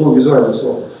слов, визуальных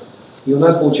слов. И у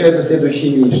нас получается следующая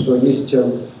вещь, что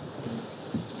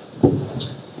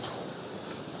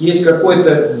есть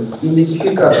какой-то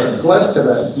идентификатор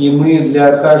кластера, и мы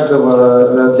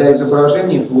для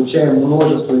изображения получаем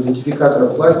множество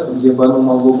идентификаторов кластера, где бы оно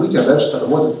могло быть, а дальше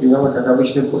работает примерно как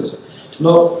обычный поиск.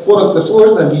 Но коротко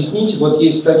сложно объяснить. Вот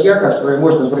есть статья, которую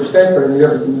можно прочитать про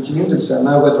инвертный мультииндекс,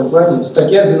 она в этом плане.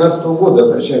 Статья 2012 года,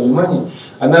 обращаю внимание,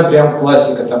 она прям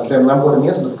классика, там прям набор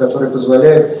методов, которые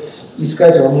позволяют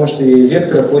искать вы можете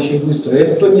векторов очень быстро.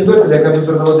 Это не только для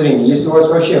компьютерного зрения. Если у вас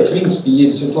вообще, в принципе,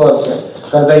 есть ситуация,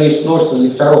 когда есть множество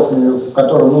векторов, в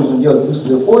котором нужно делать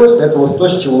быстрый поиск, это вот то,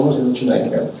 с чего нужно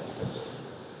начинать.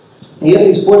 И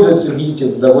это используется, видите,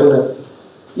 в довольно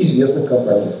известных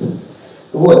компаниях.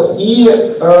 Вот. И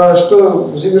что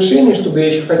в завершении, чтобы я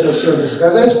еще хотел сегодня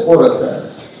сказать, коротко.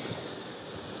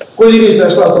 Коль речь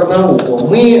зашла про науку,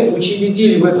 мы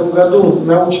учредили в этом году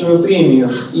научную премию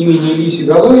имени Ильи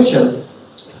Сигаловича.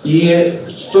 И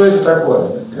что это такое?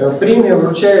 Премия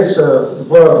вручается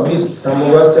в близких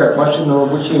областях машинного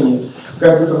обучения,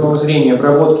 компьютерного зрения,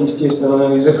 обработки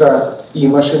естественного языка и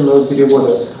машинного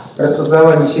перевода,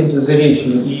 распознавания синтеза речи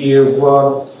и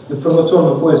в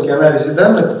информационном поиске и анализе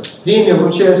данных. Премия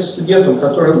вручается студентам,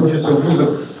 которые учатся в вузах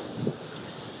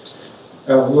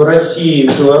в России,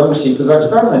 Беларуси и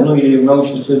Казахстане, ну или в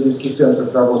научно-исследовательских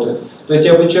центрах работают. То есть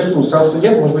я подчеркну, сам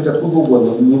студент может быть откуда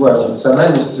угодно, не важно,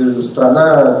 национальность,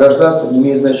 страна, гражданство не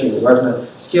имеет значения, важно,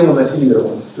 с кем он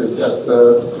аффилирован, то есть от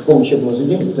какого учебного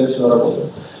заведения пытается работать.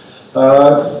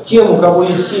 Тем, у кого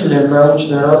есть сильная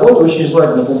научная работа, очень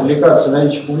желательно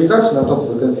наличие публикации на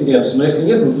топовой конференции, но если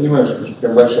нет, мы понимаем, что это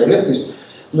прям большая редкость,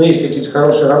 но есть какие-то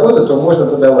хорошие работы, то можно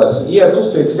подаваться. И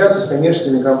отсутствие аффилиации с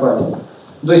коммерческими компаниями.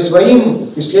 То есть своим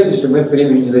исследователям это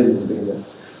премию не дадут, например.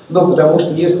 Но потому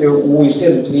что если у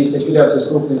исследователя есть аффилиация с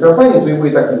крупной компанией, то его и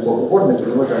так неплохо кормят, у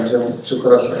него там все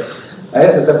хорошо. А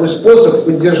это такой способ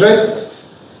поддержать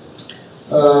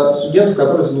студентов,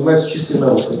 которые занимаются чистой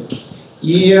наукой.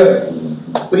 И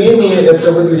премия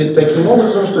это выглядит таким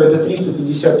образом, что это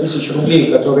 350 тысяч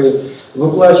рублей, которые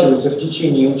выплачиваются в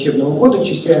течение учебного года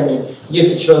частями.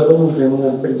 Если человеку нужно,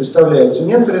 ему предоставляется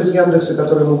ментор из Яндекса,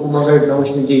 который ему помогает в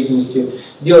научной деятельности,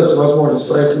 делается возможность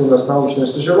пройти у нас научную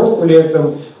стажировку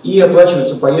летом и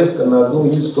оплачивается поездка на одну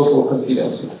из топовых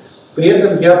конференций. При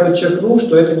этом я подчеркну,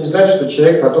 что это не значит, что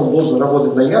человек потом должен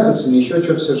работать на Яндексе или еще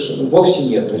что-то совершенно. Вовсе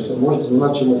нет. То есть он может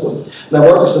заниматься чем угодно.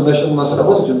 Наоборот, если он начнет у нас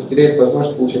работать, он потеряет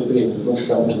возможность получать премию, потому что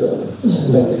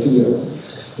станет аффилирован.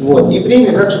 Вот. И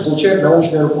премию также получают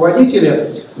научные руководители.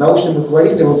 Научным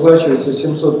руководителям выплачивается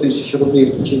 700 тысяч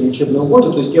рублей в течение учебного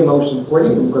года, то есть тем научным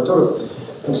руководителям, у которых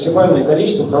максимальное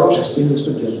количество хороших стильных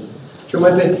студентов. Причем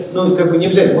это, ну, как бы не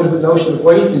обязательно, может быть, научный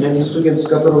руководитель, а не студент, с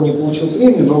которого не получил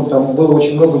премию, но там было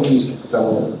очень много близких к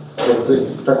тому. То есть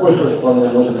такое тоже вполне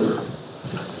может быть.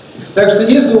 Так что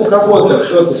если у кого-то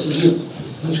кто-то сидит,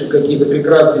 пишет какие-то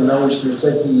прекрасные научные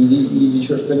статьи или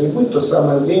еще что-нибудь, то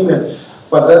самое время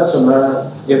податься на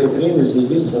эту премию,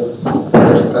 заявиться,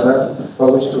 может, она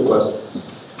получится у вас.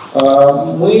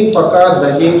 Мы пока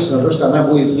надеемся на то, что она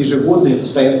будет ежегодной и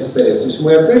постоянно повторяться. То есть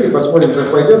мы открыли, посмотрим,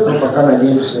 как пойдет, но пока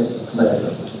надеемся на это.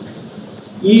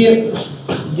 И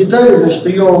детали, значит,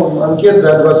 прием анкет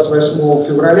до 28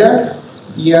 февраля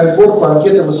и отбор по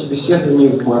анкетам и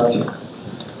собеседованию в марте.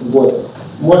 Вот.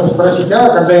 Можно спросить,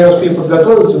 когда я успею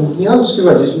подготовиться? Не надо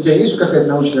успевать, если у тебя есть какая-то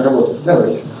научная работа,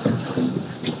 давайте.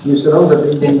 И все равно за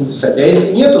 3 дня не писать. А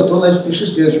если нету, то, значит, пиши в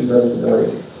следующем году,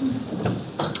 давайте.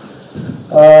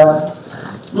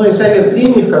 Ну и совет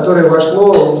премии, в который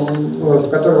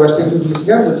вошли люди из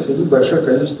Яндекса и большое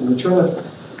количество ученых,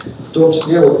 в том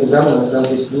числе вот недавно нам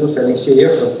присоединился Алексей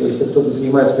Эфрос. Если кто-то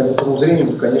занимается компьютерным зрением,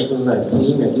 то, конечно, знает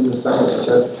имя, один из самых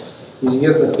сейчас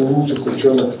известных и лучших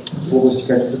ученых в области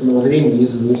компьютерного зрения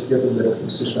из университета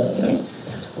в США.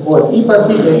 Вот. И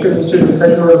последнее, что я сегодня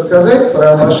хотел рассказать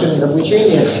про машинное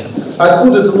обучение.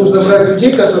 Откуда-то нужно брать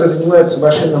людей, которые занимаются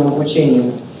машинным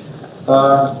обучением.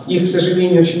 Их, к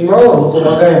сожалению, очень мало, мы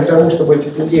помогаем тому, чтобы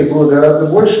этих людей было гораздо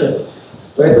больше.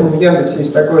 Поэтому в Яндексе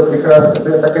есть такая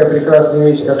прекрасная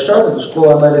вещь, как ШАТ, это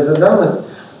школа анализа данных.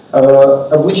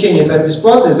 Обучение там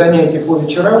бесплатное, занятия по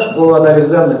вечерам. Школа анализа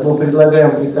данных мы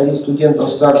предлагаем приходить студентам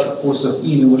старших курсов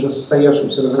или уже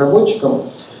состоявшимся разработчикам.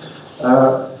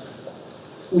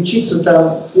 Учиться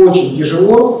там очень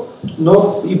тяжело,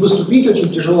 но и поступить очень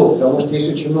тяжело, потому что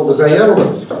есть очень много заявок,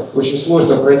 очень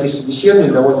сложно пройти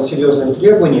собеседование, довольно серьезные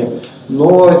требования,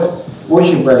 но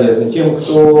очень полезно. Тем,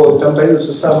 кто там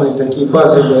даются самые такие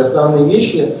базовые основные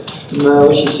вещи на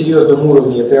очень серьезном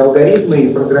уровне, это и алгоритмы,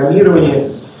 и программирование,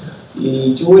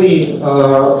 и теории,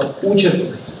 учат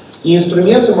и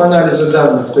инструментам анализа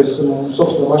данных, то есть,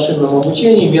 собственно, машинному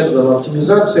обучению, методам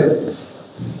оптимизации,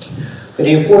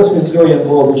 reinforcement learning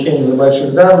по обучению на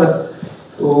больших данных,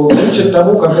 учат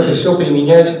тому, как это все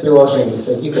применять в приложениях,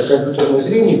 такие как компьютерное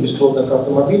зрение, беспилотных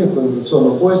автомобилей, в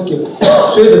навигационном поиске.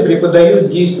 Все это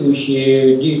преподают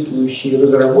действующие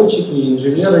разработчики,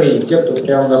 инженеры и те, кто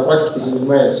прямо на практике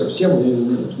занимается всем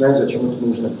и знает, зачем это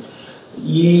нужно.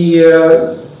 И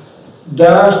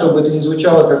Да, чтобы это не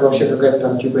звучало как вообще какая-то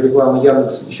там типа реклама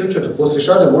Яндекса, еще что-то, после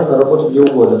шага можно работать где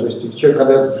угодно. То есть человек,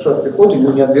 когда в шаг приходит,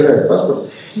 ему не отбирает паспорт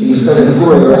и не ставит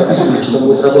брови, расписывает, что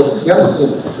будет работать в Яндексе,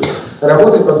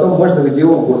 работать потом можно где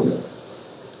угодно.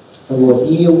 Вот.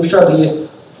 И у шага есть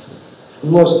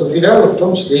множество филиалов, в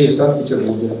том числе и в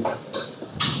Санкт-Петербурге.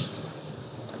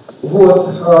 Вот.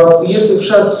 Если в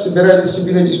шаг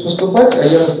собираетесь поступать, а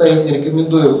я настоятельно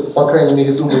рекомендую, по крайней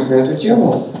мере, думать на эту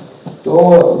тему,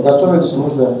 то готовиться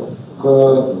нужно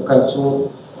к концу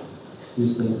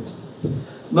весны.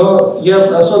 Но я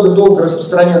особо долго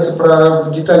распространяться про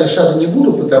детали шага не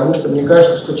буду, потому что мне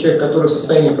кажется, что человек, который в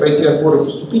состоянии пройти отбор и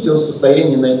поступить, он в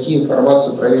состоянии найти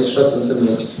информацию про весь шаг в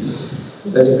интернете.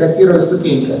 Это как первая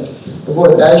ступенька.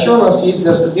 Вот. А еще у нас есть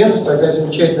для студентов такая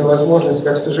замечательная возможность,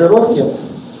 как стажировки.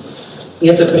 И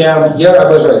это прям, я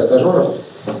обожаю стажеров,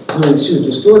 ну и всю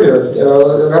эту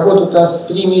историю. Работают у нас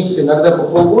 3 месяца, иногда по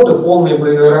полгода, полный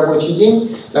рабочий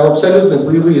день, там абсолютно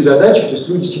боевые задачи, то есть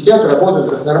люди сидят,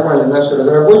 работают как нормальные наши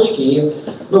разработчики, и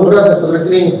в разных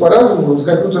подразделениях по-разному, в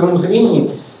компьютерном зрении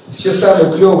все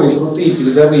самые клевые, крутые,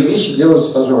 передовые вещи делают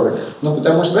стажеры.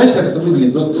 Потому что, знаете, как это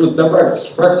выглядит? Вот на практике,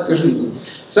 практика жизни.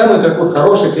 Самый такой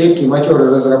хороший, крепкий,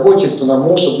 матерый разработчик, кто нам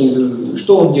опытный,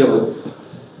 что он делает?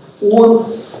 Он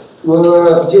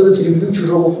делает ревью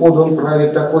чужого кода, он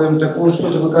правит такой, он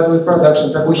что-то выкатывает в продакшн,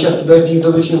 такой, сейчас подожди, это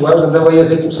очень важно, давай я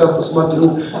за этим сам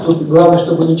посмотрю, тут главное,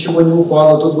 чтобы ничего не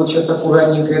упало, тут вот сейчас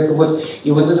аккуратненько, это вот,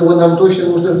 и вот это вот нам точно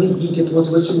нужно внедрить, это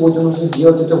вот сегодня нужно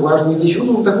сделать, это важная вещь,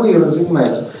 он такой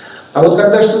занимается. А вот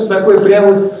когда что-то такое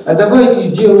прямо, а давайте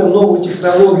сделаем новую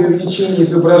технологию увеличения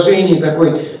изображений,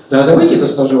 такой, да, давайте это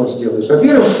стажер сделает.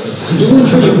 Во-первых, ему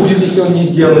ничего не будет, если он не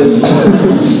сделает.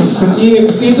 И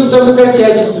если он там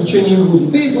накосячит, ничего не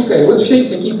будет. Перепускай. Вот все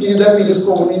такие передовые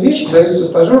рискованные вещи даются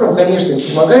стажерам, конечно, им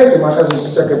помогает, им оказывается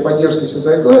всякая поддержка и все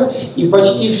такое. И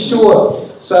почти все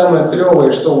самое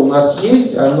клевое, что у нас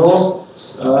есть, оно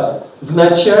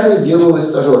вначале делалось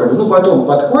стажерами. Потом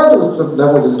подхватывают, кто-то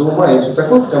доводит до ума и все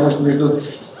такое, потому что между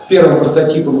первым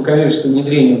прототипом и коммерческим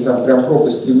внедрением там прям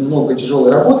пропасть и много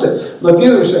тяжелой работы, но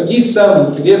первые шаги самые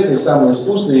интересные, самые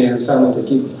вкусные, самые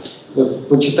такие, вот,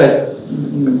 почитать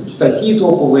статьи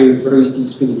топовые, провести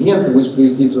эксперименты,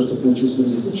 воспроизвести то, что получилось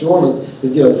в ученых,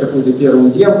 сделать какую-то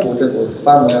первую демку, вот это вот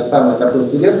самое такое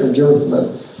интересное делать у нас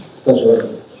стажеры.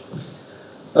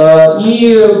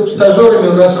 И стажерами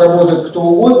у нас работают кто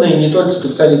угодно, и не только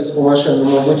специалисты по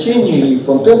машинному обучению, и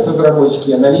фронтенд разработчики,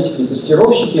 и аналитики, и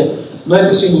тестировщики. Но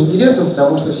это все неинтересно,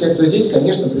 потому что все, кто здесь,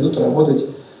 конечно, придут работать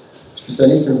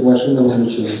специалистами по машинному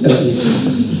обучению.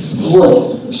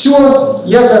 Вот. Все,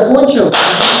 я закончил.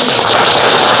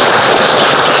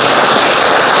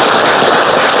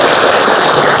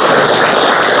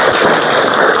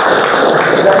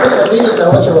 Готов ответить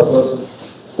на ваши вопросы.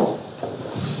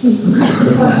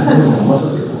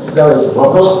 Давайте.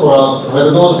 Вопрос про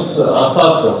прогноз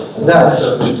осадков. Да.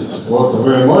 Вот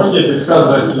вы можете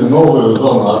предсказывать новую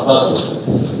зону осадков?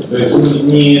 То есть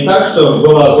не так, что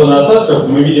была зона осадков,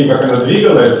 мы видим, как она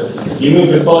двигалась, и мы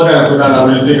предполагаем, куда она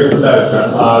будет двигаться дальше,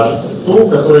 а ту,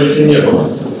 которой еще не было.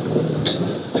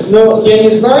 Ну, я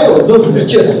не знаю,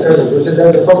 честно скажу, то есть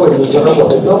это спокойно нужно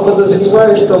работать, но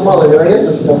подозреваю, что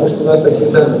маловероятно, потому что у нас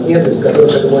таких данных нет, из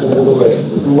которых это можно добывать.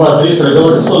 У вас есть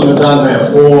регуляционные данные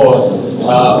о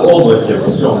облаке,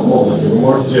 во всем облаке, вы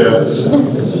можете...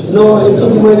 Но,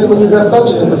 видимо, этого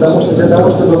недостаточно, потому что для того,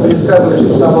 чтобы предсказывать,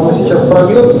 что там оно сейчас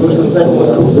пробьется, нужно знать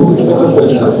что-то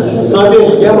больше. Но, опять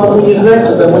же, я могу не знать,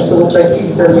 потому что вот таких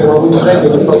деталей я могу не знать,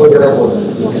 где по ходу работы.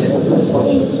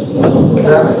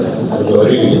 Да? Вы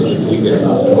говорили, если двигать на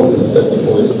как не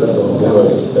поезд,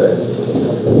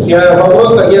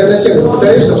 я на всех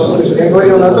повторю, чтобы услышать. Я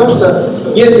говорил на том, что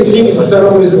если клиника по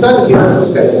второму результату, первый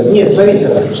опускается. Нет, смотрите.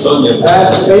 Что нет?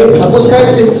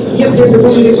 Опускается, если это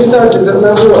были результаты из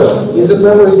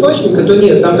одного источника, то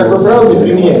нет, там такое правило не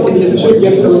применяется. Если это все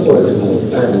текстовый поиск.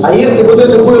 А если вот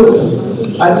это был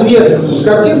ответ с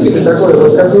картинками такой,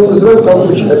 вот как мы называем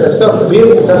колбучий, такая вставка,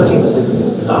 врезка картинки,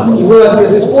 и был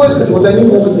ответ из поиска, то вот они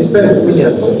могут местами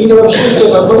поменяться. Или вообще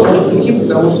что-то одно может прийти,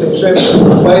 потому что решаем,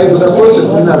 поэтому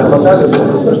запросов не надо показывать,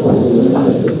 что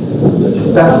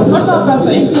да. Можно вопрос?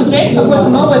 Если внедряется какое-то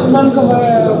новое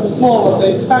сленговое слово, то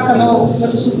есть как оно в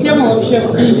эту систему вообще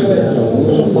вклинивается?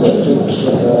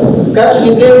 Как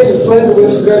внедряется сленговое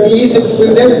слово, если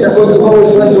появляется какое-то новое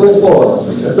сленговое слово?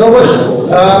 Но вот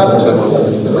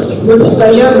мы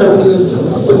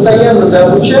постоянно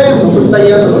дообучаем, мы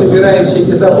постоянно собираем все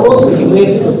эти запросы, и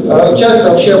мы часто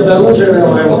вообще обнаруживаем,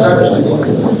 как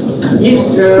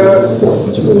есть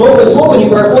новое слово не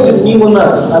проходит мимо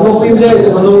нас. Оно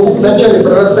появляется, оно вначале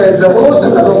прорастает запросы,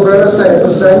 оно прорастает по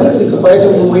странице, язык, и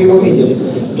поэтому мы его видели.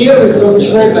 Первый, кто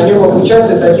начинает на нем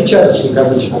обучаться, это опечаточник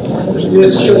обычно. Потому что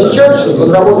если еще опечаточник,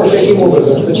 он работает таким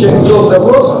образом, что человек ввел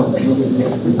запрос,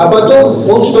 а потом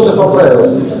он что-то поправил.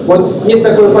 Вот есть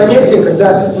такое понятие,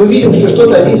 когда мы видим, что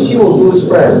что-то один символ был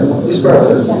исправлен.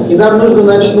 И нам нужно,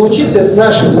 значит, научиться, это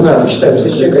наша вина, мы считаем, что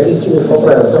человек один символ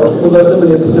поправил, потому что мы должны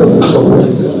были это сделать, чтобы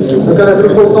научиться. Но когда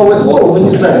приходит новое слово, мы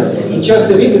не знаем. И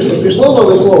часто видно, что пришло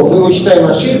новое слово, мы его читаем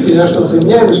ошибки, на что-то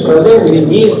заменяем, исправляем или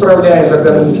не исправляем,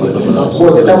 когда нужно.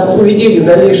 Вот, и там по поведению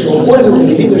дальнейшего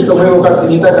пользователя видно, что мы его как-то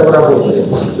не так обработали.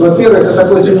 И вот первое, это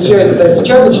такой замечательный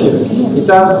опечаточник, и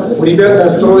там у ребят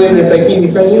настроены такие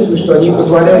механизмы, что они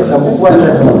позволяют там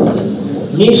буквально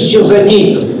меньше, чем за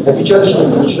день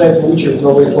опечаточник начинает выучивать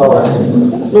новые слова.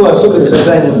 Ну, особенно,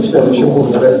 когда они начинают очень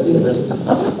бурно расти. Да.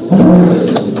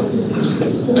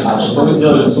 А что вы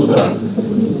сделали с Uber?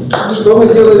 Что мы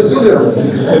сделали с Uber?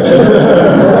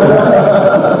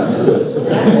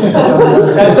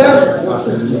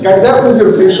 Когда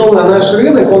Uber пришел на наш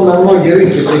рынок, он на многие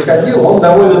рынки приходил, он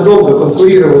довольно долго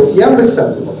конкурировал с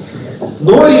Яндексом,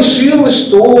 но решил,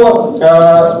 что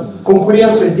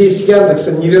конкуренция здесь с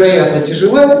Яндексом невероятно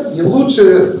тяжела, и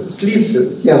лучше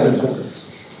слиться с Яндексом.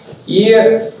 И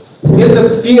это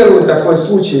первый такой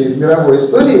случай в мировой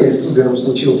истории с Uber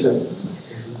случился.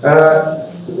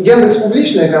 Яндекс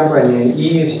публичная компания,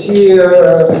 и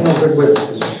все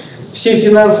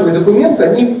финансовые документы,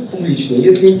 они публичные.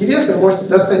 Если интересно, вы можете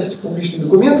достать эти публичные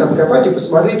документы, откопать и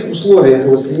посмотреть условия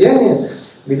этого слияния,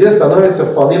 где становится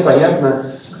вполне понятно,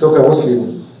 кто кого слил.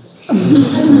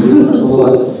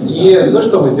 Вот. И ну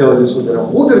что мы сделали с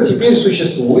Uber? Uber теперь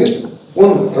существует,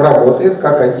 он работает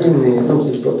как отдельный,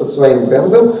 под своим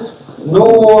брендом,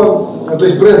 но, то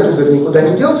есть бренд Uber никуда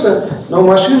не делся, но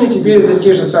машины теперь это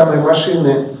те же самые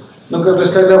машины. Ну, то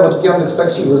есть, когда вот Яндекс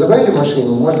Такси вызываете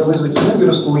машину, можно вызвать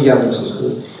Uber'овскую и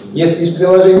Яндексовскую. Если из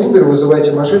приложения Uber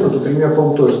вызываете машину, то пример,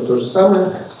 по-моему, тоже то же самое.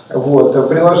 Вот.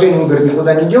 Приложение Uber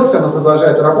никуда не делся, оно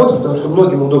продолжает работать, потому что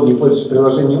многим удобнее пользоваться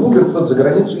приложением Uber, кто-то за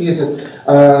границу ездит,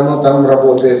 оно там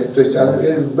работает. То есть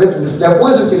для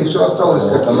пользователей все осталось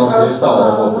как оно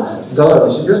перестало работать. Да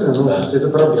ладно, серьезно? Ну, да. Это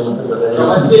проблема.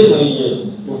 Отдельно есть.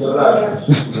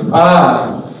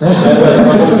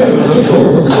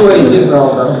 Сори, не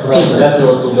знал, да. Если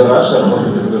вот Uber может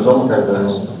быть бежом, когда...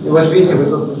 И вот видите, вы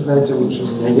тут знаете лучше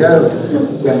меня.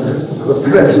 Я просто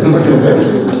раньше.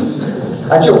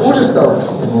 А что, хуже стало?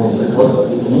 Вот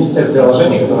имеется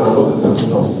приложение, которое работает с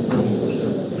бежом.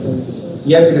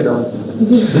 Я передам.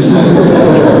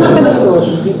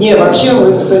 Не, вообще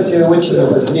мы, кстати, очень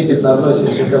трепетно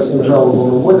относимся ко всем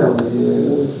жалобам и болям.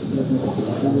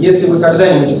 Если вы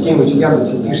когда-нибудь где-нибудь в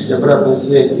Яндексе пишете обратную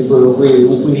связь, типа вы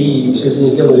упыри и все это не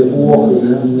сделали плохо,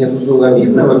 и мне тут было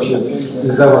обидно вообще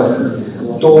из-за вас,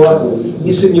 то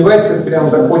не сомневайтесь, это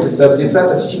прямо доходит до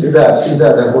адресата, всегда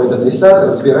доходит до адресата,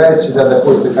 разбирается, всегда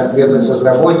доходит до конкретных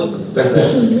разработчиков и так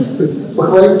далее.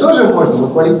 Похвалить тоже можно, но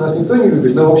хвалить нас никто не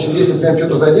любит, но в общем, если прям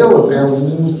что-то заделало, прям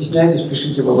не стесняйтесь,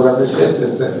 пишите в обратную связь,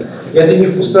 это не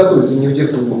в пустоту, это не в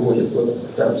технику уходит, вот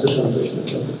там совершенно точно.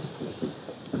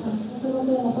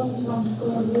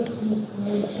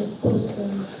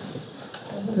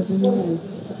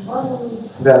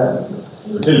 Да.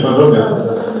 Хотели подробнее?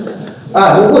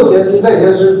 Ну вот, я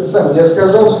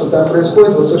сказал, что там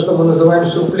происходит вот то, что мы называем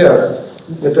сюрпляс.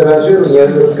 Это ранжирование, я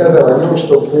рассказал о нем,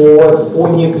 что по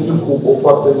неклику, по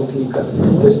факту неклика.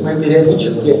 То есть мы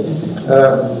периодически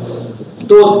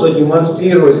тот, кто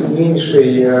демонстрирует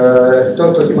меньший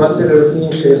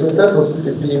результат, вот,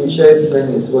 перемещается на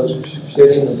низ. Вот все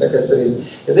время такая история.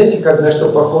 И знаете, на что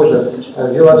похоже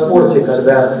в велоспорте,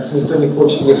 когда никто не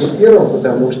хочет ехать первым,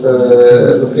 потому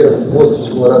что первым в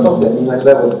воздухе был рассадка, они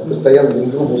иногда вот постоянно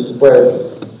друг другу уступают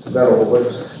дорогу. Вот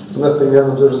у нас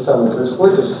примерно то же самое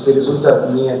происходит, то есть если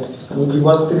результат не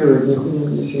демонстрирует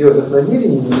ни серьезных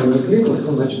намерений, не кликнет,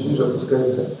 то значит ниже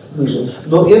опускается ниже.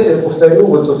 Но это, я повторю,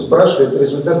 вот тут спрашивает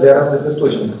результат для разных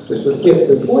источников. То есть вот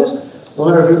текстовый поиск,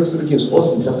 он ранжируется другим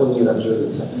способом, так он не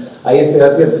ранжируется. А если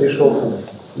ответ пришел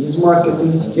из маркета,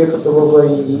 из текстового,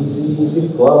 из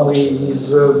рекламы,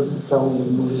 из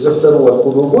автору,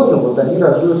 откуда угодно, вот они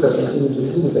ранжируются относительно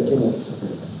другими таким образом.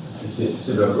 Если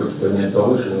себя хочешь поднять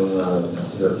повыше, нужно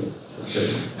себя кликать.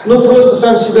 Ну, просто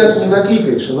сам себя не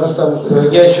накликаешь. У нас там,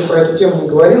 я еще про эту тему не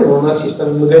говорил, но у нас есть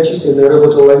там многочисленные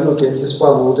работоловилки,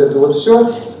 антиспам, вот это вот все.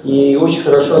 И очень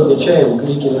хорошо отличаем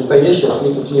клики настоящих от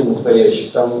кликов не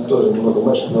настоящих. Там тоже много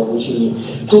машинного обучения.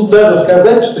 Тут надо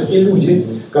сказать, что те люди,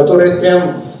 которые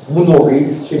прям много,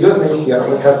 их серьезные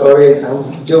фермы, которые там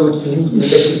делают клики,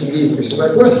 никаких действий, все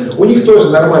такое, у них тоже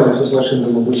нормально все с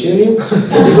машинным обучением.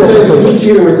 Они пытаются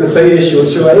имитировать настоящего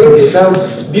человека, и там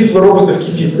битва роботов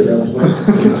кипит прям.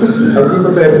 Одни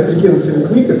пытаются прикинуться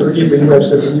людьми, другие понимают,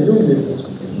 что это не люди.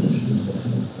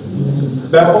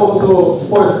 По поводу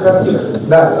поиска картинок.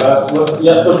 Да. Вот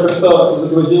я только что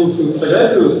загрузил свою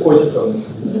фотографию с котиком,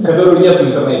 которую нет в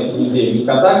интернете нигде, ни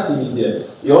ВКонтакте, нигде.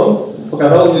 И он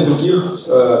показал мне других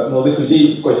молодых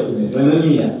людей с котиками, но не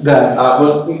меня. Да. А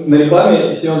вот на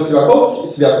рекламе Семен Сиваков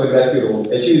себя фотографировал,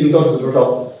 и, очевидно, тоже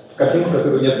загружал картинку,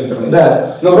 которую нет в интернете.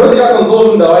 Да. Но вроде как он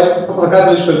должен давать,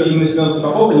 показывать, что это именно Семен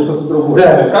Сиваков, а не кто-то другой.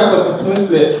 Да. То есть как в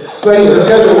смысле... Смотри,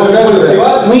 расскажу.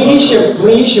 Мы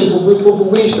ищем по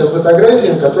публичным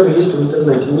фотографиям, которые есть в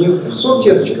интернете. Не в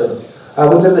соцсеточках, а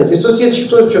в интернете. Из соцсеточек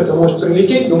тоже что-то может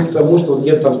прилететь, ну, потому что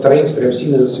где-то там страница прям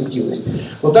сильно засветилась.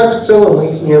 Но так в целом мы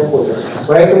их не обходим.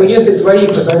 Поэтому если твои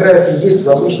фотографии есть в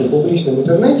обычном публичном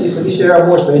интернете, если ты себя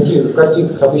можешь найти в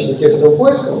картинках обычным текстовым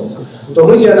поиском, то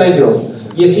мы тебя найдем.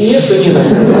 Если нет, то не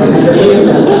найдем.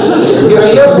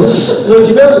 Вероятность, но у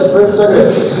тебя все свои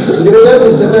фотографии.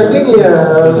 Вероятность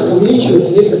нахождения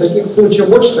увеличивается, если таких, ну, чем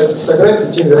больше таких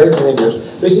фотографий, тем вероятнее найдешь.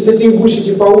 То есть, если ты будешь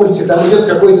идти по улице, там идет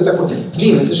какой-то такой,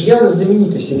 это же явно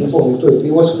знаменитость, я не помню, кто это, ты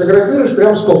его сфотографируешь,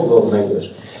 прям стопудово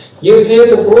найдешь. Если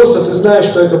это просто, ты знаешь,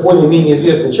 что это более-менее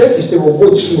известный человек, если ты его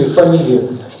вводишь имя, фамилию,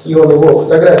 и он его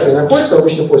фотографии находится в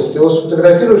обычном поиске, ты его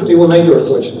сфотографируешь, ты его найдешь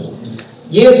точно.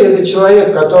 Если это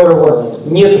человек, которого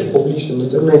нет в публичном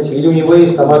интернете, или у него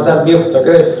есть там одна-две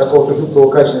фотографии какого-то жуткого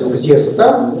качества где-то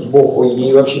там, сбоку,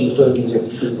 и вообще никто не видит,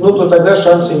 ну, то тогда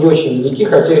шансы не очень велики,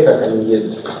 хотя и как они есть.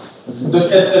 То есть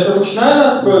это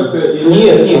ручная настройка?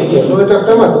 Нет, ну это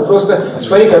автомат. Ну, просто,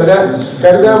 смотри,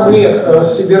 когда мы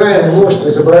собираем множество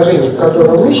изображений, в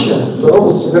котором ищем, то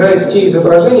робот собирает те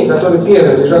изображения, которые,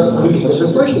 первое, лежат в публичных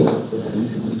источниках,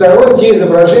 второе, те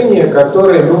изображения,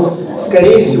 которые, ну,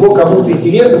 скорее всего, кому-то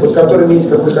интересны, под которыми есть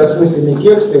какой-то осмысленный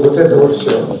текст, и вот это вот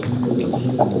все.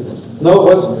 Но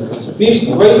вот, видишь,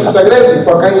 твоих фотографий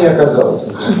пока не оказалось.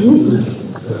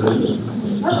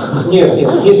 Нет,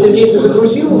 если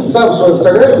загрузил сам свою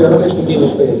фотографию, она, конечно, нигде не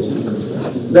остается.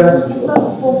 Да. Вопрос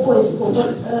по поиску. Вот,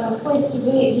 в поиске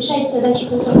вы решаете задачи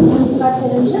по мотивации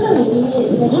ранжирования или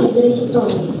задачи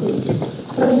геореситонной? То есть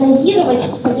спрогнозировать,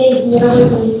 исходя из мировой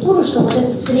конъюнктуры, что вот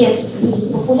этот срез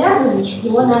будет популярным,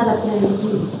 его надо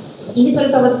проверить. Или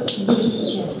только вот здесь и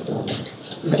сейчас?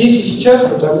 Здесь и сейчас,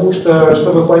 потому что,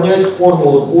 чтобы понять,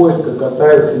 формулы поиска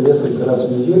катаются несколько раз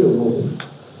в неделю, ну,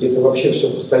 это вообще все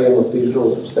постоянно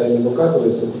пережевывается, постоянно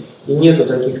выкатывается, и нету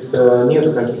каких-то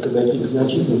таких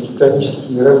значительных тектонических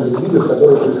мировых сдвигов,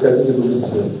 которые происходили бы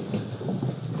быстрее.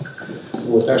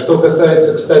 Вот. А что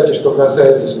касается, кстати,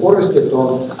 скорости,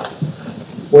 то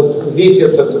вот весь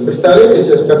этот, представляете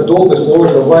себе, как долго,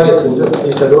 сложно варится вот этот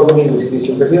весь огромный индекс, весь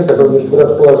интернет, который нужно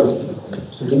куда-то положить.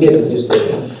 Сантиметр не стоит.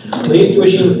 Но есть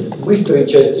очень быстрые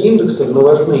части индекса,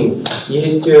 новостные.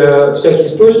 Есть всякие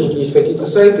источники, есть какие-то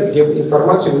сайты, где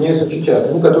информация меняется очень часто,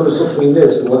 ну, которые, собственно,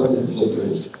 являются новостными.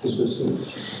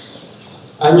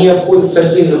 Они обходятся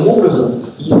отдельным образом,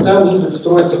 и там индекс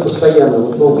строится постоянно.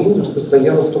 Вот новый индекс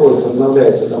постоянно строится,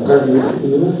 обновляется. Там каждые несколько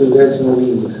минут появляется новый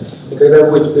индекс. И когда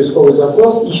вводите поисковый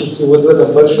запрос, ищется вот в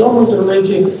этом большом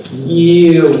интернете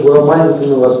и в маленьком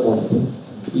новостном.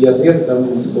 И ответ там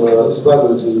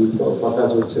складывается и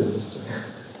показывает ценности.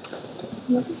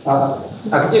 А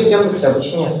где в Яндексе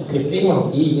обучение с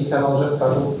подкреплением, и если оно уже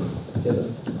вторую где-то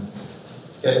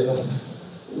реализовано?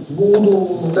 Буду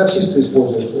таксисты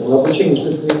использовать. Обучение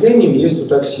с подкреплением есть у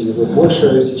такси. Вот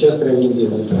больше сейчас прям нигде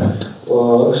нет.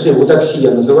 У такси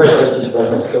я называю, простите,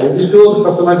 пожалуйста. У беспилотных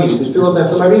автомобилей. Беспилотные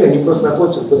автомобили, они просто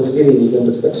находятся в подразделении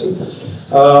Яндекс.Такси.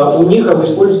 У них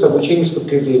используется обучение с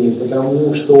подкреплением,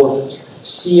 потому что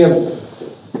все,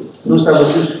 ну, самое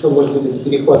худшее, что может быть, это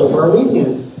перехват управления,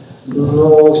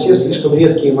 но все слишком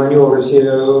резкие маневры,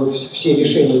 все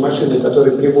решения машины,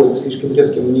 которые приводят к слишком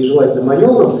резким и нежелательным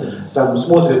маневрам, там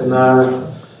смотрят на,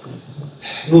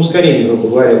 ну, ускорение, грубо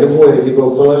говоря, любое, либо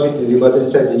положительное, либо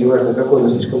отрицательное, неважно какое, но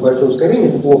слишком большое ускорение,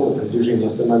 это плохо при движении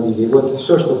автомобиля. И вот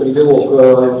все, что привело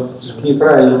к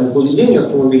неправильному поведению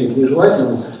автомобиля, к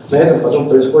нежелательному, на этом потом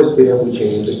происходит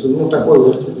переобучение. То есть, ну, такой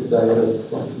вот, да,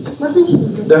 Можно еще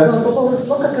вопрос? Да. По поводу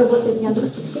того, как работает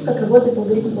Яндекс.Такси, как работает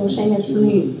алгоритм повышения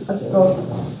цены от спроса.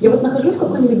 Я вот нахожусь в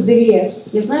какой-нибудь дыре,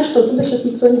 я знаю, что оттуда сейчас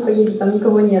никто не поедет, там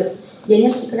никого нет. Я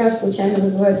несколько раз случайно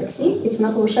вызываю такси, и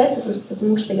цена повышается просто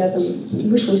потому, что я там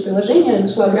вышла из приложения,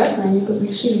 зашла обратно, они как бы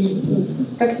решили, ну,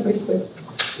 как это происходит?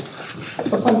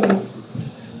 По какому принципу?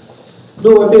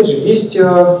 Ну, опять же, есть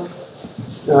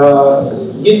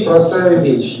простая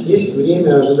вещь. Есть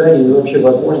время ожидания, ну, вообще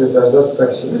возможность дождаться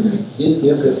такси. Есть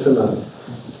некая цена.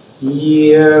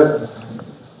 И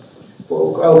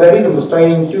алгоритм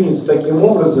постоянно тюнится таким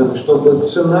образом, чтобы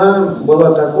цена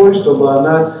была такой, чтобы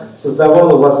она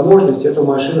создавало возможность эту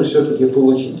машину все-таки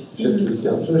получить. Все-таки,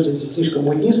 если слишком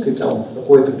будет низко, там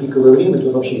какое-то пиковое время, то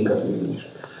вообще никак не видишь.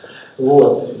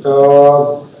 Вот.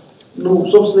 Ну,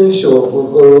 собственно, и все.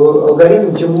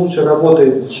 Алгоритм тем лучше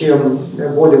работает, чем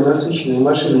более насыщенная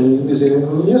машина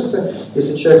независимого места.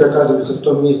 Если человек оказывается в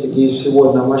том месте, где есть всего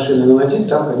одна машина, и он один,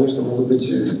 там, конечно, могут быть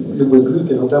любые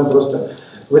глюки, но там просто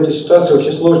в этой ситуации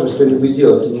очень сложно что-либо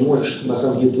сделать. Ты не можешь, на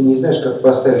самом деле, ты не знаешь, как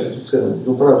поставить эту цену.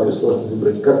 Ну, правда, ее сложно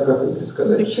выбрать. Как ее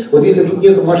предсказать? Вот если тут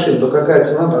нету машин, то какая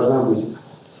цена должна быть?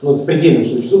 Ну, в предельном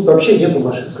случае. Тут вообще нету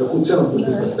машин. Какую цену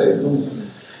нужно поставить? Ну,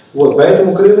 вот,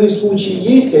 поэтому краевые случаи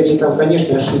есть, они там,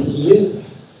 конечно, ошибки есть.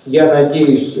 Я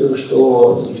надеюсь,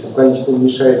 что количество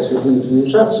уменьшается и будет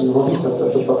уменьшаться, но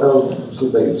их пока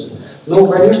создаются. Но,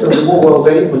 конечно, у любого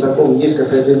алгоритма такого есть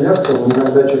какая-то инерция, он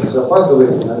иногда что-то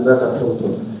запаздывает, иногда как-то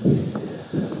вот.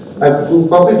 А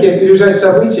попытки опережать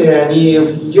события, они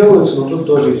делаются, но тут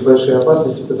тоже есть большие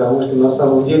опасности, потому что на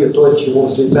самом деле то, от чего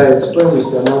взлетает стоимость,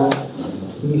 оно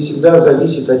не всегда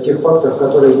зависит от тех факторов,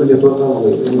 которые были до того.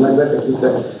 Это иногда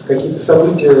какие-то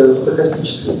события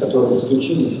стохастические, которые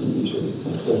случились, и все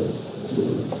сложно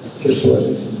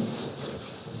предположить.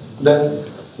 Да?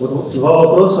 Вот два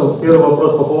вопроса. Первый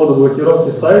вопрос по поводу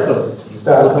блокировки сайтов.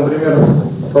 Да. Вот, например,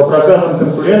 по проказам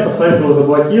конкурентов сайт был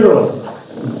заблокирован,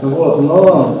 вот,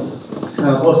 но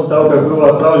после того, как было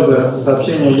отправлено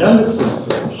сообщение Яндексу,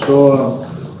 что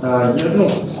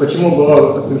почему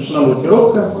была совершена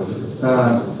блокировка,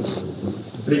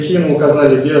 причину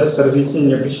указали без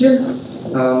разъяснения причин,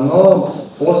 но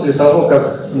после того,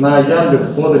 как на Яндекс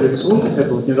подали в суд,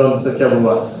 это вот недавно статья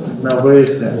была на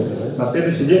ВС, на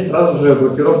следующий день сразу же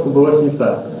блокировка была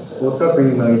снята. Вот как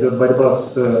именно идет борьба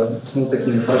с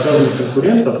такими проказами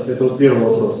конкурентов, это вот первый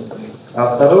вопрос.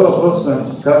 А второй вопрос,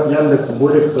 как Яндекс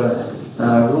борется,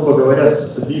 грубо говоря,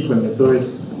 с бифами, то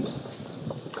есть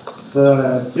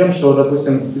с тем, что,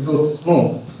 допустим, идут,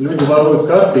 люди воруют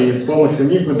карты и с помощью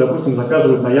них, допустим,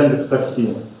 заказывают на Яндекс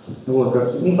такси. Вот,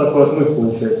 такой отмыв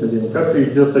получается денег. Как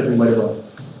идет с этим борьба?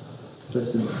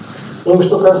 Спасибо. Ну,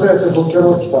 что касается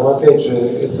блокировки, там, опять же,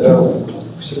 это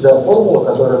всегда формула,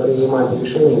 которая принимает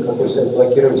решение, какой сайт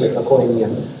блокировать, а какой нет.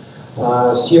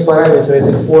 Все параметры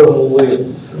этой формулы,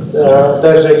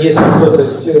 даже если кто-то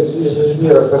из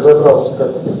инженеров разобрался,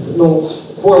 как,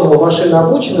 формула машины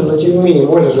обучена, но тем не менее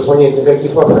можно же понять, на какие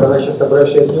факторы она сейчас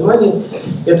обращает внимание.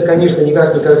 Это, конечно,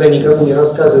 никогда никому не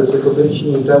рассказывается по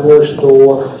причине того,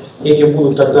 что эти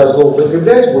будут тогда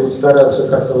злоупотреблять, будут стараться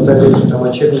как-то вот опять же там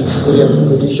очернить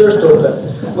конкурентов или еще что-то.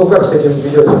 Как с этим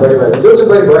ведется борьба? Ведется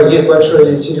борьба, есть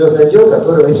большой серьезный отдел,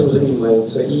 который этим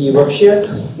занимается. И вообще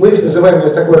мы их называем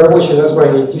такое рабочее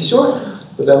название «и все»,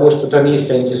 потому что там есть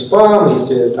антиспам,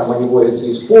 есть, там они борются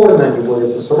и с порно, они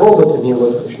борются с роботами,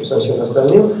 в общем, со всем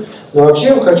остальным. Но вообще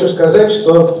я хочу сказать,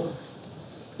 что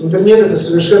интернет — это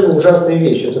совершенно ужасная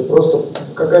вещь, это просто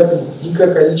какое-то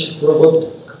дикое количество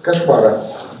кошмара.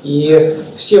 И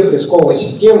все поисковые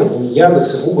системы,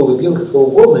 Яндекс, Google, Bing, как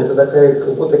угодно, это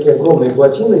такие огромные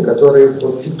плотины, которые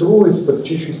фильтруют,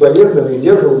 чуть-чуть полезно,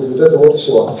 сдерживают вот это вот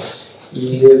все.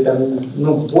 И там,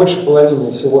 больше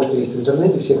половины всего, что есть в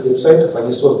интернете, всех веб-сайтов,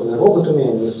 они созданы роботами,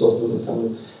 они созданы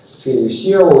там с целью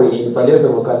SEO, и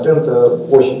полезного контента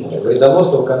очень много,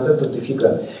 вредоносного контента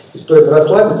дофига. И стоит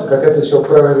расслабиться, как это все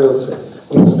прорвется.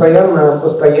 И постоянно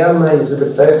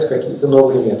изобретаются какие-то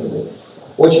новые методы.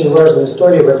 Очень важная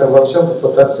история в этом во всем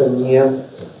попытаться не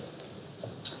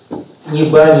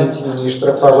банить, не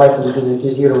штрафовать, не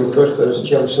пенализировать то, что с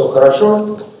чем все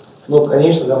хорошо. Но,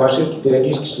 конечно, там ошибки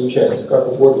периодически случаются,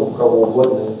 как угодно, у кого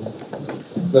угодно.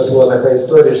 У нас была такая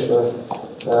история, что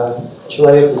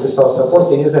человек написал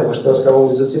саппорт, я не знаю, может, вас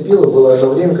кого-нибудь зацепило, было одно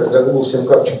время, когда Google всем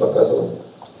капчу показывал.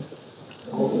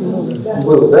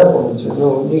 Было, да, помните?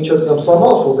 У них что-то там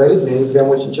сломался алгоритм, и они прям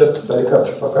очень часто стали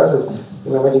капчу показывать. И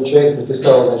нам один человек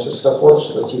написал, в саппорт,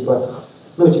 что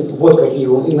вот какие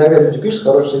вы, иногда люди пишут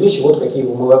хорошие вещи, вот какие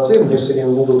вы молодцы, мне все время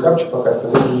Google капчу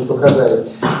показывает, а вы не показали.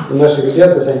 И наши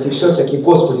ребята с антифсё такие: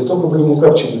 господи, только бы ему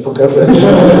капчу не показали.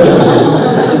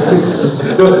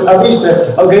 Обычно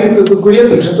алгоритмы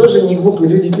конкурентов же тоже не глупые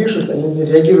люди пишут, они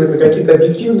реагируют на какие-то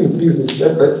объективные признаки,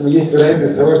 да, поэтому есть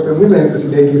вероятность того, что мы на это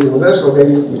среагируем, наш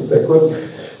алгоритм так вот,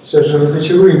 сейчас же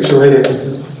разочаруем человека,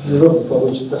 неудобно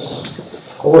получится.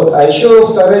 Вот. А еще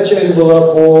вторая часть была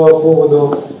по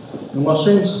поводу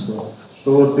мошенничества,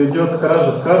 что вот идет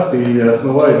кража с карты и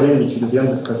отмывают деньги через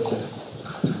Яндекс.Такси.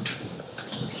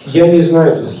 Я не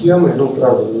знаю этой схемы, но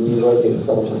правда, не владею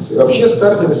информацией. Вообще с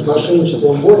картами, с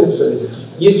мошенничеством борется.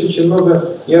 Есть очень много,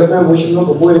 я знаю, очень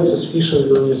много борется с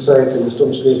фишинговыми сайтами, в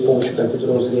том числе и с помощью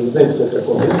компьютерного зрения. Знаете, что это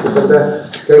такое?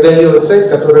 Когда делают сайт,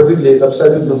 который выглядит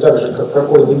абсолютно так же, как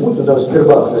какой-нибудь, ну там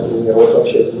Сбербанк, например, вот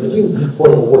вообще один,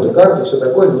 форму ввода карты, все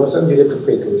такое, но на самом деле это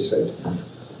фейковый сайт.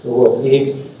 Вот.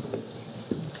 И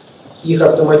их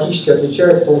автоматически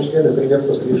отличают, в том числе, например,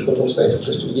 по скриншотам сайта.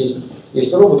 То есть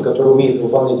есть робот, который умеет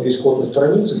выполнять весь код на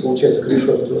странице, получает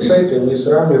скриншот этого сайта, и мы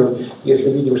сравниваем, если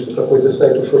видим, что какой-то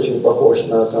сайт уж очень похож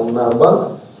на банк,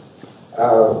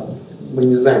 а мы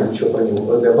не знаем ничего про него,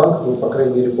 благодаря банку, мы, по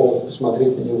крайней мере, помним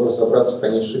посмотреть на него, разобраться,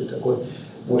 понять, что это такое,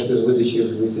 может из выдачи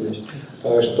их выкинуть.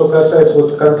 Что касается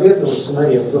вот конкретного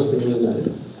сценария, я просто не знаю.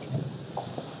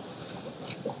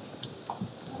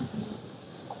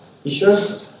 Еще?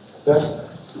 Да?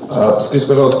 Скажите,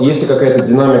 пожалуйста, есть ли какая-то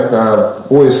динамика в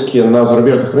поиске на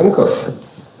зарубежных рынках?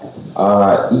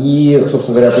 И,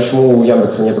 собственно говоря, почему у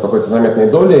Яндекса нет какой-то заметной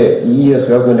доли? И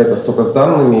связано ли это только с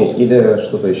данными или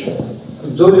что-то еще?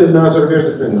 Доли на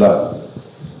зарубежных рынках? Да.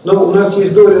 Ну, у нас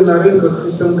есть доля на рынках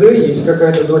СНГ, есть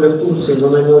какая-то доля в Турции, но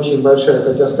она не очень большая,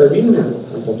 хотя стабильная,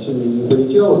 там сильно не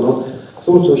полетела, но в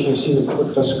Турции очень сильно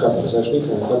шкафы зашли,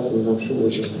 там вообще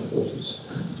очень пользуются.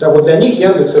 Так вот для них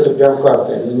Яндекс это прям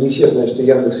карта. Не все знают, что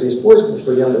Яндекс есть поиск, потому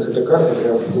что Яндекс это карта,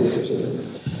 прям в Турции все знают.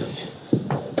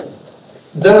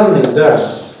 Данные, да.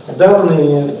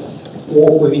 Данные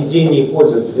о поведении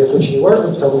пользователя. Это очень важно,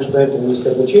 потому что на этом есть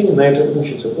обучение, на этом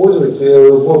учится пользователь.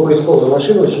 Поисковая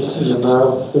машина очень сильно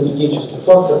на поведенческих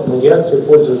факторах, на реакцию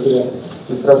пользователя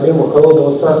и проблему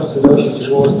холодного статуса очень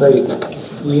тяжело стоит.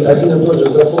 И один и тот же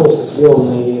запрос,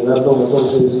 сделанный на одном и том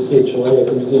же языке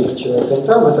человеком здесь, человеком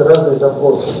там, это разные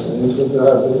запросы. Им нужны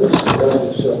разные выпуски,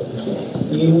 разные все.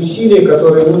 И усилия,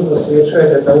 которые нужно совершать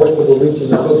для того, чтобы выйти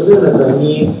на тот рынок,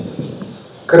 они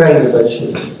крайне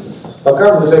большие.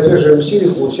 Пока мы задерживаем усилия,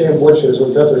 получаем больше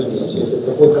результатов здесь. Если в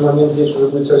какой-то момент здесь уже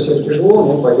будет совсем тяжело,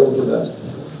 мы пойдем туда.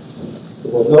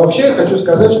 Вот. Но вообще я хочу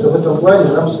сказать, что в этом плане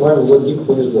нам с вами вот дико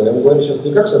повезло. Я говорю сейчас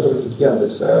не как сотрудник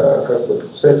Яндекса, а как вот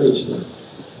соотечественник.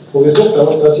 Повезло,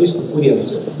 потому что у нас есть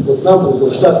конкуренция. Вот нам повезло,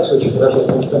 в Штатах все очень хорошо,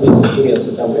 потому что там есть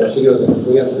конкуренция, там прям серьезная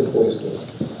конкуренция в поиске.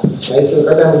 А если вы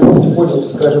когда-нибудь будете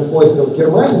пользоваться, скажем, поиском в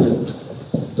Германии,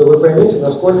 то вы поймете,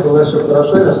 насколько у нас все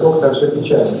хорошо и насколько там все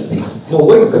печально. Но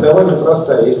логика довольно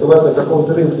простая. Если у вас на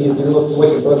каком-то рынке есть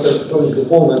 98% только и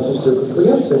полное отсутствие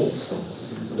конкуренции,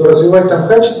 то развивать там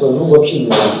качество, ну, вообще не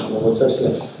важно, вот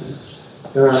совсем.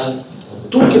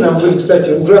 Турки нам были,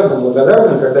 кстати, ужасно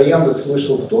благодарны, когда Яндекс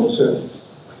вышел в Турцию,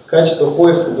 качество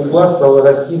поиска Гугла стало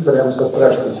расти прямо со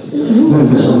страшной силой.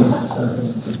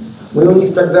 Мы у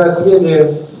них тогда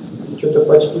отмели что-то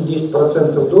почти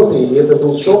 10% доли, и это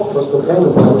был шок просто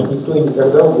полный, потому что никто и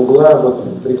никогда у Гугла, вот,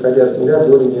 приходя с нуля,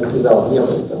 доли не отъедал, не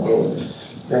было такого.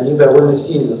 Они довольно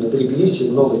сильно напряглись и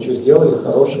много чего сделали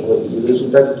хорошего, и в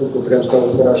результате только прям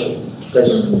стало зарашивать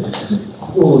качество.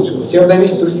 Улучшилось. Я на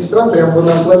месте других стран прям бы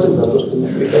нам платил за то, что мы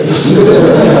приходили.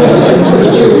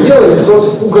 Ничего не делали,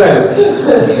 просто пугали.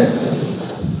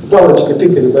 Палочкой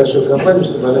тыкали большую компанию,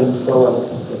 чтобы она не спала.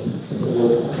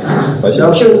 А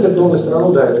вообще выход в новую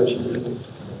страну, да, это очень тяжело.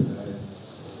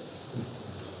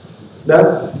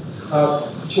 Да?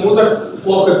 Почему так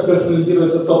плохо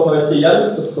персонализируется топ новостей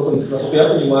Яндекса? Насколько я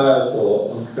понимаю,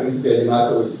 то он, в принципе,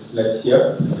 одинаковый для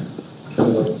всех.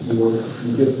 Его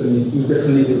не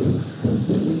персонализируют.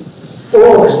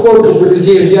 Ох, сколько бы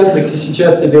людей в Яндексе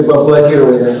сейчас тебе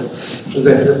поаплодировали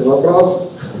за этот вопрос.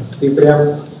 Ты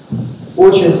прям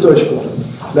очень в точку.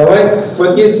 Давай,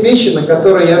 вот есть вещи, на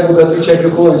которые я буду отвечать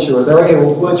уклончиво. Давай я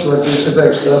уклончиво отвечу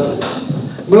так, что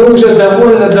мы уже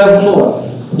довольно давно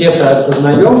это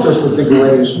осознаем, то, что ты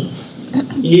говоришь.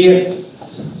 И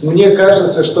мне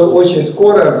кажется, что очень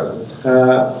скоро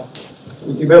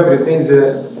у тебя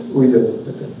претензия уйдет.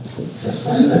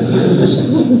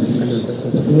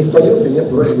 Не спалился? Нет,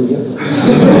 вроде бы нет.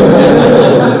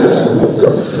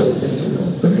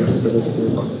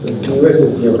 Не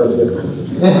возьмут меня в разведку.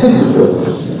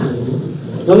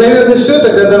 Ну, наверное, все,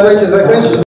 тогда давайте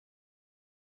заканчивать.